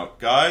came out.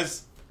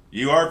 Guys,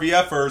 you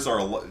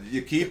RVFers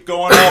you keep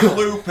going off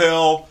blue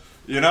pill.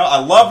 I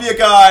love you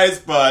guys,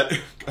 but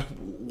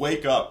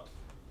wake up.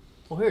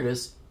 Well, here it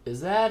is.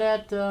 Is that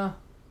at,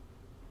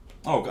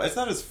 Oh, is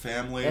that his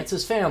family? That's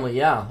his family,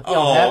 yeah.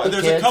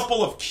 There's a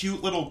couple of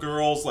cute little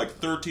girls, like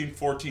 13,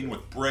 14,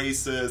 with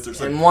braces.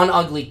 There's and one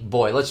ugly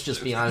boy, let's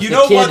just be honest. You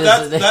know what?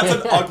 That's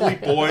an ugly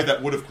boy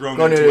that would have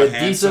grown into a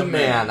handsome decent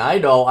man. I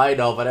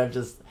know, but I'm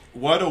just...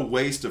 What a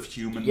waste of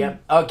human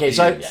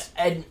Okay,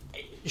 and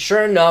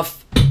sure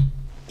enough,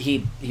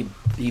 he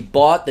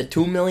bought the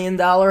 $2 million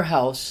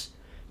house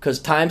because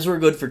times were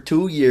good for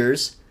 2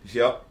 years.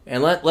 Yep.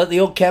 And let the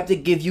old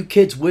captain give you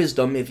kids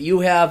wisdom. If you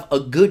have a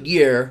good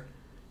year,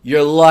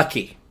 you're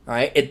lucky. All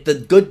right? The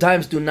good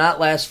times do not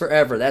last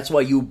forever. That's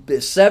why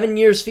 7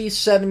 years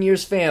feast, 7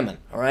 years famine.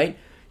 All right?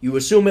 You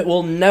assume it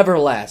will never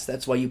last.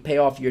 That's why you pay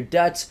off your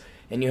debts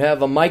and you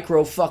have a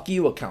micro fuck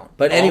you account.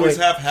 But anyway, always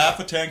have half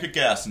a tank of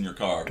gas in your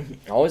car.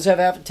 Always have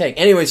half a tank.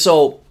 Anyway,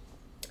 so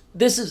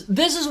this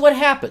is what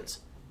happens.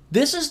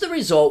 This is the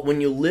result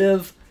when you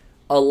live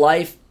a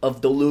life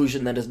of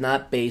delusion that is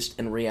not based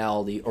in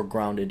reality or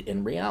grounded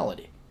in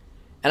reality.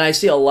 And I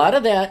see a lot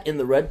of that in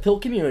the red pill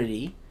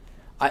community,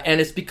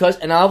 and it's because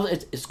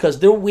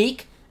they're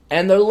weak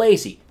and they're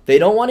lazy. They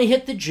don't want to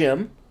hit the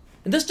gym.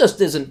 And this just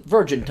isn't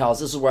virgin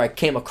towels. This is where I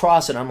came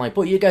across it. I'm like,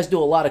 boy, you guys do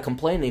a lot of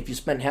complaining. If you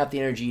spend half the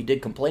energy you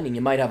did complaining,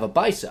 you might have a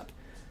bicep.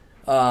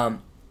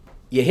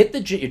 You hit the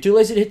gym. You're too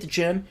lazy to hit the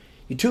gym.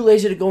 You're too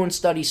lazy to go and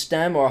study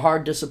STEM or a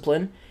hard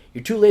discipline.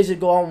 You're too lazy to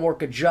go out and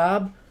work a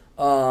job.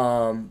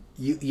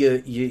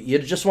 You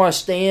just want to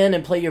stay in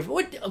and play your...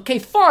 Okay,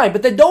 fine,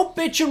 but then don't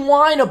bitch and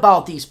whine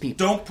about these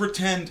people. Don't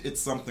pretend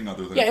it's something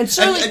other than... Yeah, and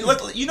certainly...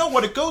 And you know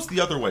what? It goes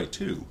the other way,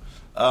 too.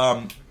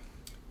 I'm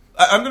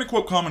going to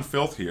quote Common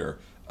Filth here,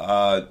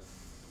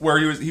 where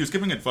he was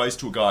giving advice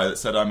to a guy that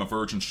said, I'm a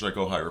virgin, should I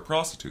go hire a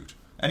prostitute?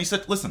 And he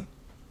said, listen,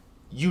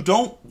 you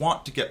don't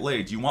want to get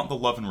laid. You want the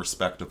love and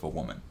respect of a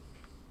woman.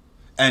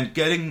 And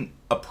getting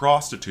a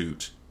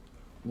prostitute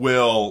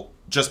will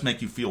just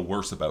make you feel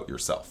worse about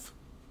yourself.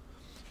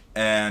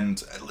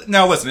 And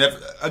now listen,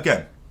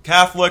 again,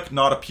 Catholic,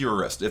 not a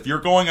purist. If you're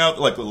going out,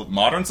 like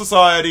modern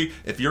society,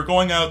 if you're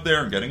going out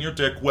there and getting your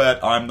dick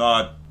wet, I'm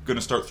not going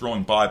to start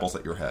throwing Bibles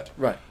at your head.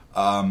 Right.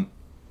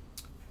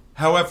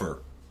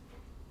 However,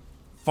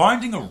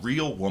 finding a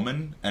real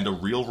woman and a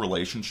real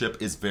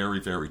relationship is very,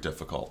 very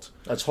difficult.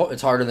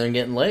 It's harder than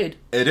getting laid.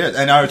 It is.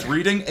 And I was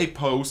reading a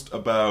post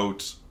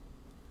about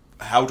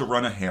how to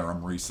run a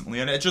harem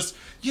recently, and it just,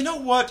 you know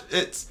what,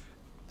 it's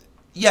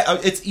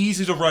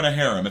easy to run a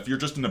harem if you're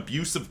just an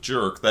abusive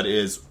jerk that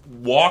is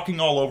walking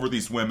all over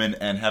these women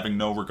and having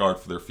no regard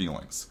for their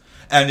feelings.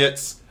 And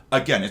it's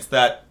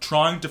that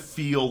trying to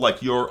feel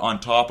like you're on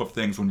top of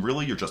things when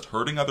really you're just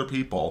hurting other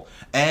people,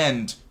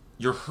 and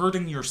you're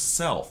hurting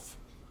yourself.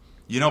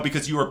 You know,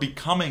 because you are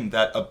becoming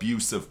that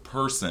abusive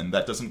person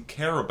that doesn't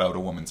care about a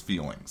woman's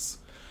feelings.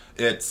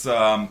 It's,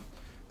 and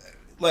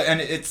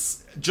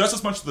it's just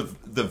as much the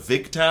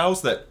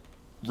Vigtows that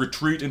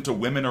retreat into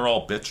women are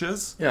all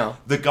bitches. Yeah.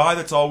 The guy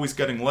that's always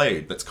getting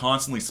laid, that's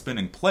constantly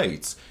spinning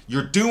plates,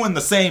 you're doing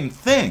the same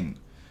thing.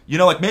 You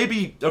know, like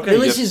maybe... Okay, at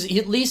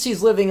least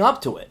he's living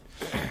up to it.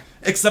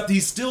 Except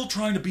he's still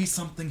trying to be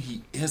something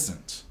he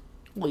isn't.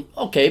 Well,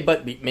 okay,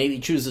 but maybe he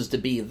chooses to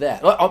be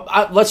that.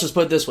 Let's just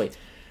put it this way.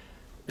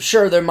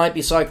 Sure, there might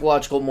be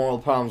psychological, moral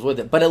problems with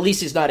it, but at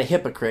least he's not a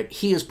hypocrite.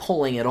 He is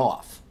pulling it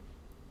off.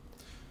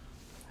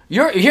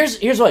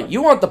 Here's what.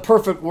 You want the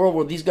perfect world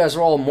where these guys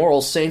are all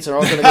moral saints and are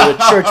all going to go to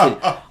church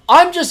with you.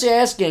 I'm just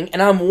asking,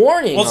 and I'm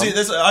warning them.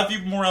 I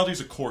view morality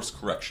as a course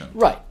correction.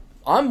 Right.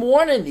 I'm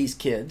warning these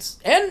kids,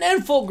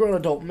 and full-grown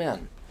adult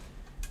men,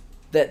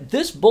 that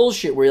this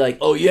bullshit where you're like,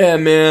 oh yeah,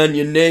 man,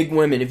 you nag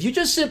women. If you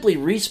just simply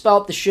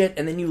respout the shit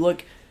and then you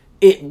look,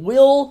 it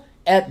will,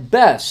 at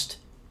best,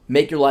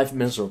 make your life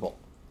miserable.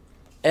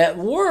 At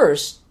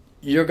worst,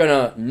 you're going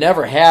to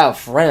never have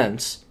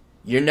friends.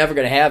 You're never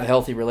going to have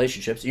healthy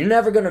relationships. You're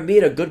never going to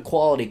meet a good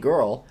quality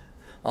girl.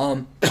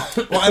 Well,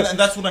 and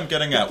that's what I'm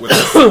getting at with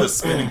this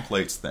spinning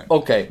plates thing.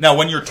 Okay. Now,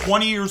 when you're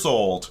 20 years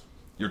old,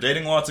 you're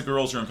dating lots of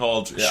girls, you're in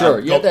college. Sure,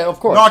 of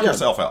course. Knock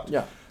yourself out.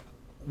 Yeah.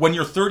 When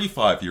you're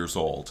 35 years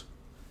old,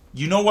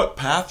 you know what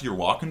path you're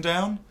walking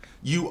down?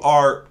 You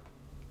are...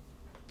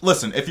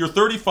 Listen, if you're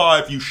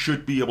 35, you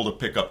should be able to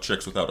pick up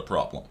chicks without a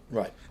problem.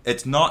 Right.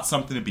 It's not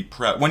something to be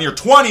proud... When you're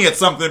 20, it's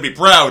something to be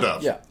proud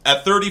of. Yeah.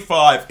 At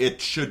 35,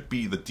 it should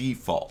be the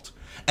default.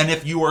 And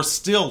if you are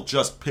still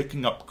just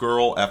picking up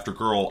girl after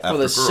girl after girl...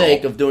 For the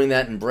sake of doing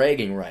that in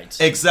bragging rights.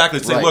 Exactly.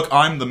 Say, right. Look,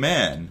 I'm the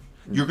man.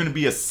 You're going to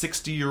be a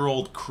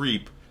 60-year-old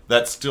creep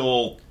that's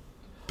still...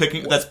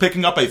 picking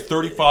up a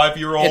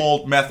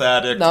 35-year-old meth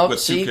addict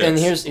with two kids.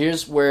 And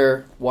here's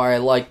why I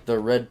like the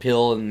red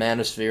pill and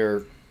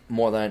Manosphere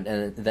more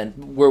than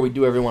where we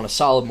do everyone a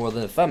solid more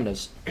than the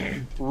feminists.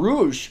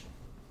 Rouge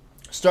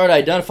started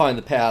identifying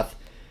the path.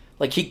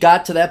 Like, he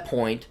got to that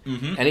point,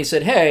 and he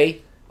said,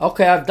 hey,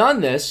 okay, I've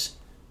done this,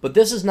 but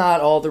this is not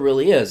all there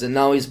really is. And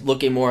now he's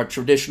looking more at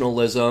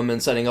traditionalism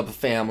and setting up a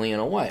family and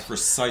a wife.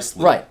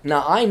 Precisely. Right.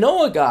 Now, I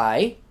know a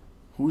guy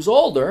who's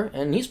older,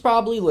 and he's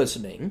probably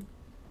listening.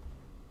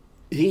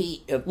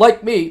 He,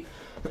 like me,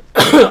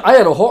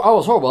 I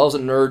was horrible. I was a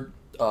nerd.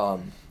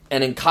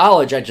 And in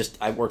college,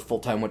 I worked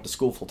full-time, went to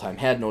school full-time,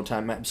 had no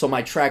time. So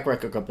my track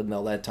record up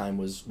until that time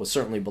was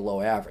certainly below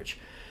average.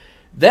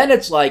 Then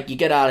it's like, you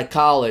get out of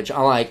college,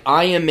 I'm like,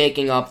 I am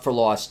making up for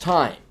lost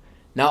time.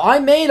 Now, I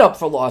made up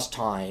for lost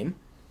time,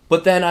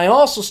 but then I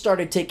also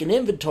started taking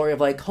inventory of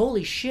like,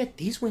 holy shit,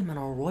 these women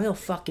are a royal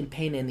fucking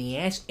pain in the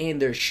ass,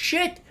 and they're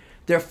shit.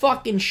 They're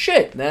fucking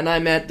shit. Then I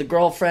met the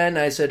girlfriend,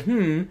 and I said,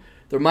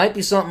 there might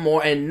be something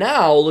more. And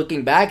now,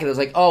 looking back at it, it's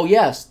like, oh,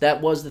 yes,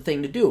 that was the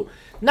thing to do.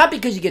 Not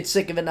because you get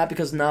sick of it, not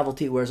because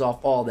novelty wears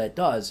off all that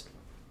does.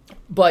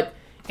 But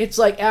it's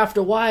like, after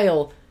a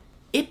while,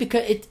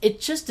 it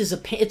just is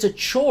it's a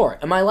chore.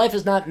 And my life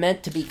is not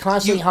meant to be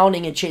constantly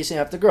hounding and chasing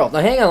after girls.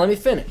 Now, hang on, let me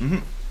finish. Mm-hmm.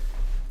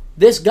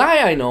 This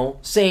guy I know,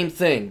 same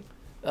thing.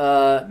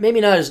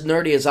 Maybe not as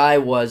nerdy as I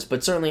was,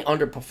 but certainly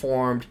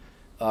underperformed,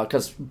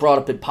 because brought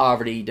up in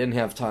poverty, didn't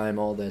have time,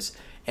 all this.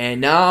 And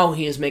now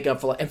he is making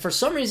up for and for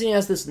some reason he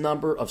has this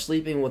number of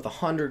sleeping with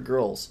 100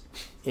 girls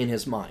in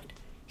his mind.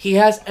 He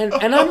has, and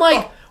I'm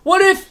like,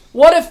 what if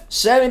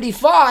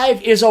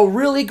 75 is a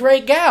really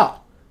great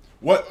gal?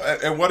 What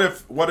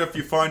if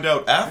you find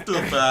out after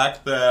the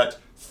fact that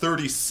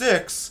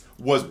 36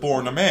 was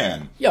born a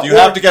man? Yeah, do you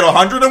have to get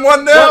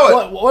 101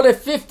 now? What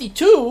if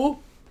 52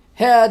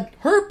 had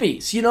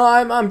herpes? You know,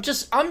 I'm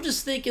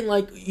just thinking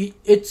like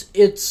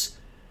it's.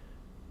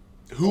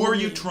 Who are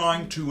you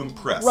trying to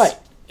impress? Right.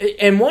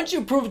 And once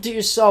you prove it to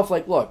yourself,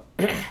 like, look,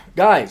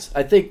 guys,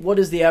 I think, what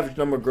is the average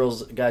number of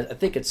girls, guys? I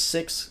think it's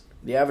 6.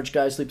 The average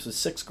guy sleeps with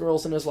 6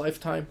 girls in his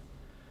lifetime.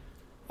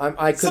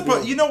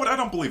 But you know what? I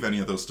don't believe any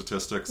of those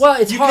statistics. Well,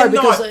 it's hard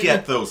because you cannot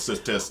get those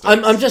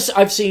statistics.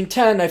 I've seen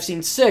 10. I've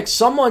seen 6.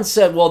 Someone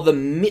said, well, the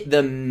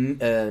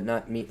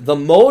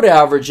mode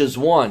average is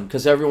 1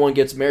 because everyone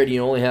gets married and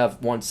you only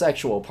have one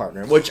sexual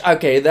partner. Which,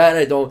 okay, that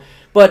I don't.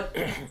 But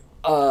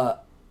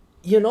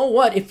you know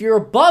what? If you're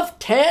above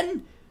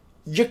 10,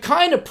 you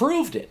kind of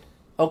proved it.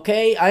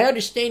 Okay, I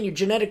understand you're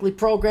genetically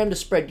programmed to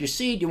spread your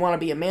seed. You want to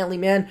be a manly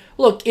man.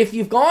 Look, if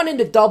you've gone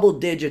into double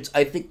digits,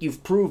 I think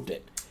you've proved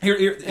it.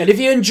 And if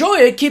you enjoy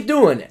it, keep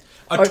doing it.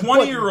 A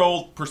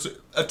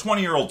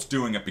 20-year-old's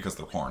doing it because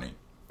they're horny.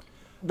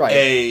 Right.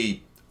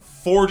 A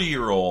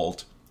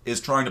 40-year-old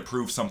is trying to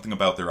prove something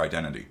about their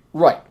identity.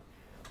 Right.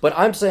 But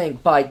I'm saying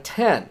by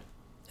 10,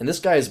 and this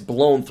guy has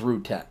blown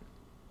through 10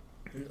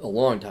 a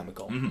long time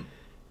ago. Mm-hmm.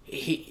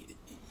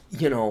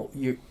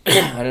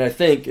 And I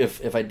think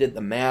if I did the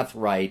math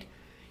right,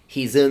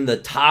 he's in the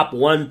top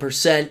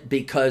 1%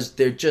 because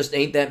there just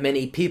ain't that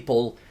many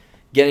people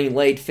getting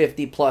laid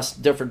 50 plus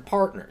different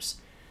partners.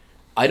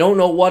 I don't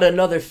know what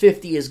another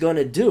 50 is going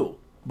to do,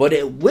 but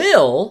it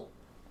will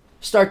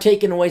start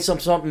taking away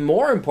something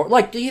more important.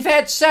 Like, you've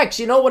had sex,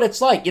 you know what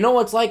it's like. You know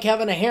what it's like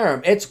having a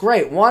harem. It's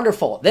great,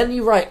 wonderful. Then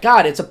you write,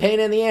 God, it's a pain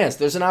in the ass.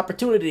 There's an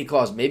opportunity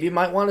cost. Maybe you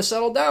might want to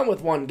settle down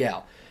with one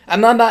gal. I'm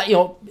not,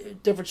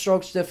 different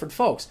strokes, different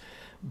folks.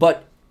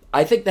 But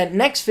I think that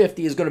next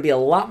 50 is going to be a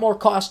lot more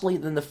costly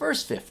than the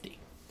first 50.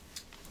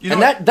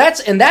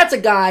 That's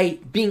a guy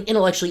being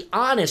intellectually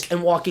honest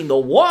and walking the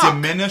walk.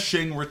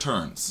 Diminishing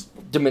returns.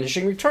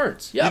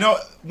 Yeah.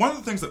 One of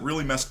the things that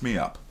really messed me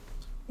up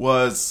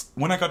was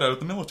when I got out of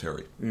the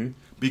military. Mm-hmm.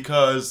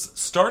 Because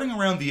starting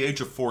around the age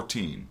of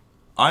 14,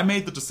 I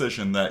made the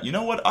decision that, you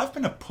know what, I've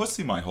been a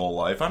pussy my whole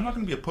life. I'm not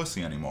going to be a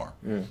pussy anymore.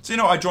 Mm.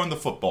 So, I joined the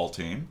football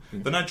team.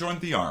 Mm. Then I joined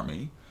the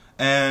Army.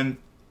 And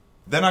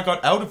then I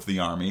got out of the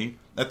Army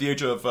at the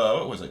age of,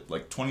 what was it,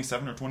 like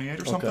 27 or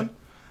 28 or something? Okay.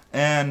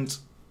 And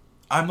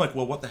I'm like,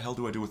 well, what the hell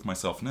do I do with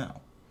myself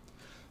now?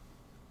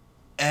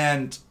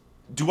 And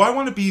do I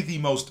want to be the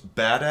most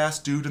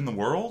badass dude in the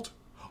world?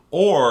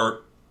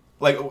 Or,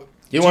 like...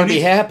 You want to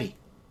be happy.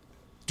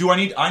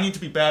 I need to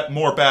be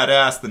more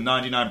badass than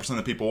 99% of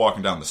the people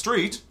walking down the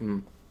street?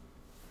 Mm.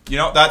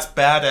 That's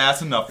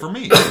badass enough for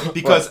me.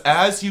 Because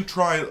right. As you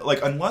try,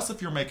 unless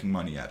if you're making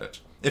money at it,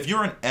 if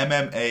you're an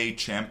MMA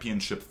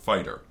championship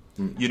fighter,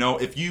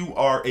 if you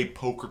are a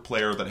poker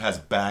player that has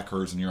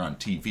backers and you're on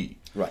TV,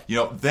 right.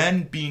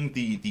 Then being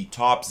the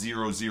top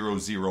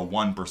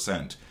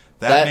 0.001%,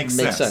 that makes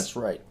sense.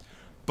 Right.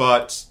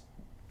 But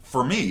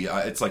for me,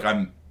 it's like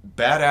I'm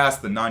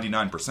badass than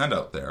 99%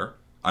 out there.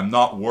 I'm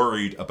not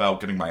worried about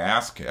getting my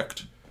ass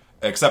kicked,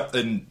 except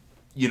in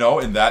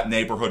that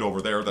neighborhood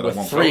over there that with I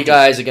won't 3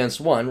 guys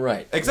against 1,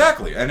 right?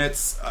 Exactly, and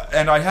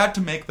I had to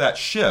make that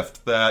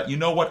shift. That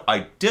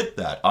I did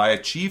that. I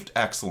achieved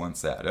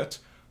excellence at it.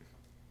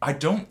 I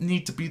don't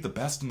need to be the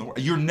best in the world.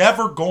 You're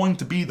never going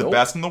to be the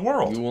best in the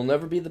world. You will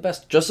never be the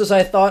best. Just as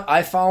I thought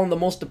I found the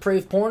most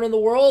depraved porn in the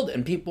world,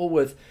 and people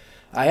with...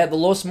 I had the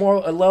lowest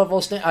moral level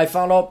of I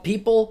found out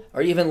people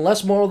are even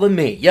less moral than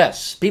me.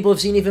 Yes. People have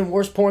seen even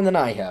worse porn than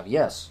I have.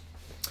 Yes.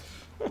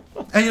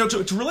 And,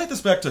 to relate this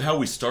back to how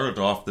we started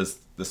off this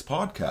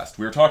podcast,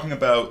 we were talking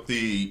about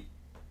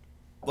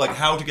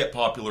how to get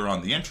popular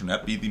on the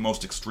internet, be the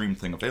most extreme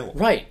thing available.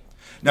 Right.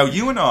 Now,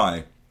 you and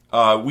I,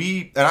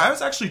 and I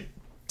was actually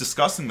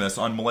discussing this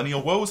on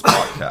Millennial Woes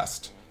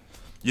podcast.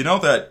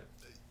 That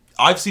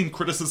I've seen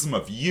criticism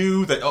of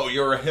you that,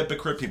 you're a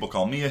hypocrite. People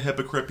call me a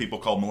hypocrite. People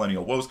call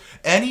Millennial Woes.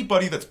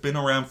 Anybody that's been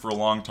around for a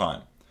long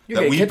time.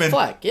 You're gonna get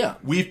flack, yeah.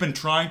 We've been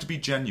trying to be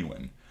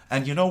genuine.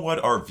 And you know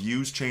what? Our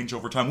views change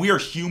over time. We are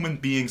human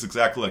beings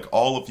exactly like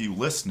all of you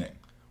listening.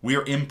 We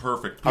are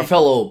imperfect people. Our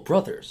fellow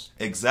brothers.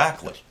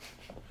 Exactly.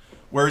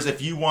 Whereas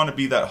if you want to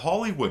be that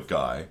Hollywood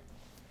guy,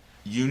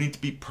 you need to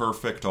be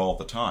perfect all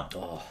the time.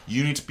 Oh.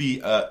 You need to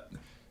be...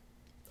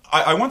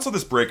 I once saw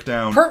this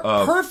breakdown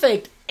of...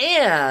 Perfect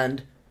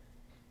and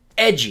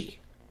edgy.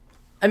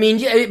 I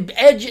mean,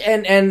 edge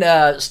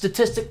and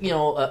statistic,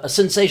 a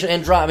sensation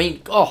and drama. I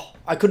mean,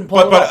 I couldn't pull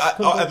it off.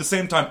 But at the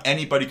same time,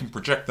 anybody can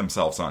project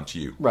themselves onto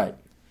you. Right.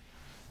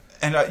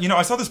 And,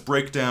 I saw this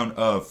breakdown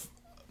of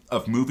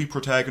movie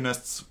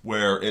protagonists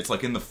where it's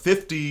like in the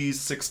 50s,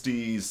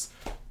 60s,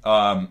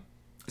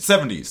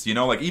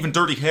 70s, like even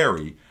Dirty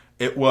Harry,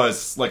 it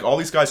was like all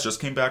these guys just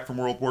came back from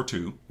World War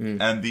II,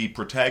 and the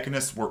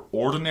protagonists were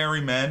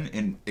ordinary men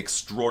in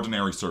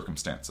extraordinary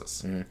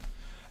circumstances.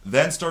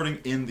 Then starting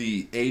in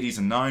the 80s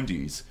and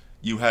 90s,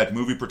 you had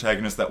movie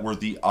protagonists that were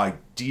the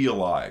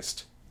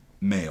idealized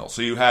male.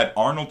 So you had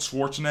Arnold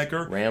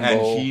Schwarzenegger, Rambo.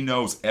 And he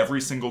knows every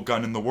single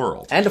gun in the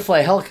world. And to fly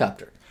a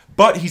helicopter.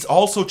 But he's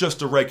also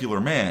just a regular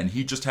man.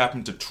 He just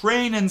happened to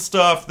train in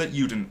stuff that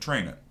you didn't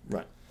train in.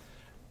 Right.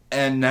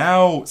 And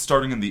now,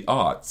 starting in the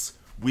aughts,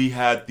 we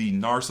had the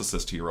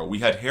narcissist hero. We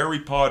had Harry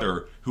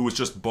Potter, who was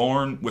just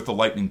born with a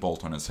lightning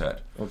bolt on his head.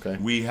 Okay.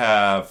 We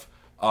have...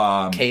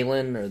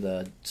 Kaylin, or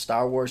the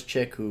Star Wars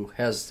chick who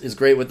is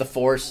great with the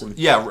Force. And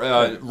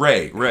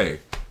Rey.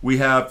 We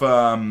have...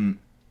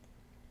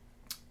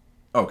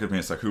 give me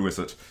a sec. Who is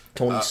it?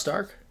 Tony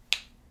Stark?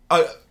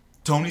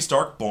 Tony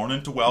Stark, born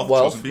into wealth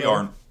chosen to be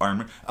Iron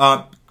Man.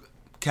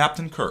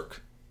 Captain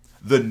Kirk.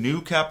 The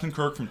new Captain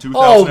Kirk from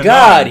 2009. Oh,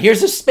 God.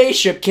 Here's a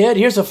spaceship, kid.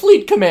 Here's a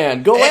fleet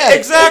command. Go ahead.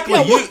 Exactly.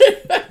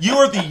 You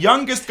are the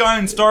youngest guy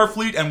in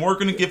Starfleet, and we're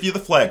going to give you the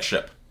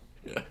flagship.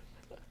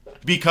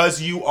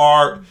 Because you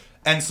are...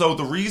 And so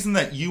the reason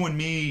that you and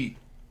me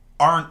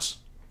aren't...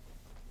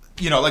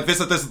 this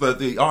is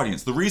the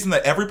audience. The reason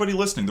that everybody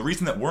listening, the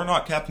reason that we're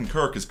not Captain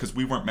Kirk is because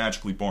we weren't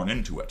magically born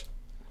into it.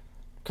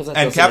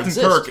 And Captain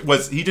Kirk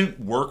he didn't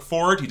work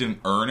for it, he didn't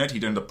earn it, he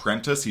didn't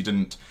apprentice,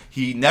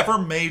 he never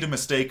made a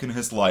mistake in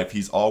his life.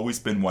 He's always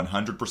been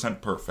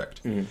 100%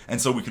 perfect.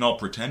 And so we can all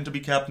pretend to be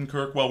Captain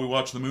Kirk while we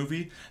watch the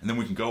movie, and then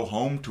we can go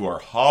home to our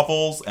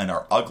hovels and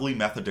our ugly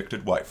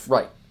meth-addicted wife.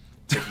 Right.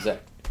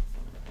 Exactly.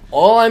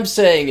 All I'm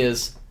saying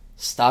is,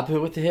 stop it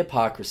with the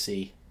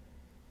hypocrisy.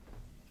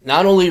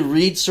 Not only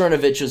read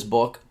Cernovich's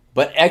book,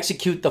 but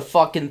execute the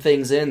fucking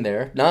things in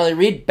there. Not only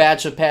read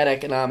Batch of Pat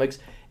Economics,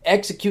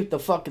 execute the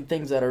fucking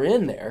things that are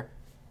in there.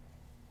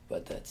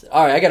 But that's it.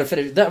 All right, I gotta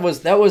finish. That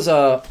was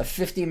a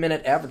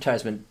 50-minute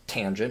advertisement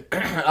tangent.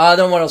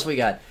 Then what else we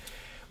got?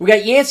 We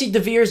got Yancey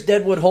DeVere's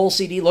Deadwood Hole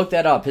CD. Look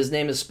that up. His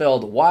name is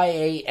spelled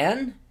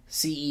YANCEYDEVEER.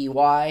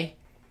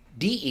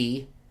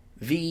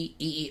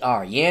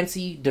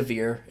 Yancey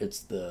DeVere. It's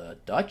the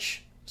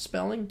Dutch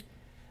spelling.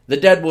 The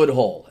Deadwood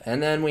Hole.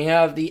 And then we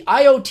have the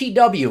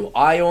IOTW,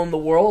 I Own the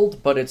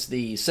World, but it's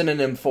the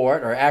synonym for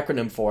it, or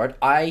acronym for it,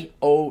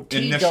 IOTW.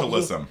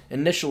 Initialism.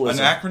 An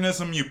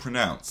acronym you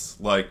pronounce,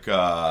 like...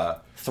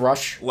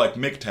 Thrush. Like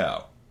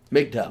MGTOW.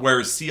 MGTOW.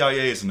 Whereas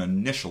CIA is an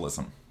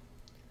initialism.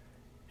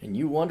 And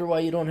you wonder why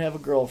you don't have a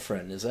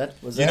girlfriend.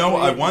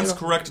 I once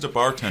corrected a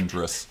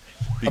bartendress.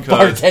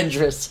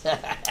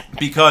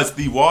 Because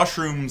the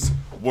washrooms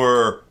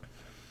were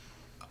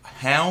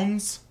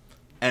hounds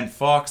and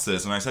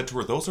foxes, and I said to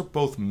her, those are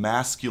both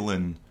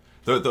masculine,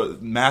 the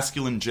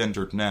masculine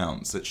gendered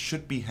nouns. It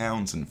should be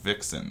hounds and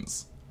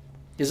vixens.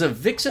 Is a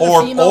vixen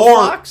a female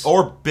fox?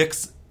 Or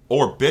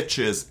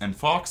bitches and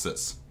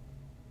foxes.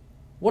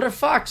 What are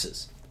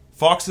foxes?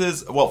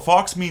 Foxes,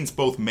 fox means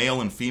both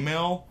male and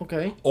female.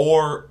 Okay.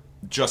 Or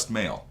just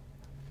male.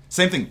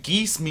 Same thing,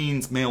 geese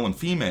means male and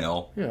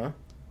female. Yeah.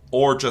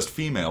 Or just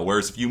female,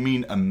 whereas if you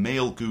mean a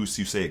male goose,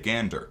 you say a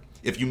gander.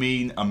 If you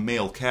mean a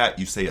male cat,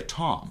 you say a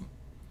tom.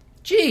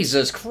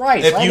 Jesus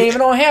Christ, I didn't even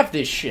know half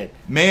this shit.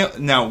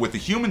 Now, with the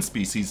human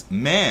species,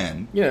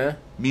 man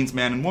means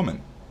man and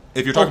woman.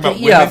 If you're talking about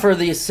women... Yeah, for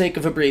the sake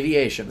of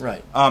abbreviation,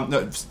 right.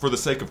 No, for the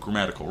sake of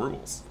grammatical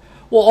rules.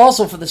 Well,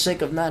 also for the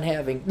sake of not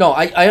having... No,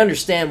 I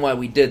understand why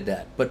we did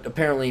that, but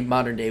apparently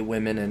modern-day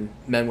women and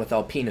men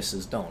without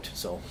penises don't,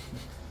 so...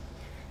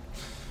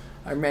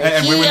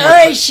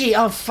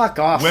 Oh, fuck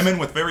off. Women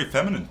with very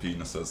feminine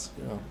penises.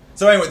 Yeah.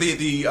 So anyway,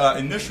 the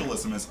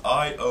initialism is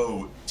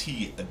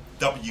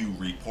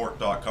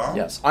IOTWreport.com.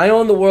 Yes,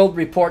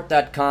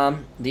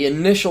 IOwnTheWorldReport.com. The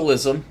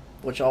initialism,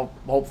 which I'll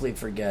hopefully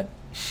forget.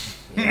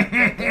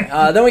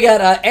 Then we got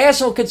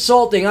Asshole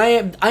Consulting.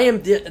 I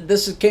am.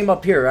 This came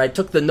up here. I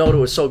took the note. It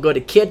was so good.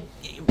 A kid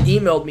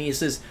emailed me. He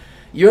says,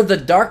 "You're the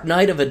Dark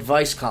Knight of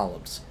advice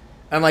columns."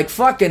 I'm like,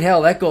 fucking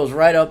hell, that goes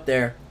right up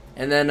there.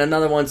 And then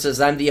another one says,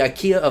 I'm the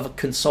IKEA of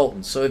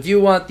consultants. So if you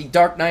want the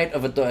Dark Knight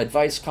of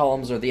advice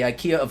columns or the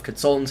IKEA of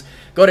consultants,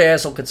 go to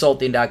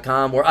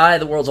assholeconsulting.com, where I,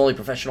 the world's only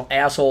professional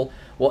asshole,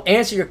 will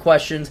answer your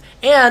questions.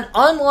 And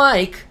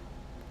unlike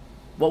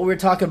what we were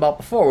talking about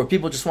before, where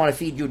people just want to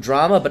feed you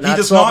drama but not He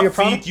does solve not your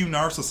problem. feed you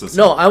narcissism.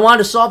 No, I want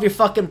to solve your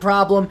fucking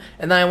problem,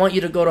 and then I want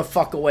you to go to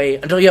fuck away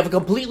until you have a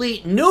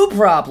completely new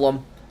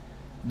problem.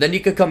 Then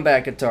you could come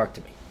back and talk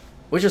to me.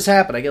 Which has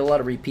happened. I get a lot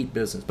of repeat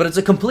business. But it's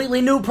a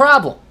completely new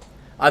problem.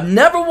 I've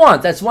never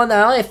once, that's one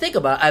that I think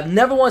about, I've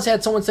never once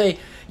had someone say,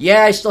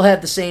 yeah, I still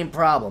have the same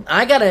problem.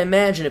 I gotta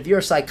imagine if you're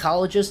a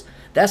psychologist,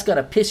 that's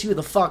gotta piss you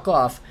the fuck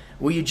off,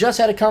 where you just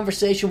had a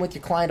conversation with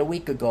your client a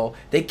week ago,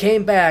 they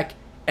came back,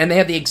 and they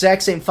have the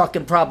exact same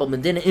fucking problem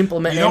and didn't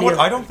implement any. You know what?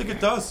 I don't think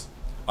it does.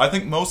 I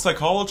think most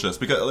psychologists,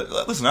 because,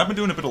 listen, I've been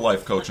doing a bit of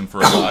life coaching for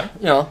a guy.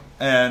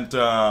 And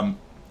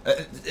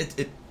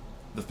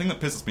the thing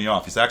that pisses me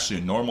off, he's actually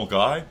a normal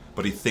guy,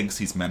 but he thinks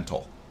he's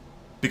mental.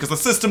 Because the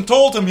system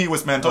told him he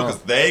was mental,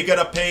 because they get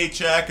a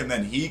paycheck, and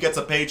then he gets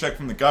a paycheck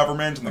from the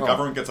government, and the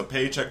government gets a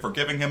paycheck for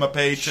giving him a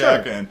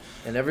paycheck. Sure.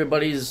 And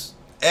everybody's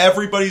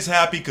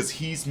happy because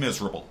he's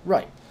miserable.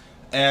 Right.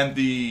 And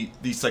the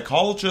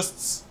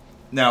psychologists,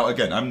 now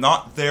again, I'm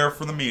not there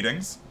for the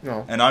meetings,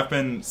 and I've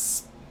been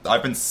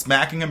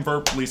smacking him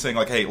verbally, saying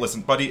like, hey,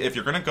 listen, buddy, if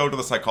you're going to go to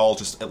the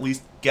psychologist, at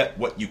least get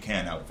what you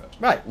can out of it.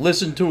 Right.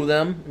 Listen to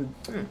them.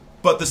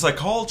 But the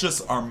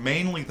psychologists are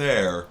mainly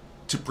there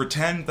to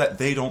pretend that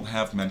they don't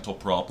have mental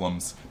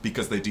problems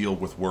because they deal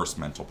with worse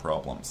mental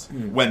problems.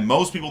 When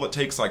most people that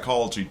take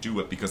psychology do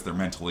it because they're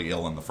mentally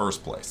ill in the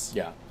first place.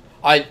 Yeah.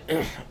 I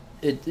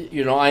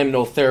am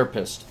no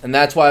therapist. And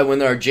that's why when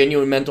there are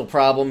genuine mental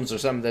problems or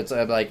something that's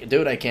I'm like,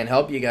 dude, I can't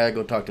help you. You got to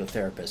go talk to a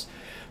therapist.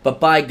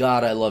 But by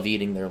God, I love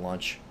eating their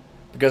lunch.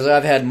 Because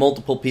I've had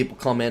multiple people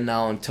come in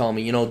now and tell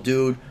me,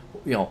 dude,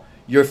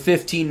 your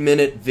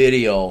 15-minute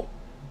video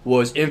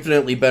was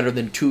infinitely better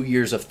than 2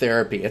 years of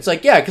therapy. It's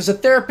like, yeah, because a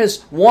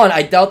therapist, one,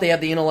 I doubt they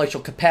have the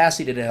intellectual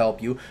capacity to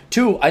help you.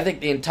 Two, I think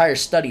the entire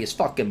study is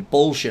fucking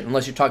bullshit,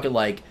 unless you're talking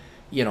like,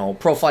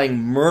 profiling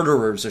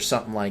murderers or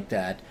something like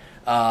that,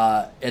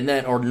 and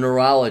then or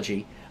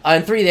neurology.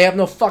 And three, they have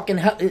no fucking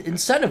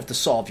incentive to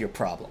solve your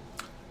problem.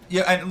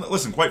 Yeah, and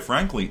listen, quite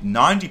frankly,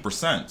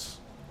 90%.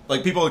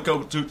 Like, people that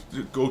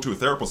go to a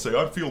therapist say,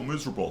 I feel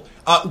miserable.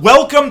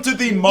 Welcome to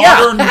the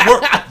modern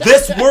world.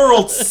 This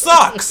world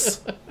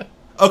sucks.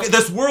 Okay,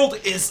 this world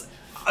is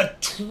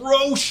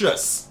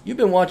atrocious. You've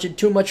been watching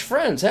too much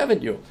Friends,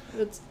 haven't you?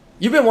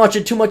 You've been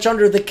watching too much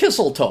Under the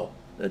Kissletow.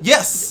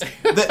 Yes,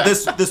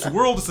 this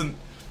world isn't.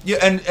 Yeah,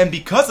 and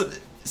because of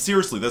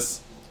seriously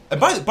this. And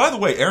by the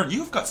way, Aaron,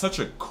 you've got such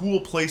a cool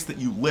place that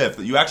you live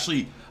that you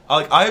actually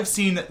like. I've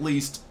seen at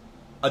least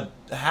a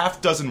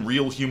half dozen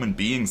real human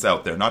beings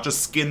out there, not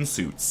just skin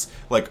suits,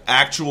 like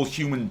actual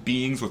human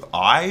beings with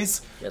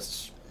eyes.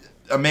 Yes,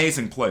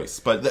 amazing place,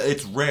 but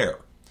it's rare.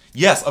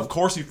 Yes, of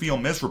course you feel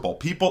miserable.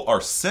 People are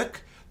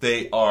sick.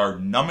 They are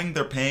numbing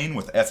their pain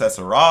with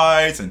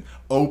SSRIs and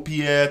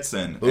opiates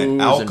and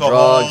alcohol. And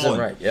drugs and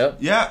right, yep.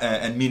 Yeah,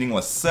 and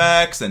meaningless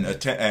sex and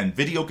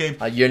video games.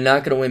 You're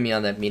not going to win me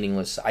on that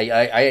meaningless.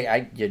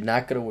 You're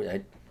not going to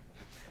win.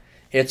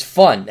 It's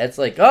fun. It's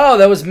like, oh,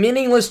 that was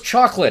meaningless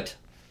chocolate.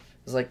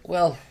 It's like,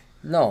 well,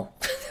 no.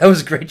 That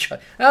was great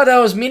chocolate. Oh, that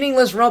was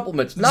meaningless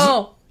Rumplemans.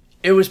 No,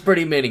 it was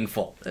pretty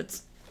meaningful.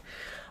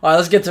 All right,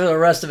 let's get to the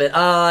rest of it.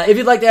 If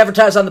you'd like to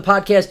advertise on the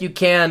podcast, you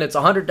can. It's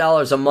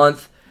 $100 a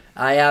month.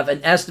 I have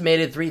an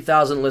estimated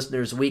 3,000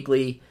 listeners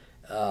weekly.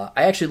 I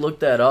actually looked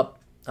that up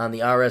on the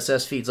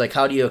RSS feeds. Like,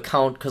 how do you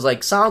account? Because,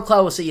 like,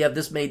 SoundCloud will say you have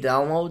this many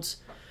downloads,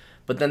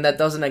 but then that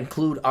doesn't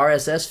include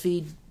RSS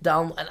feed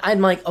down. And I'm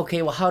like,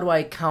 okay, well, how do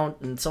I count?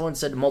 And someone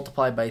said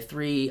multiply by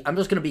 3. I'm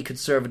just going to be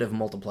conservative and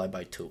multiply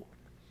by 2.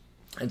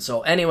 And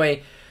so,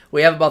 anyway,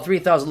 we have about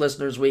 3,000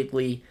 listeners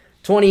weekly,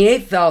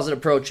 28,000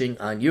 approaching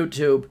on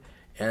YouTube.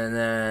 And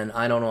then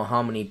I don't know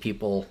how many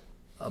people,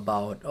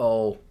 about,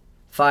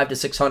 500 to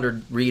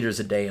 600 readers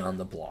a day on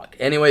the blog.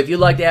 Anyway, if you'd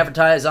like to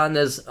advertise on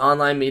this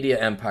online media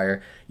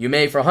empire, you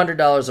may for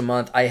 $100 a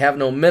month. I have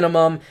no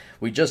minimum.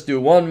 We just do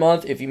 1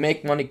 month. If you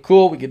make money,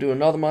 cool. We could do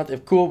another month.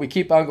 If cool, we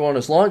keep on going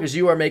as long as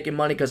you are making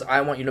money because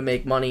I want you to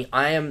make money.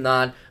 I am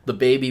not the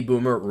baby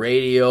boomer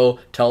radio,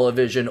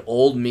 television,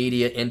 old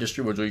media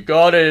industry where you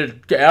got to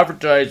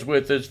advertise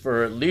with us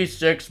for at least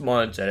 6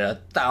 months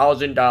at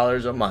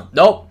 $1,000 a month.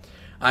 Nope.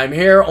 I'm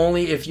here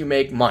only if you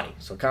make money.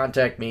 So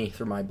contact me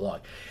through my blog.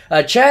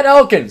 Chad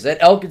Elkins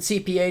at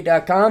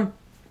elkincpa.com.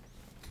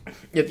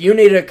 If you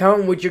need an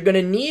accountant, which you're going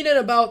to need in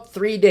about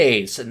 3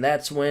 days, and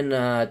that's when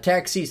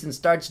tax season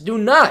starts, do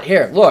not.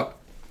 Here, look.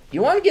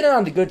 You want to get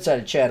on the good side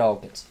of Chad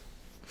Elkins.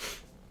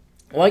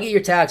 You want to get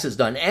your taxes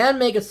done and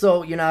make it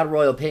so you're not a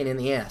royal pain in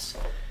the ass.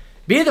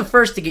 Be the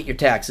first to get your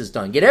taxes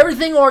done. Get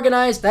everything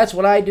organized. That's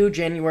what I do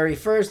January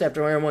 1st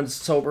after everyone's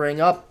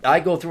sobering up. I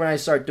go through and I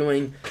start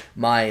doing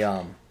my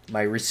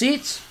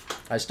receipts.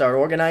 I start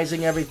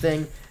organizing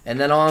everything. And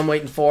then all I'm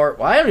waiting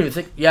for, I don't even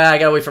think, I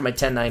got to wait for my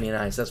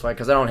 1099s. That's why,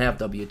 because I don't have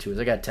W-2s.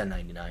 I got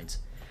 1099s.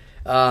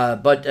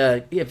 But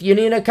if you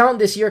need an accountant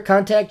this year,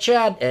 contact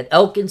Chad at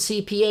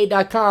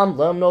elkincpa.com.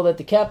 Let him know that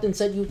the captain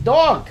said you,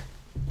 dog,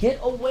 get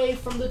away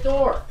from the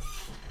door.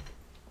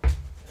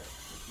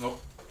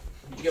 Nope.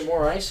 Did you get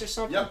more ice or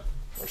something? Yep.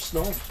 Or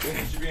snow.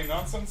 Is you being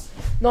nonsense?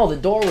 No, the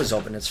door was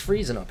open. It's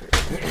freezing up here.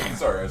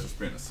 Sorry, I was just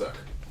being a sucker.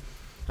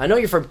 I know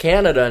you're from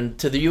Canada, and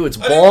to you it's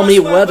balmy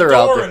weather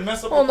out there.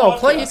 Oh no,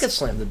 Clay, you can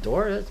slam the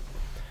door.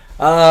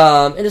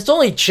 And it's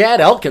only Chad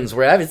Elkins.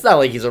 It's not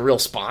like he's a real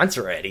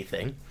sponsor or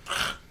anything.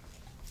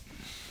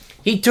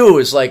 He too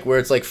is like where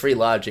it's like free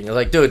lodging. It's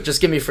like, dude,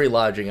 just give me free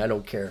lodging. I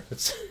don't care.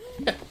 It's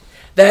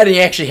that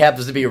he actually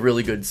happens to be a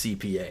really good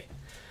CPA.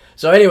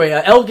 So anyway,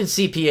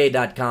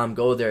 elkinscpa.com.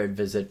 Go there and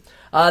visit.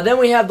 Then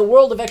we have the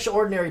World of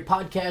Extraordinary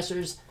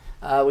Podcasters.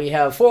 We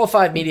have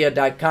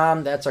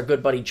 405media.com. That's our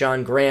good buddy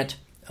John Grant.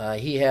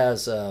 He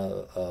has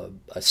a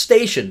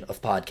station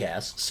of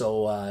podcasts,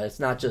 so it's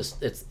not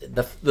just it's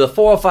the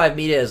 405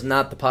 Media is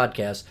not the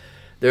podcast.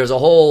 There's a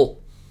whole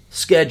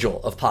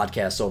schedule of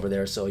podcasts over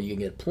there, so you can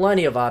get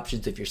plenty of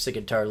options if you're sick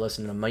and tired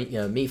listening to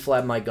me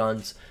flab my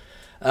guns.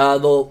 The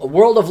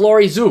World of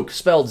Lori Zook,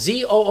 spelled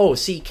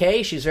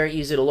Zoock. She's very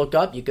easy to look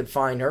up. You can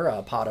find her,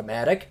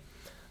 Podomatic.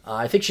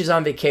 I think she's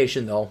on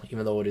vacation, though,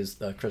 even though it is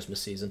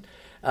Christmas season.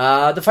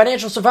 The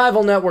Financial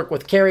Survival Network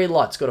with Carrie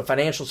Lutz. Go to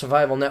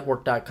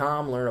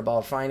financialsurvivalnetwork.com, learn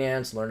about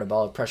finance, learn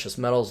about precious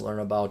metals, learn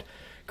about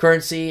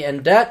currency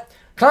and debt.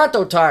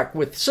 Canto Talk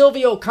with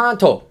Silvio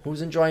Canto,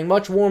 who's enjoying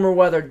much warmer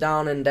weather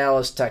down in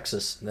Dallas,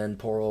 Texas than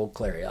poor old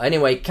Clary.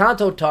 Anyway,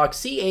 Canto Talk,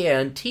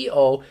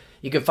 Canto.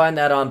 You can find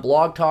that on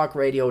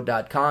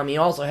blogtalkradio.com. He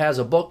also has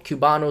a book,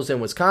 Cubanos in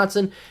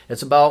Wisconsin.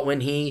 It's about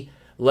when he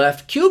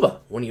left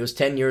Cuba when he was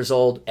 10 years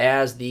old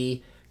as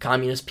the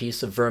communist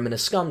piece of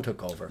verminous scum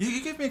took over.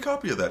 You gave me a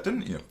copy of that,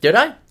 didn't you? Did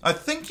I? I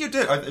think you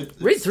did.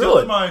 Read through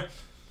it.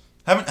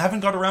 Haven't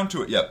got around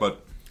to it yet,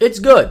 but it's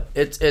good.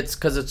 It's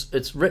because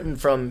it's written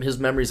from his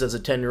memories as a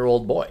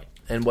 10-year-old boy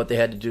and what they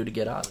had to do to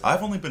get out of it.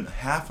 I've only been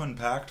half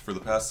unpacked for the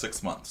past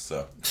 6 months,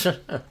 so.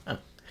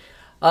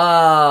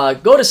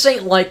 Go to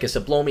St. Lycus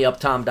at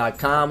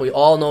blowmeuptom.com. We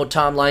all know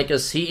Tom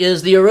Lycus. He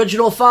is the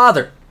original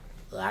father.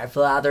 Our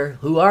Father,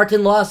 who art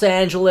in Los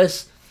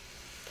Angeles.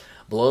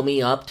 Blow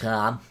me up,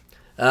 Tom.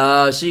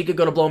 So you could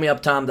go to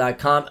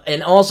blowmeuptom.com.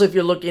 And also, if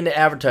you're looking to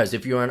advertise,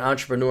 if you're an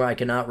entrepreneur, I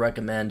cannot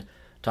recommend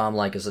Tom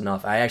Lycus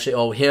enough. I actually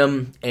owe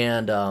him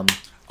and...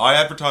 I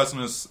advertised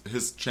on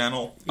his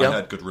channel. Yep. I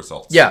had good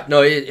results. Yeah,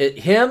 no,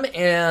 him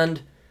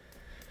and...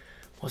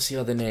 What's the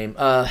other name?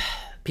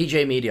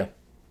 PJ Media.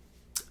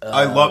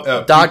 I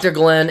love... Dr.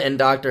 Glenn and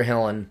Dr.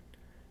 Helen.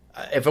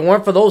 If it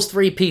weren't for those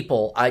three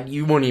people,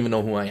 you wouldn't even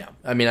know who I am.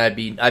 I mean, I'd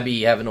be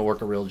having to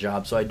work a real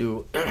job. So I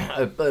do.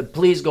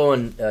 Please go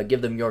and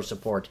give them your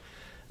support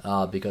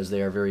because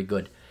they are very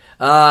good.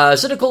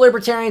 Cynical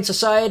Libertarian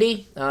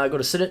Society. Go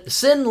to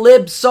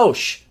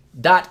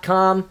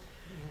sinlibsoc.com.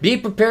 Be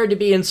prepared to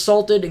be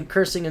insulted and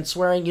cursing and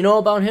swearing. You know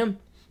about him?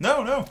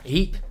 No.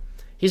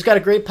 He's got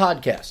a great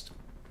podcast.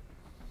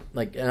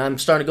 And I'm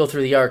starting to go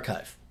through the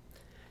archive,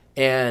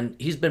 and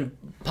he's been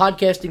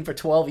podcasting for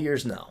 12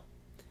 years now.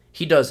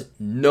 He does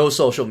no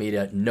social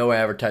media, no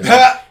advertising.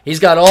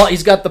 He's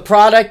got the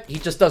product. He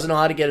just doesn't know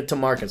how to get it to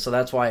market. So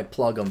that's why I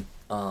plug him.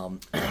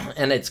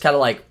 And it's kind of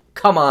like,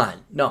 come on,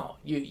 no,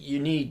 you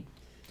need.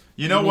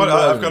 You know what?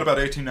 I've got about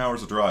 18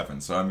 hours of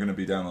driving, so I'm going to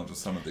be downloading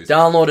some of these.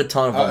 Download a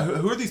ton of them.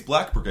 Who are these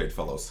Black Brigade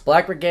fellows?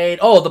 Black Brigade.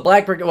 Oh, the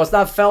Black Brigade. Well, it's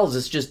not fellas.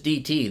 It's just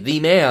DT. The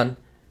man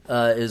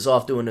is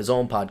off doing his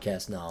own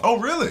podcast now. Oh,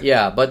 really?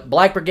 Yeah, but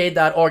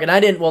blackbrigade.org. And I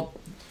didn't. Well,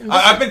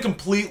 I've been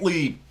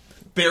completely.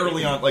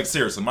 Barely on,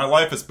 seriously, my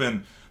life has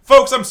been...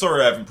 Folks, I'm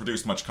sorry I haven't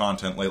produced much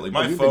content lately.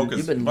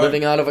 You've been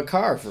living out of a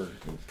car for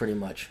pretty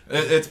much.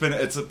 It's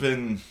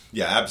been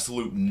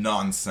absolute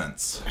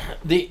nonsense.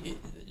 We're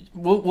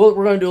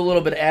going to do a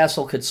little bit of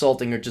asshole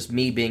consulting or just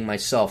me being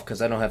myself because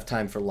I don't have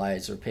time for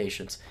lies or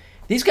patience.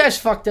 These guys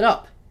fucked it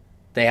up.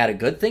 They had a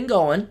good thing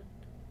going,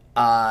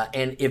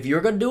 and if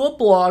you're going to do a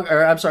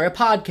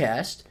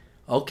podcast...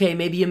 Okay,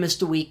 maybe you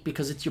missed a week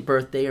because it's your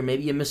birthday, or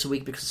maybe you miss a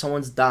week because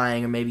someone's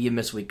dying, or maybe you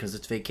miss a week because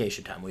it's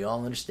vacation time. We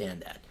all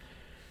understand that.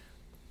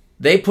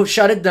 They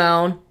shut it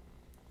down,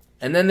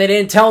 and then they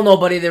didn't tell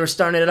nobody they were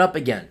starting it up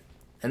again.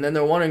 And then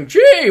they're wondering,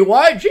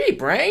 gee,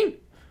 Brain?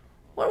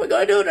 What are we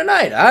going to do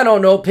tonight? I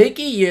don't know,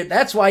 Pinky.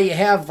 That's why you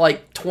have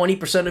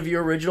 20% of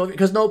your original,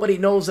 because nobody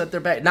knows that they're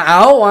back.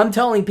 Now, I'm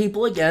telling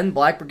people again,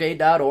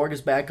 blackbrigade.org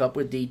is back up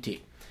with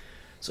DT.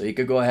 So you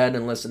could go ahead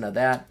and listen to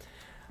that.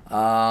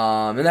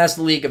 And that's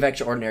the League of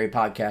Extraordinary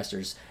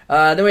Podcasters.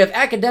 Then we have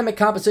Academic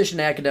Composition,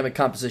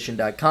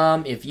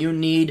 academiccomposition.com. If you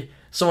need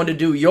someone to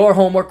do your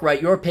homework,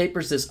 write your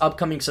papers this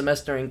upcoming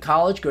semester in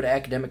college, go to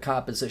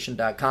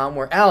academiccomposition.com,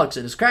 where Alex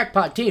and his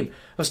crackpot team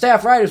of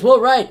staff writers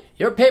will write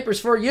your papers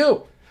for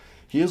you.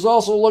 He is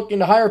also looking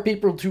to hire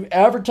people to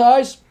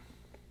advertise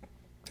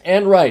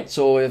and write.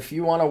 So if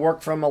you want to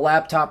work from a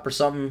laptop or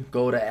something,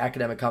 go to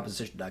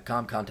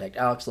academiccomposition.com, contact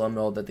Alex, let him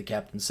know that the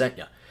captain sent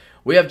you.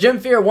 We have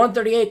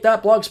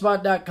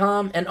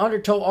JimFear138.blogspot.com and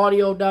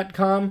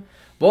UndertowAudio.com.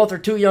 Both are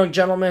two young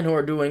gentlemen who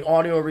are doing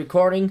audio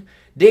recording.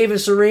 David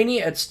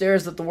Serini at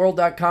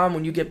StaresAtTheWorld.com.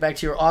 When you get back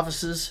to your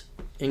offices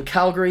in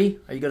Calgary,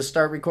 are you going to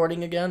start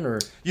recording again? Or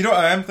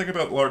I am thinking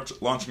about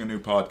launching a new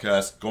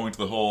podcast, going to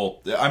the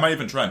whole... I might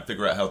even try and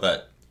figure out how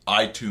that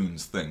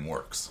iTunes thing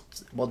works.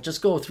 Well,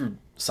 just go through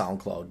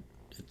SoundCloud.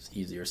 It's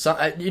easier.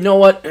 So, you know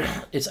what?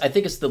 I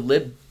think it's the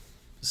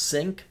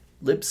Libsys.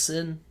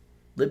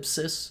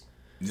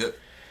 Yep.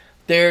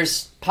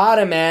 There's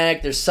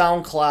Podomatic, there's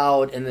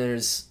SoundCloud, and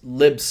there's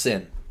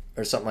Libsyn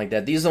or something like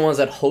that. These are the ones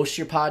that host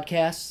your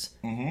podcasts.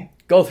 Mm-hmm.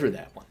 Go through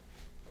that one.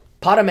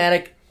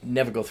 Podomatic,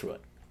 never go through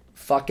it.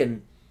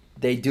 Fucking,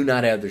 they do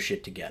not have their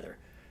shit together.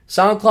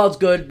 SoundCloud's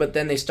good, but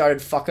then they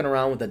started fucking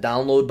around with the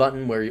download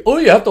button where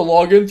you have to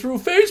log in through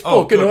Facebook.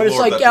 Oh, good and it's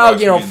Lord, like, that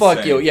fuck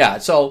insane. you. Yeah,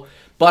 so,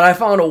 but I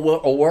found a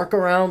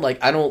workaround.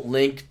 Like, I don't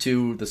link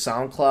to the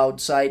SoundCloud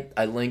site.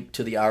 I link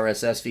to the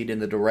RSS feed in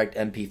the direct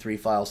MP3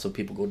 file so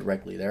people go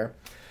directly there.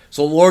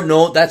 So, Lord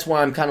knows, that's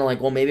why I'm kind of like,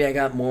 well, maybe I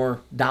got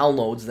more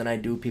downloads than I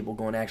do people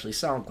going to actually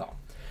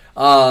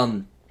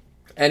SoundCloud.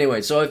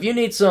 Anyway, so if you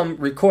need some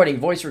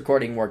voice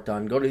recording work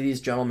done, go to these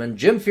gentlemen,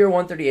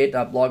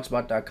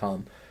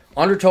 jimfear138.blogspot.com,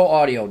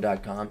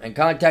 undertowaudio.com, and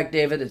contact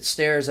David at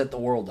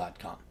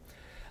staresattheworld.com.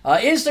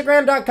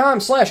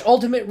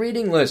 Instagram.com/ultimate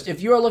reading list.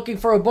 If you are looking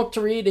for a book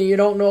to read and you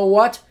don't know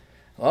what,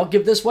 well,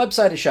 give this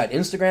website a shot.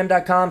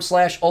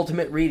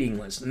 Instagram.com/ultimate reading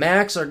list.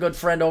 Max, our good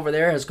friend over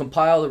there, has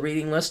compiled a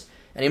reading list,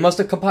 and he must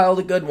have compiled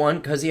a good one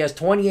because he has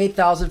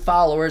 28,000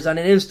 followers on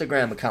an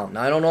Instagram account.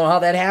 Now, I don't know how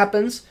that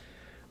happens,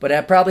 but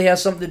that probably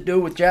has something to do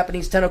with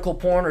Japanese tentacle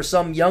porn or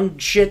some young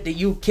shit that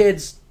you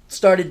kids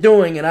started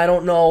doing, and I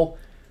don't know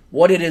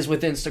what it is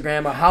with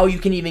Instagram or how you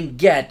can even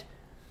get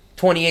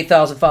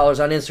 28,000 followers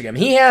on Instagram.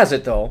 He has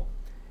it, though,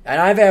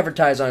 and I've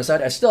advertised on his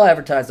site. I still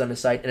advertise on his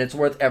site, and it's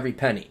worth every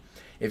penny.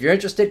 If you're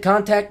interested,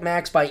 contact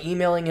Max by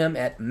emailing him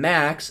at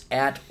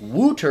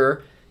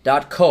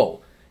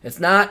max@wooter.co. It's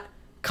not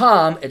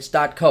com, it's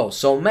 .co.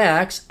 So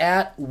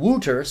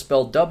max@wooter,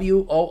 spelled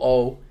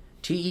WOOTER.co.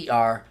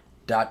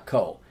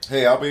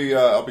 Hey,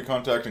 I'll be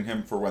contacting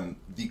him for when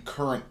the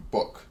current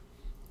book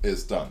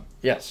is done.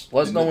 Yes,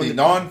 let us know when the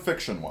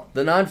non-fiction one.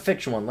 The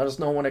non-fiction one. Let us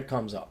know when it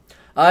comes up.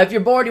 If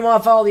you're bored and you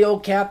want to follow the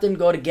old captain,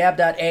 go to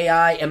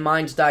gab.ai and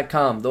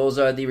minds.com. Those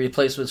are the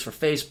replacements for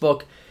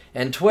Facebook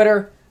and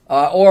Twitter.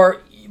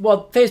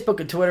 Facebook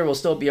and Twitter will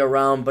still be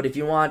around, but if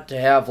you want to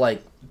have,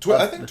 like...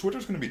 I think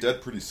Twitter's going to be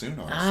dead pretty soon,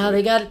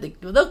 honestly.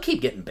 They'll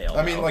keep getting bailed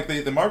out. I mean, like,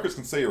 the markets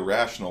can stay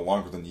irrational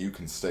longer than you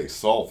can stay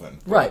solvent.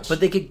 Right, but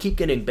they could keep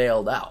getting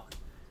bailed out.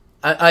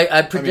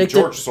 I predicted...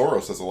 George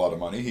Soros has a lot of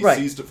money. He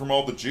seized it from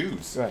all the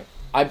Jews. Right.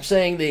 I'm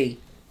saying the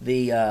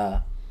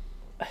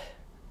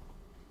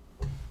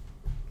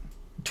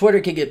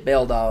Twitter could get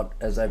bailed out,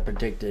 as I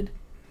predicted,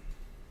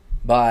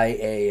 by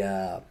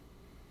a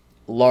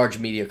large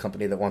media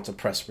company that wants a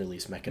press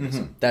release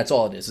mechanism. Mm-hmm. That's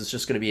all it is. It's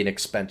just going to be an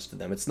expense to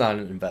them. It's not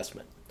an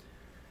investment.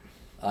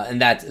 I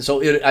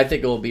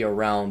think it will be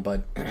around,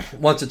 but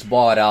once it's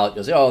bought out,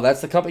 you'll say, oh,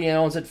 that's the company that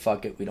owns it?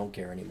 Fuck it. We don't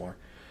care anymore.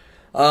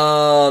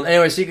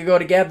 Anyway, so you can go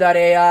to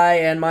gab.ai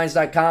and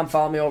minds.com.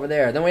 Follow me over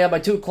there. Then we have my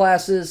two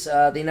classes,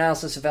 the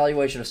analysis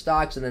evaluation of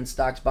stocks, and then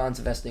stocks, bonds,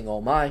 investing,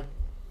 oh my.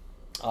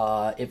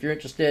 If you're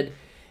interested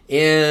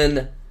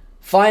in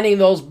finding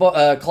those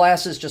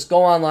classes, just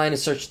go online and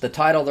search the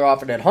title. They're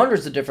offered at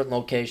hundreds of different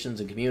locations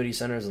and community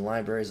centers and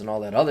libraries and all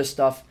that other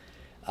stuff.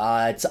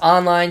 It's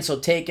online, so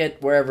take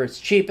it wherever it's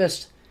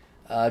cheapest.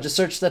 Just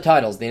search the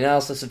titles. The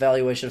analysis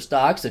evaluation of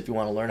stocks, if you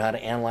want to learn how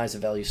to analyze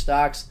and value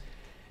stocks.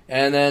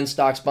 And then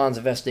stocks, bonds,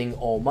 investing,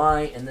 oh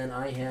my. And then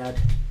I had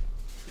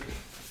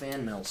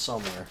fan mail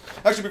somewhere.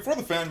 Actually, before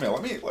the fan mail,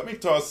 let me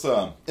toss,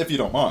 if you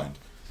don't mind,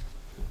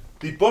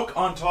 the book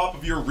on top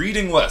of your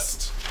reading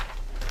list.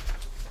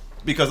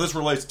 Because this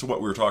relates to what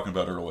we were talking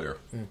about earlier.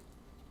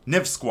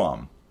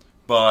 Nivsquam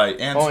by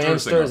Ann Sturzinger. Ann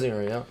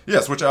Sturzinger, yeah.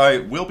 Yes, which I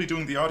will be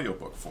doing the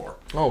audiobook for.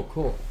 Oh,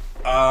 cool.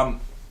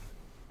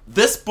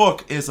 This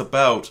book is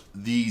about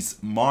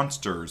these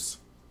monsters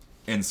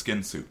in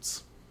skin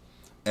suits.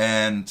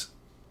 And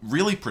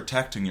really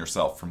protecting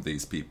yourself from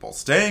these people.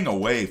 Staying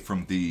away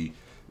from these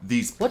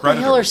predators. What the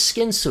hell are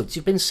skin suits?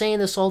 You've been saying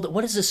this all...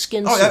 What is a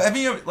skin suit? I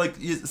mean, like,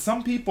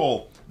 some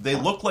people... They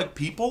look like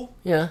people,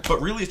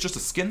 but really it's just a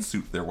skin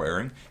suit they're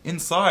wearing.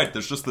 Inside,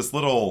 there's just this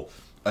little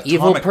atomic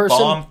evil person?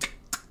 bomb.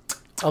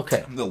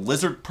 Okay. The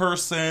lizard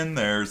person.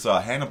 There's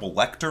Hannibal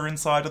Lecter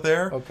inside of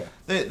there. Okay.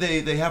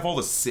 They have all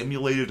the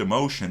simulated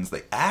emotions.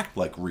 They act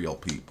like real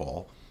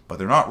people, but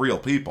they're not real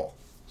people.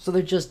 So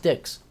they're just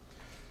dicks.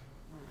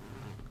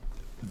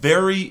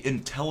 Very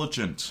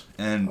intelligent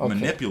and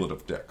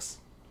manipulative dicks.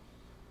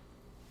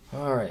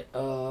 All right.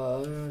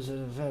 I'm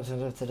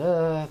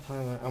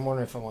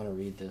wondering if I want to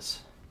read this.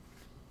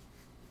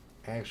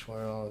 Actually,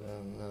 no,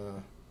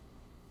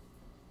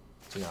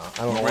 I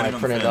don't know why I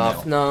printed it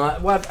off. No,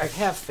 I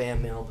have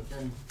fan mail, but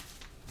then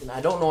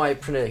I don't know why I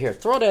printed it here.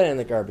 Throw that in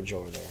the garbage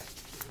over there.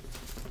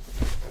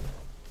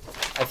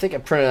 I think I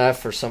printed it off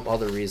for some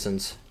other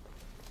reasons,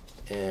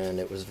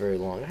 and it was very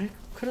long. I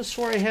could have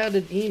swore I had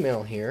an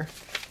email here.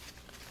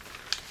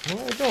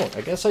 No, I don't.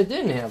 I guess I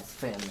didn't have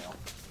fan mail.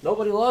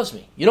 Nobody loves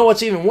me. You know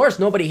what's even worse?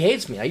 Nobody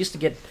hates me. I used to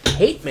get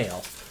hate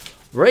mail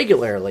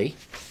regularly,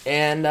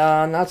 and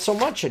not so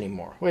much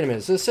anymore. Wait a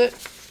minute, is this it?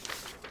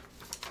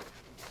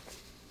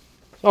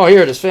 Oh,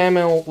 here it is. Fan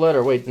mail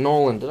letter. Wait,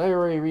 Nolan. Did I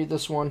already read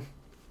this one?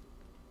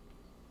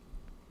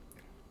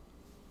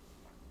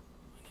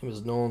 My name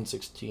is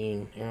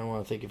Nolan16. Aaron, I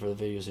want to thank you for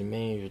the videos you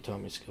made. You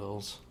taught me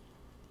skills.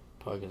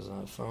 Podcast on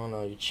my phone.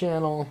 On your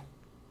channel.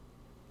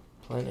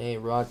 Plan A,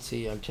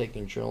 ROTC. I'm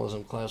taking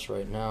journalism class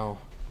right now.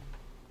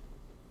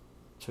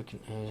 Took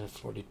an A at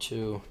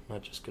 42.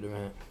 Not just good at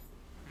it.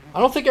 I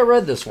don't think I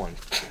read this one.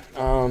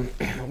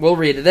 We'll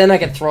read it. Then I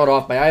can throw it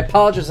off. I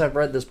apologize. I've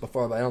read this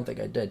before, but I don't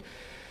think I did.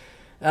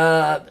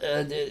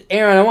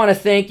 Aaron, I want to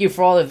thank you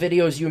for all the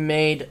videos you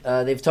made.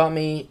 They've taught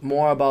me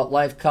more about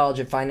life, college,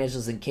 and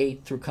finances than K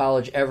through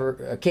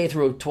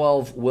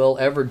 12 will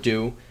ever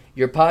do.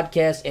 Your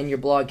podcast and your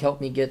blog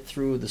helped me get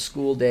through the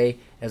school day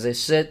as I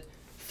sit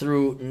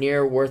through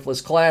near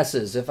worthless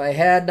classes. If I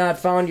had not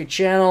found your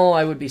channel,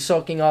 I would be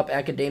soaking up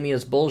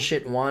academia's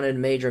bullshit and wanted to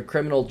major in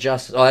criminal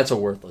justice. Oh, that's a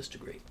worthless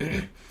degree.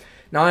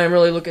 Now I am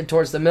really looking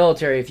towards the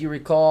military.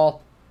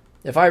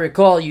 If I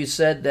recall, you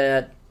said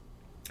that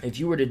if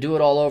you were to do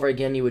it all over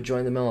again, you would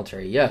join the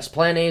military. Yes.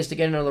 Plan A is to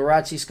get into the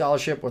ROTC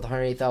scholarship with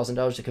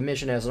 $180,000 to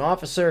commission as an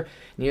officer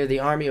near the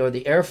Army or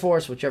the Air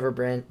Force, whichever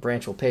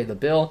branch will pay the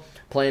bill.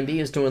 Plan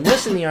B is to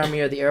enlist in the Army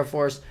or the Air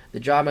Force.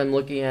 The job I'm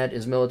looking at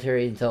is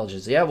military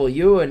intelligence. Yeah, well,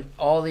 you and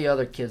all the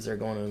other kids are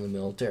going into the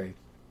military.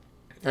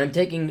 I'm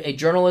taking a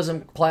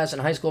journalism class in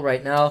high school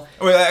right now.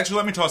 Wait, actually,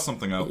 let me toss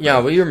something out. Yeah,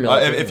 well, you're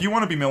military. If you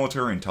want to be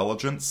military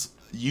intelligence,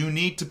 you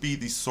need to be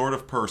the sort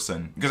of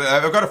person... Because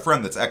I've got a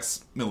friend that's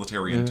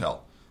ex-military intel.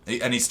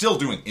 And he's still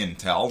doing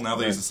intel. Now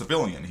that he's a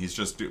civilian, he's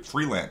just doing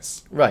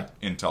freelance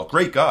intel.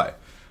 Great guy.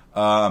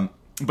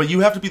 But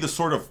you have to be the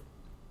sort of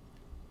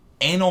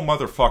anal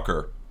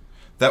motherfucker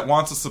that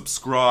wants to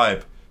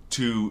subscribe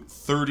to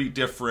 30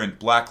 different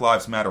Black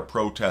Lives Matter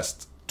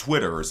protest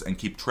Twitters and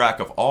keep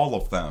track of all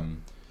of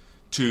them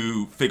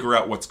to figure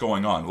out what's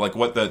going on. Like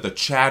what the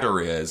chatter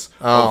is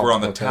over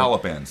on the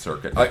Taliban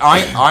circuit. Like,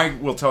 I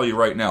will tell you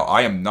right now,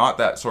 I am not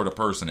that sort of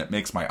person. It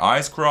makes my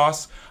eyes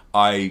cross.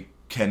 I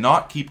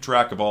cannot keep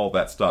track of all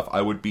that stuff.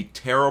 I would be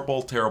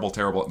terrible, terrible,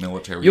 terrible at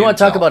military. You want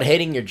to talk about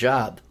hating your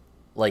job.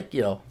 Like,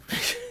 you know.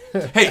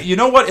 Hey, you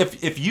know what?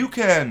 If you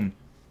can...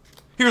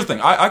 Here's the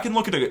thing. I can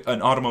look at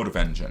an automotive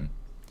engine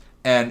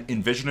and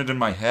envision it in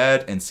my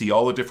head and see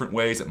all the different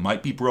ways it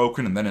might be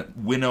broken, and then it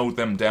winnow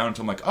them down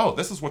until I'm like, oh,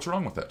 this is what's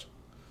wrong with it.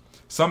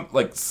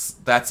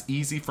 That's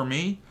easy for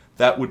me.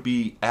 That would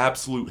be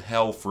absolute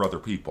hell for other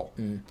people.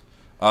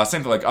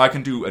 Same thing, like, I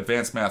can do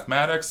advanced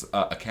mathematics,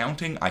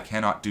 accounting, I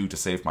cannot do to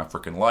save my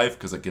freaking life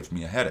because it gives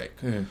me a headache.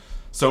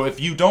 So if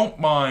you don't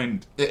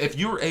mind, if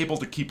you're able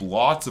to keep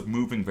lots of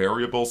moving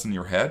variables in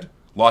your head,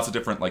 lots of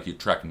different, like, you're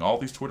tracking all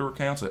these Twitter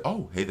accounts, like,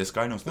 oh, hey, this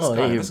guy knows this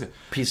guy. You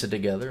piece it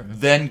together.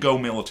 Then go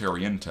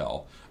military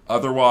intel.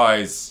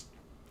 Otherwise,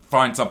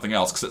 find something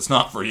else because it's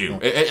not for you.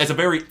 It's a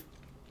very,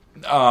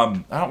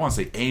 I don't want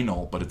to say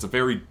anal, but it's a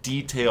very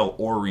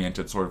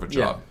detail-oriented sort of a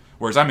job.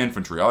 Whereas I'm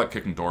infantry, I like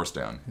kicking doors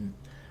down.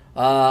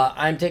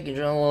 I'm taking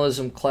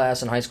journalism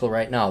class in high school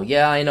right now.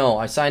 Yeah, I know.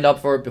 I signed up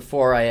for it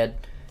before I had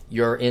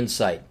your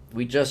insight.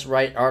 We just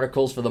write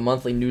articles for the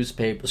monthly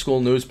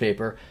school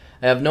newspaper.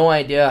 I have no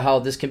idea how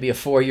this can be a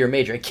 4-year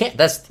major. It can't.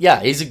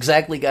 He's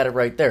exactly got it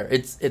right there.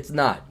 It's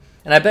not.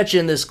 And I bet you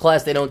in this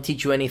class they don't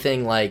teach you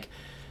anything like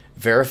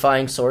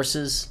verifying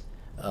sources,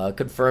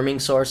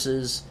 confirming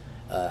sources,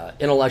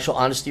 intellectual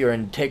honesty or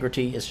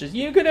integrity. It's just,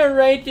 you're going to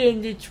write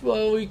in,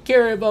 we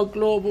care about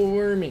global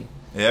warming.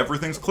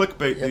 Everything's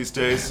clickbait these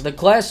days. The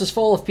class is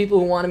full of people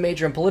who want to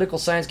major in political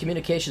science,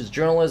 communications,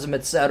 journalism,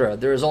 etc.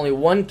 There is only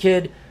one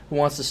kid who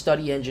wants to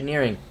study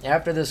engineering.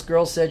 After this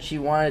girl said she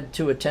wanted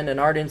to attend an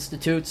art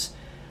institutes.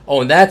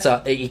 Oh,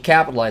 and he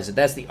capitalized it.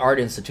 That's the art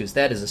institutes.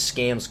 That is a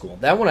scam school.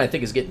 That one I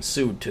think is getting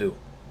sued too.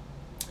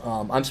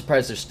 I'm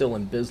surprised they're still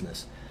in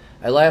business.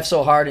 I laughed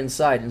so hard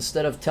inside.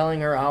 Instead of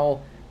telling her how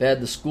bad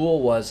the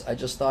school was, I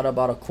just thought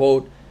about a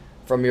quote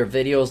from your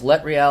videos,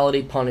 "Let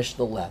reality punish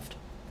the left."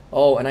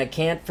 Oh, and I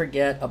can't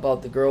forget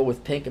about the girl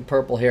with pink and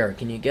purple hair.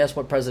 Can you guess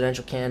what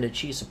presidential candidate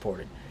she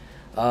supported?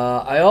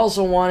 I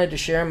also wanted to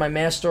share my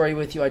math story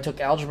with you. I took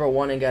Algebra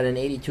 1 and got an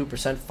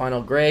 82%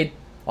 final grade.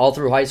 All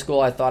through high school,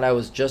 I thought I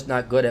was just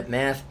not good at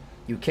math.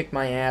 You kicked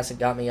my ass and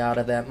got me out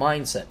of that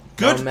mindset.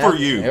 Good for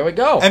you. There we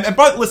go.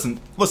 But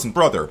listen,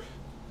 brother.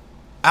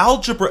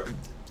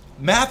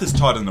 Math is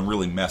taught in a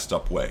really messed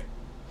up way.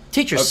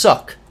 Teachers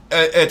suck.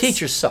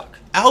 Teachers suck.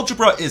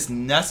 Algebra is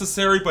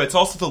necessary, but it's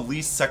also the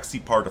least sexy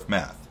part of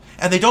math.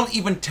 And they don't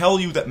even tell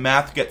you that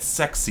math gets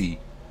sexy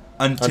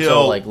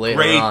until like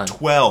grade on.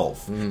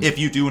 12. If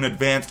you do an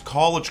advanced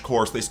college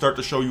course, they start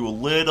to show you a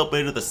little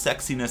bit of the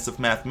sexiness of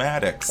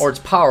mathematics. Or its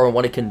power and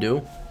what it can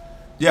do.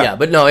 Yeah,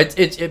 but no, and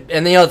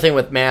the other thing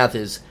with math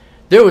is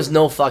there was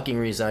no fucking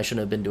reason I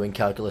shouldn't have been doing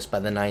calculus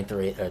by the 9th or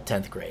 8th or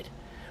 10th grade.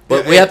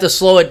 But we have to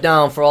slow it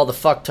down for all the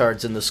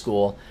fucktards in the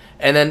school.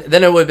 And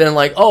then it would have been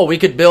like, oh, we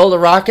could build a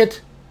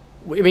rocket?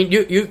 I mean,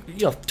 you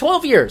know,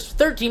 12 years,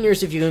 13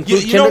 years if you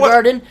include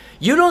kindergarten.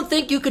 You don't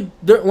think you could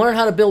learn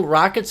how to build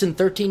rockets in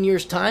 13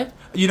 years' time?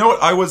 You know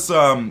what? I was,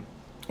 when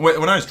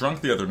I was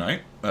drunk the other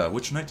night,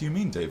 which night do you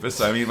mean,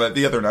 Davis? I mean,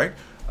 the other night,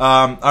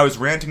 I was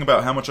ranting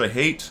about how much I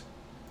hate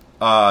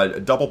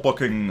double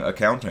booking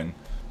accounting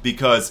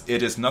because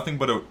it is nothing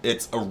but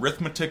it's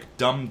arithmetic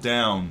dumbed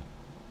down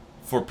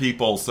for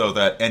people so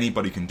that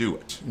anybody can do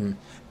it.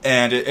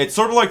 And it's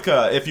sort of like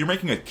if you're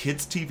making a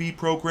kids' TV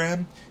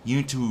program, you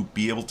need to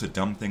be able to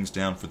dumb things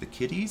down for the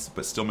kiddies,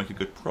 but still make a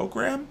good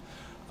program.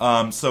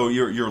 So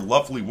your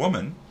lovely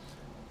woman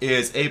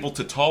is able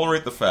to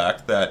tolerate the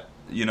fact that,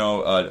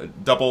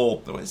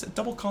 double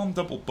column,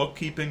 double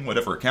bookkeeping,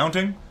 whatever,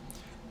 accounting.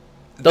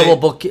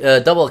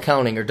 Double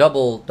accounting or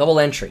double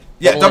entry.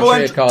 Yeah,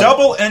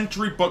 double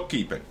entry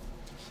bookkeeping.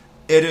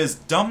 It is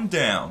dumbed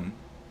down.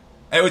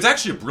 It was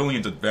actually a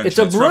brilliant invention. It's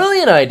a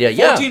brilliant idea,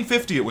 yeah.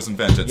 1450 it was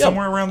invented,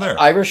 somewhere around there.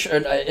 Irish,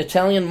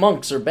 Italian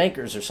monks or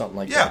bankers or something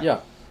like that.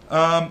 Yeah.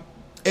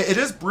 It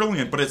is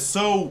brilliant, but it's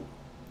so...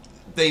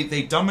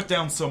 They dumb it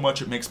down so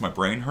much it makes my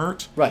brain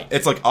hurt. Right.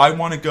 It's like I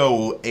want to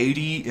go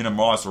 80 in a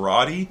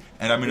Maserati,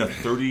 and I'm in a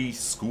 30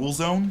 school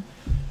zone.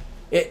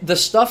 The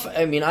stuff,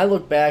 I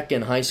look back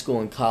in high school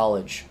and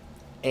college,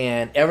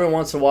 and every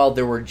once in a while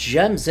there were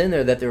gems in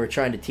there that they were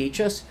trying to teach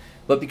us,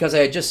 but because I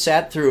had just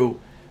sat through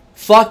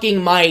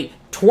fucking my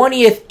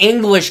 20th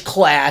English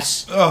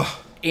class,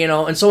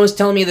 and someone's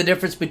telling me the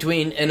difference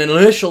between an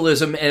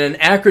initialism and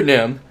an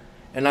acronym,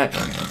 and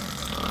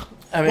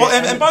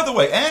and by the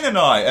way, Anne and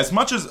I, as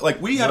much as,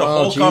 we had a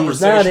whole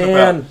conversation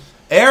about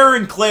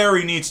Aaron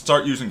Clary needs to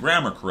start using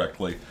grammar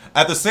correctly.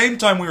 At the same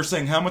time, we were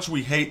saying how much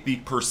we hate the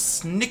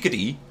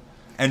persnickety,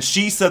 and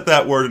she said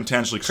that word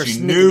intentionally because she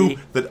knew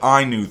that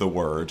I knew the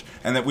word,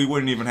 and that we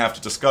wouldn't even have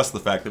to discuss the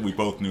fact that we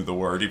both knew the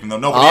word, even though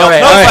nobody else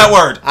knows that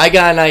word. I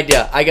got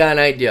an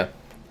idea.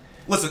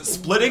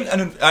 Listen,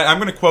 I'm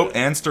going to quote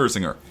Ann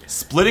Sturzinger.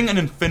 Splitting an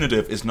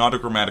infinitive is not a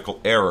grammatical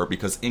error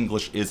because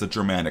English is a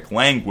Germanic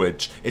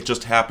language. It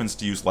just happens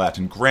to use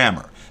Latin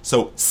grammar.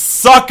 So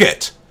suck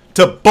it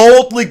to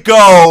boldly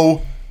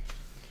go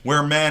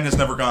where man has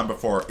never gone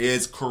before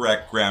is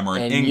correct grammar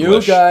in English. And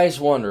you guys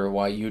wonder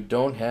why you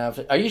don't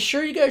have... Are you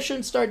sure you guys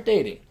shouldn't start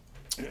dating?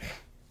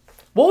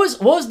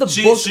 What was the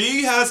book?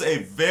 She has a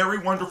very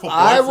wonderful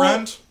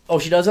boyfriend. Oh,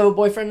 she does have a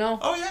boyfriend now?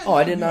 Oh, yeah. Oh,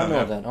 I did not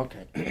know that.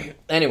 Okay.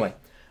 Anyway,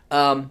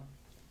 I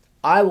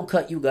will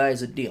cut you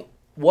guys a deal.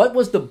 What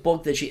was the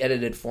book that she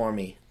edited for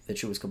me that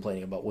she was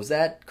complaining about? Was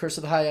that Curse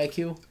of the High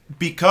IQ?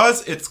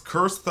 Because it's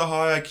Curse of the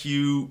High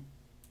IQ,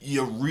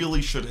 you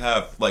really should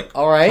have, perfected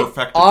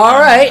grammar. All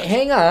right,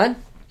 hang on.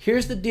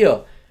 Here's the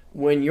deal.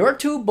 When your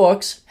two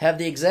books have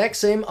the exact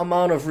same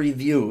amount of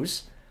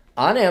reviews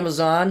on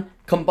Amazon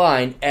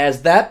combined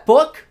as that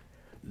book,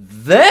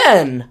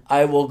 then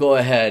I will go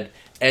ahead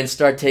and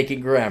start taking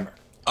grammar.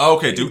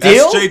 Okay, do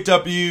deal?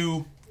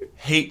 SJW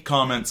hate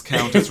comments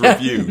count as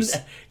reviews?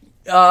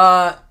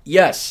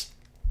 Yes.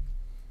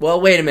 Well,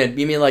 wait a minute.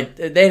 You mean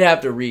they'd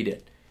have to read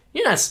it?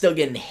 You're not still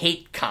getting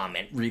hate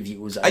comment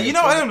reviews. I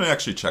don't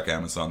actually check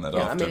Amazon that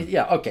often.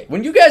 Okay.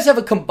 When you guys have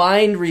a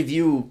combined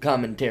review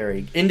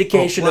commentary,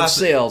 indication of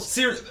sales.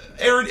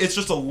 Aaron, it's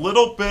just a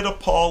little bit of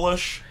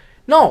polish.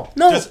 No.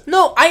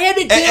 I had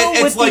to deal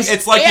with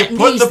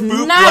these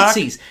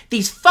Nazis.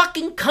 These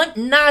fucking cunt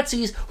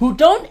Nazis who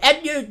don't...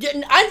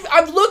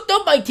 I've looked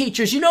up my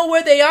teachers. You know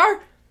where they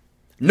are?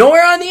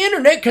 Nowhere on the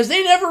internet because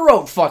they never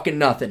wrote fucking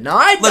nothing. Now,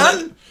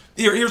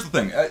 here's the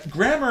thing.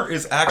 Grammar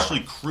is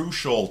actually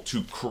crucial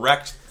to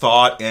correct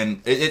thought,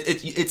 and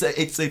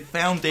it's a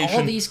foundation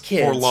all these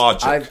kids, for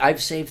logic.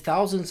 I've saved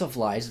thousands of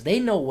lives. They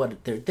know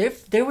what...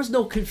 There was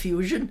no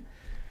confusion.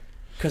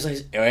 Because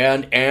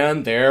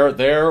and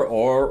there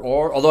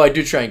or although I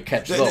do try and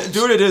catch those.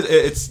 Dude,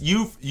 it's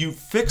you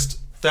fixed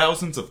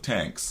thousands of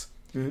tanks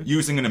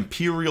using an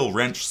imperial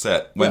wrench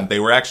set when they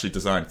were actually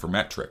designed for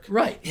metric.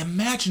 Right.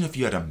 Imagine if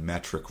you had a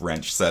metric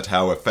wrench set,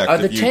 how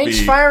effective you'd be. Are the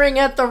tanks firing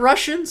at the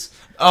Russians?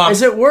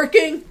 Is it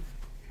working?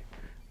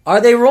 Are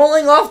they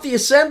rolling off the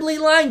assembly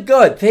line?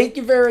 Good. Thank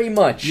you very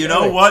much. You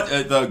know what?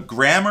 The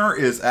grammar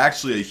is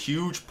actually a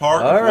huge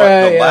part of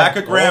the lack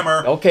of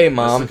grammar. Okay,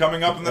 Mom. This is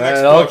coming up in the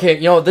next book. Okay,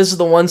 this is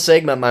the one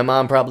segment my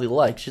mom probably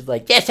likes. She's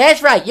like, yes,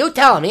 that's right. You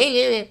tell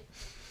him.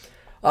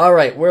 All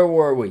right, where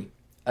were we?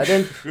 I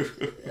then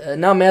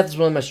now math is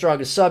one of my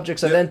strongest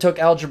subjects. I then took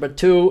Algebra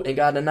 2 and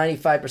got a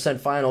 95%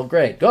 final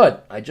grade. Good.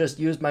 I just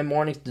used my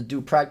mornings to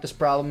do practice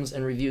problems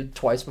and reviewed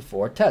twice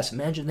before tests.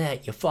 Imagine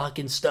that. You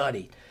fucking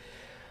studied.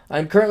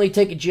 I'm currently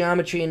taking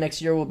geometry, and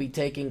next year we'll be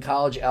taking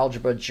college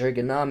algebra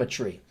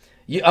trigonometry.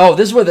 This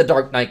is where the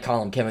Dark Knight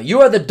column came in. You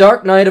are the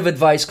Dark Knight of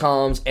advice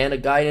columns and the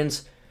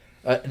guidance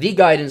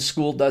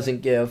school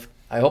doesn't give.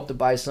 I hope to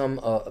buy some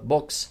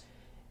books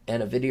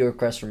and a video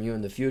request from you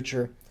in the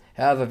future.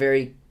 Have a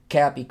very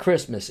happy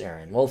Christmas,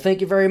 Aaron. Well, thank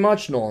you very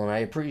much, Nolan. I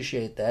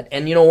appreciate that.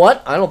 And you know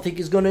what? I don't think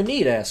he's going to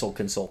need asshole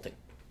consulting.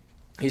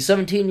 He's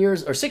 16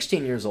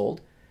 years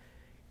old.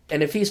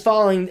 And if he's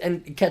following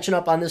and catching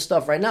up on this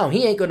stuff right now,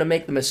 he ain't going to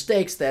make the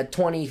mistakes that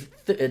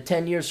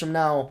 10 years from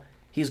now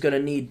he's going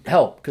to need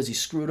help because he's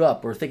screwed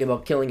up or thinking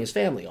about killing his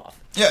family off.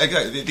 Yeah,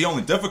 exactly. The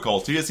only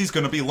difficulty is he's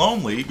going to be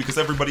lonely because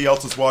everybody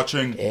else is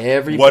watching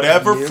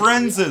whatever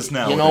Friends is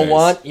now. You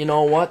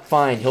know what?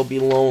 Fine, he'll be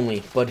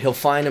lonely, but he'll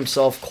find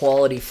himself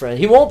quality friends.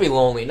 He won't be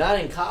lonely, not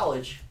in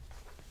college.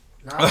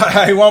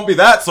 He won't be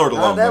that sort of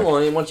not lonely. That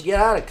lonely. Once you get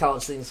out of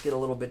college, things get a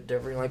little bit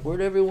different. Like, where'd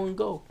everyone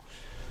go?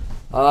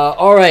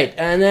 All right,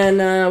 and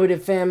then we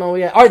did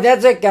famo. All right,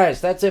 that's it,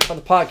 guys. That's it for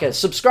the podcast.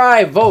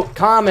 Subscribe, vote,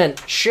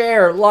 comment,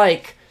 share,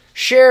 like.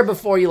 Share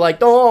before you like.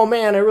 Oh,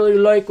 man, I really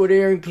like what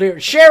Aaron Clear.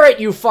 Share it,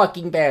 you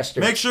fucking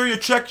bastard. Make sure you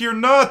check your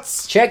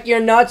nuts. Check your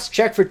nuts.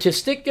 Check for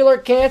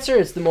testicular cancer.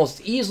 It's the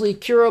most easily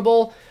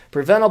curable,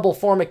 preventable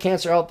form of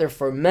cancer out there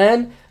for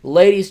men.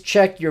 Ladies,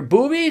 check your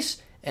boobies.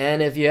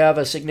 And if you have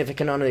a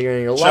significant other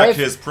in your life,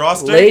 check his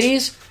prostate.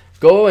 Ladies,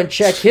 go and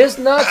check his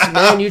nuts.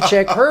 Man, you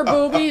check her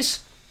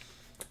boobies.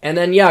 And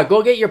then, yeah,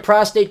 go get your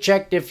prostate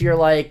checked if you're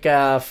like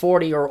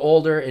 40 or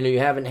older and you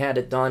haven't had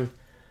it done.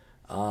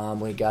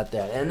 We got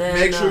that. And then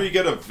make sure you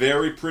get a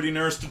very pretty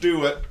nurse to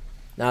do it.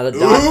 Now the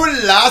doc,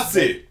 ooh,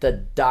 lassie. The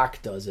doc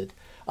does it.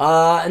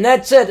 And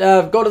that's it.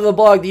 Go to the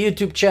blog, the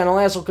YouTube channel,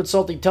 Asshole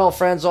Consulting, tell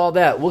friends, all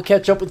that. We'll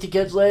catch up with you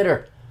kids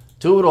later.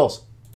 Toodles.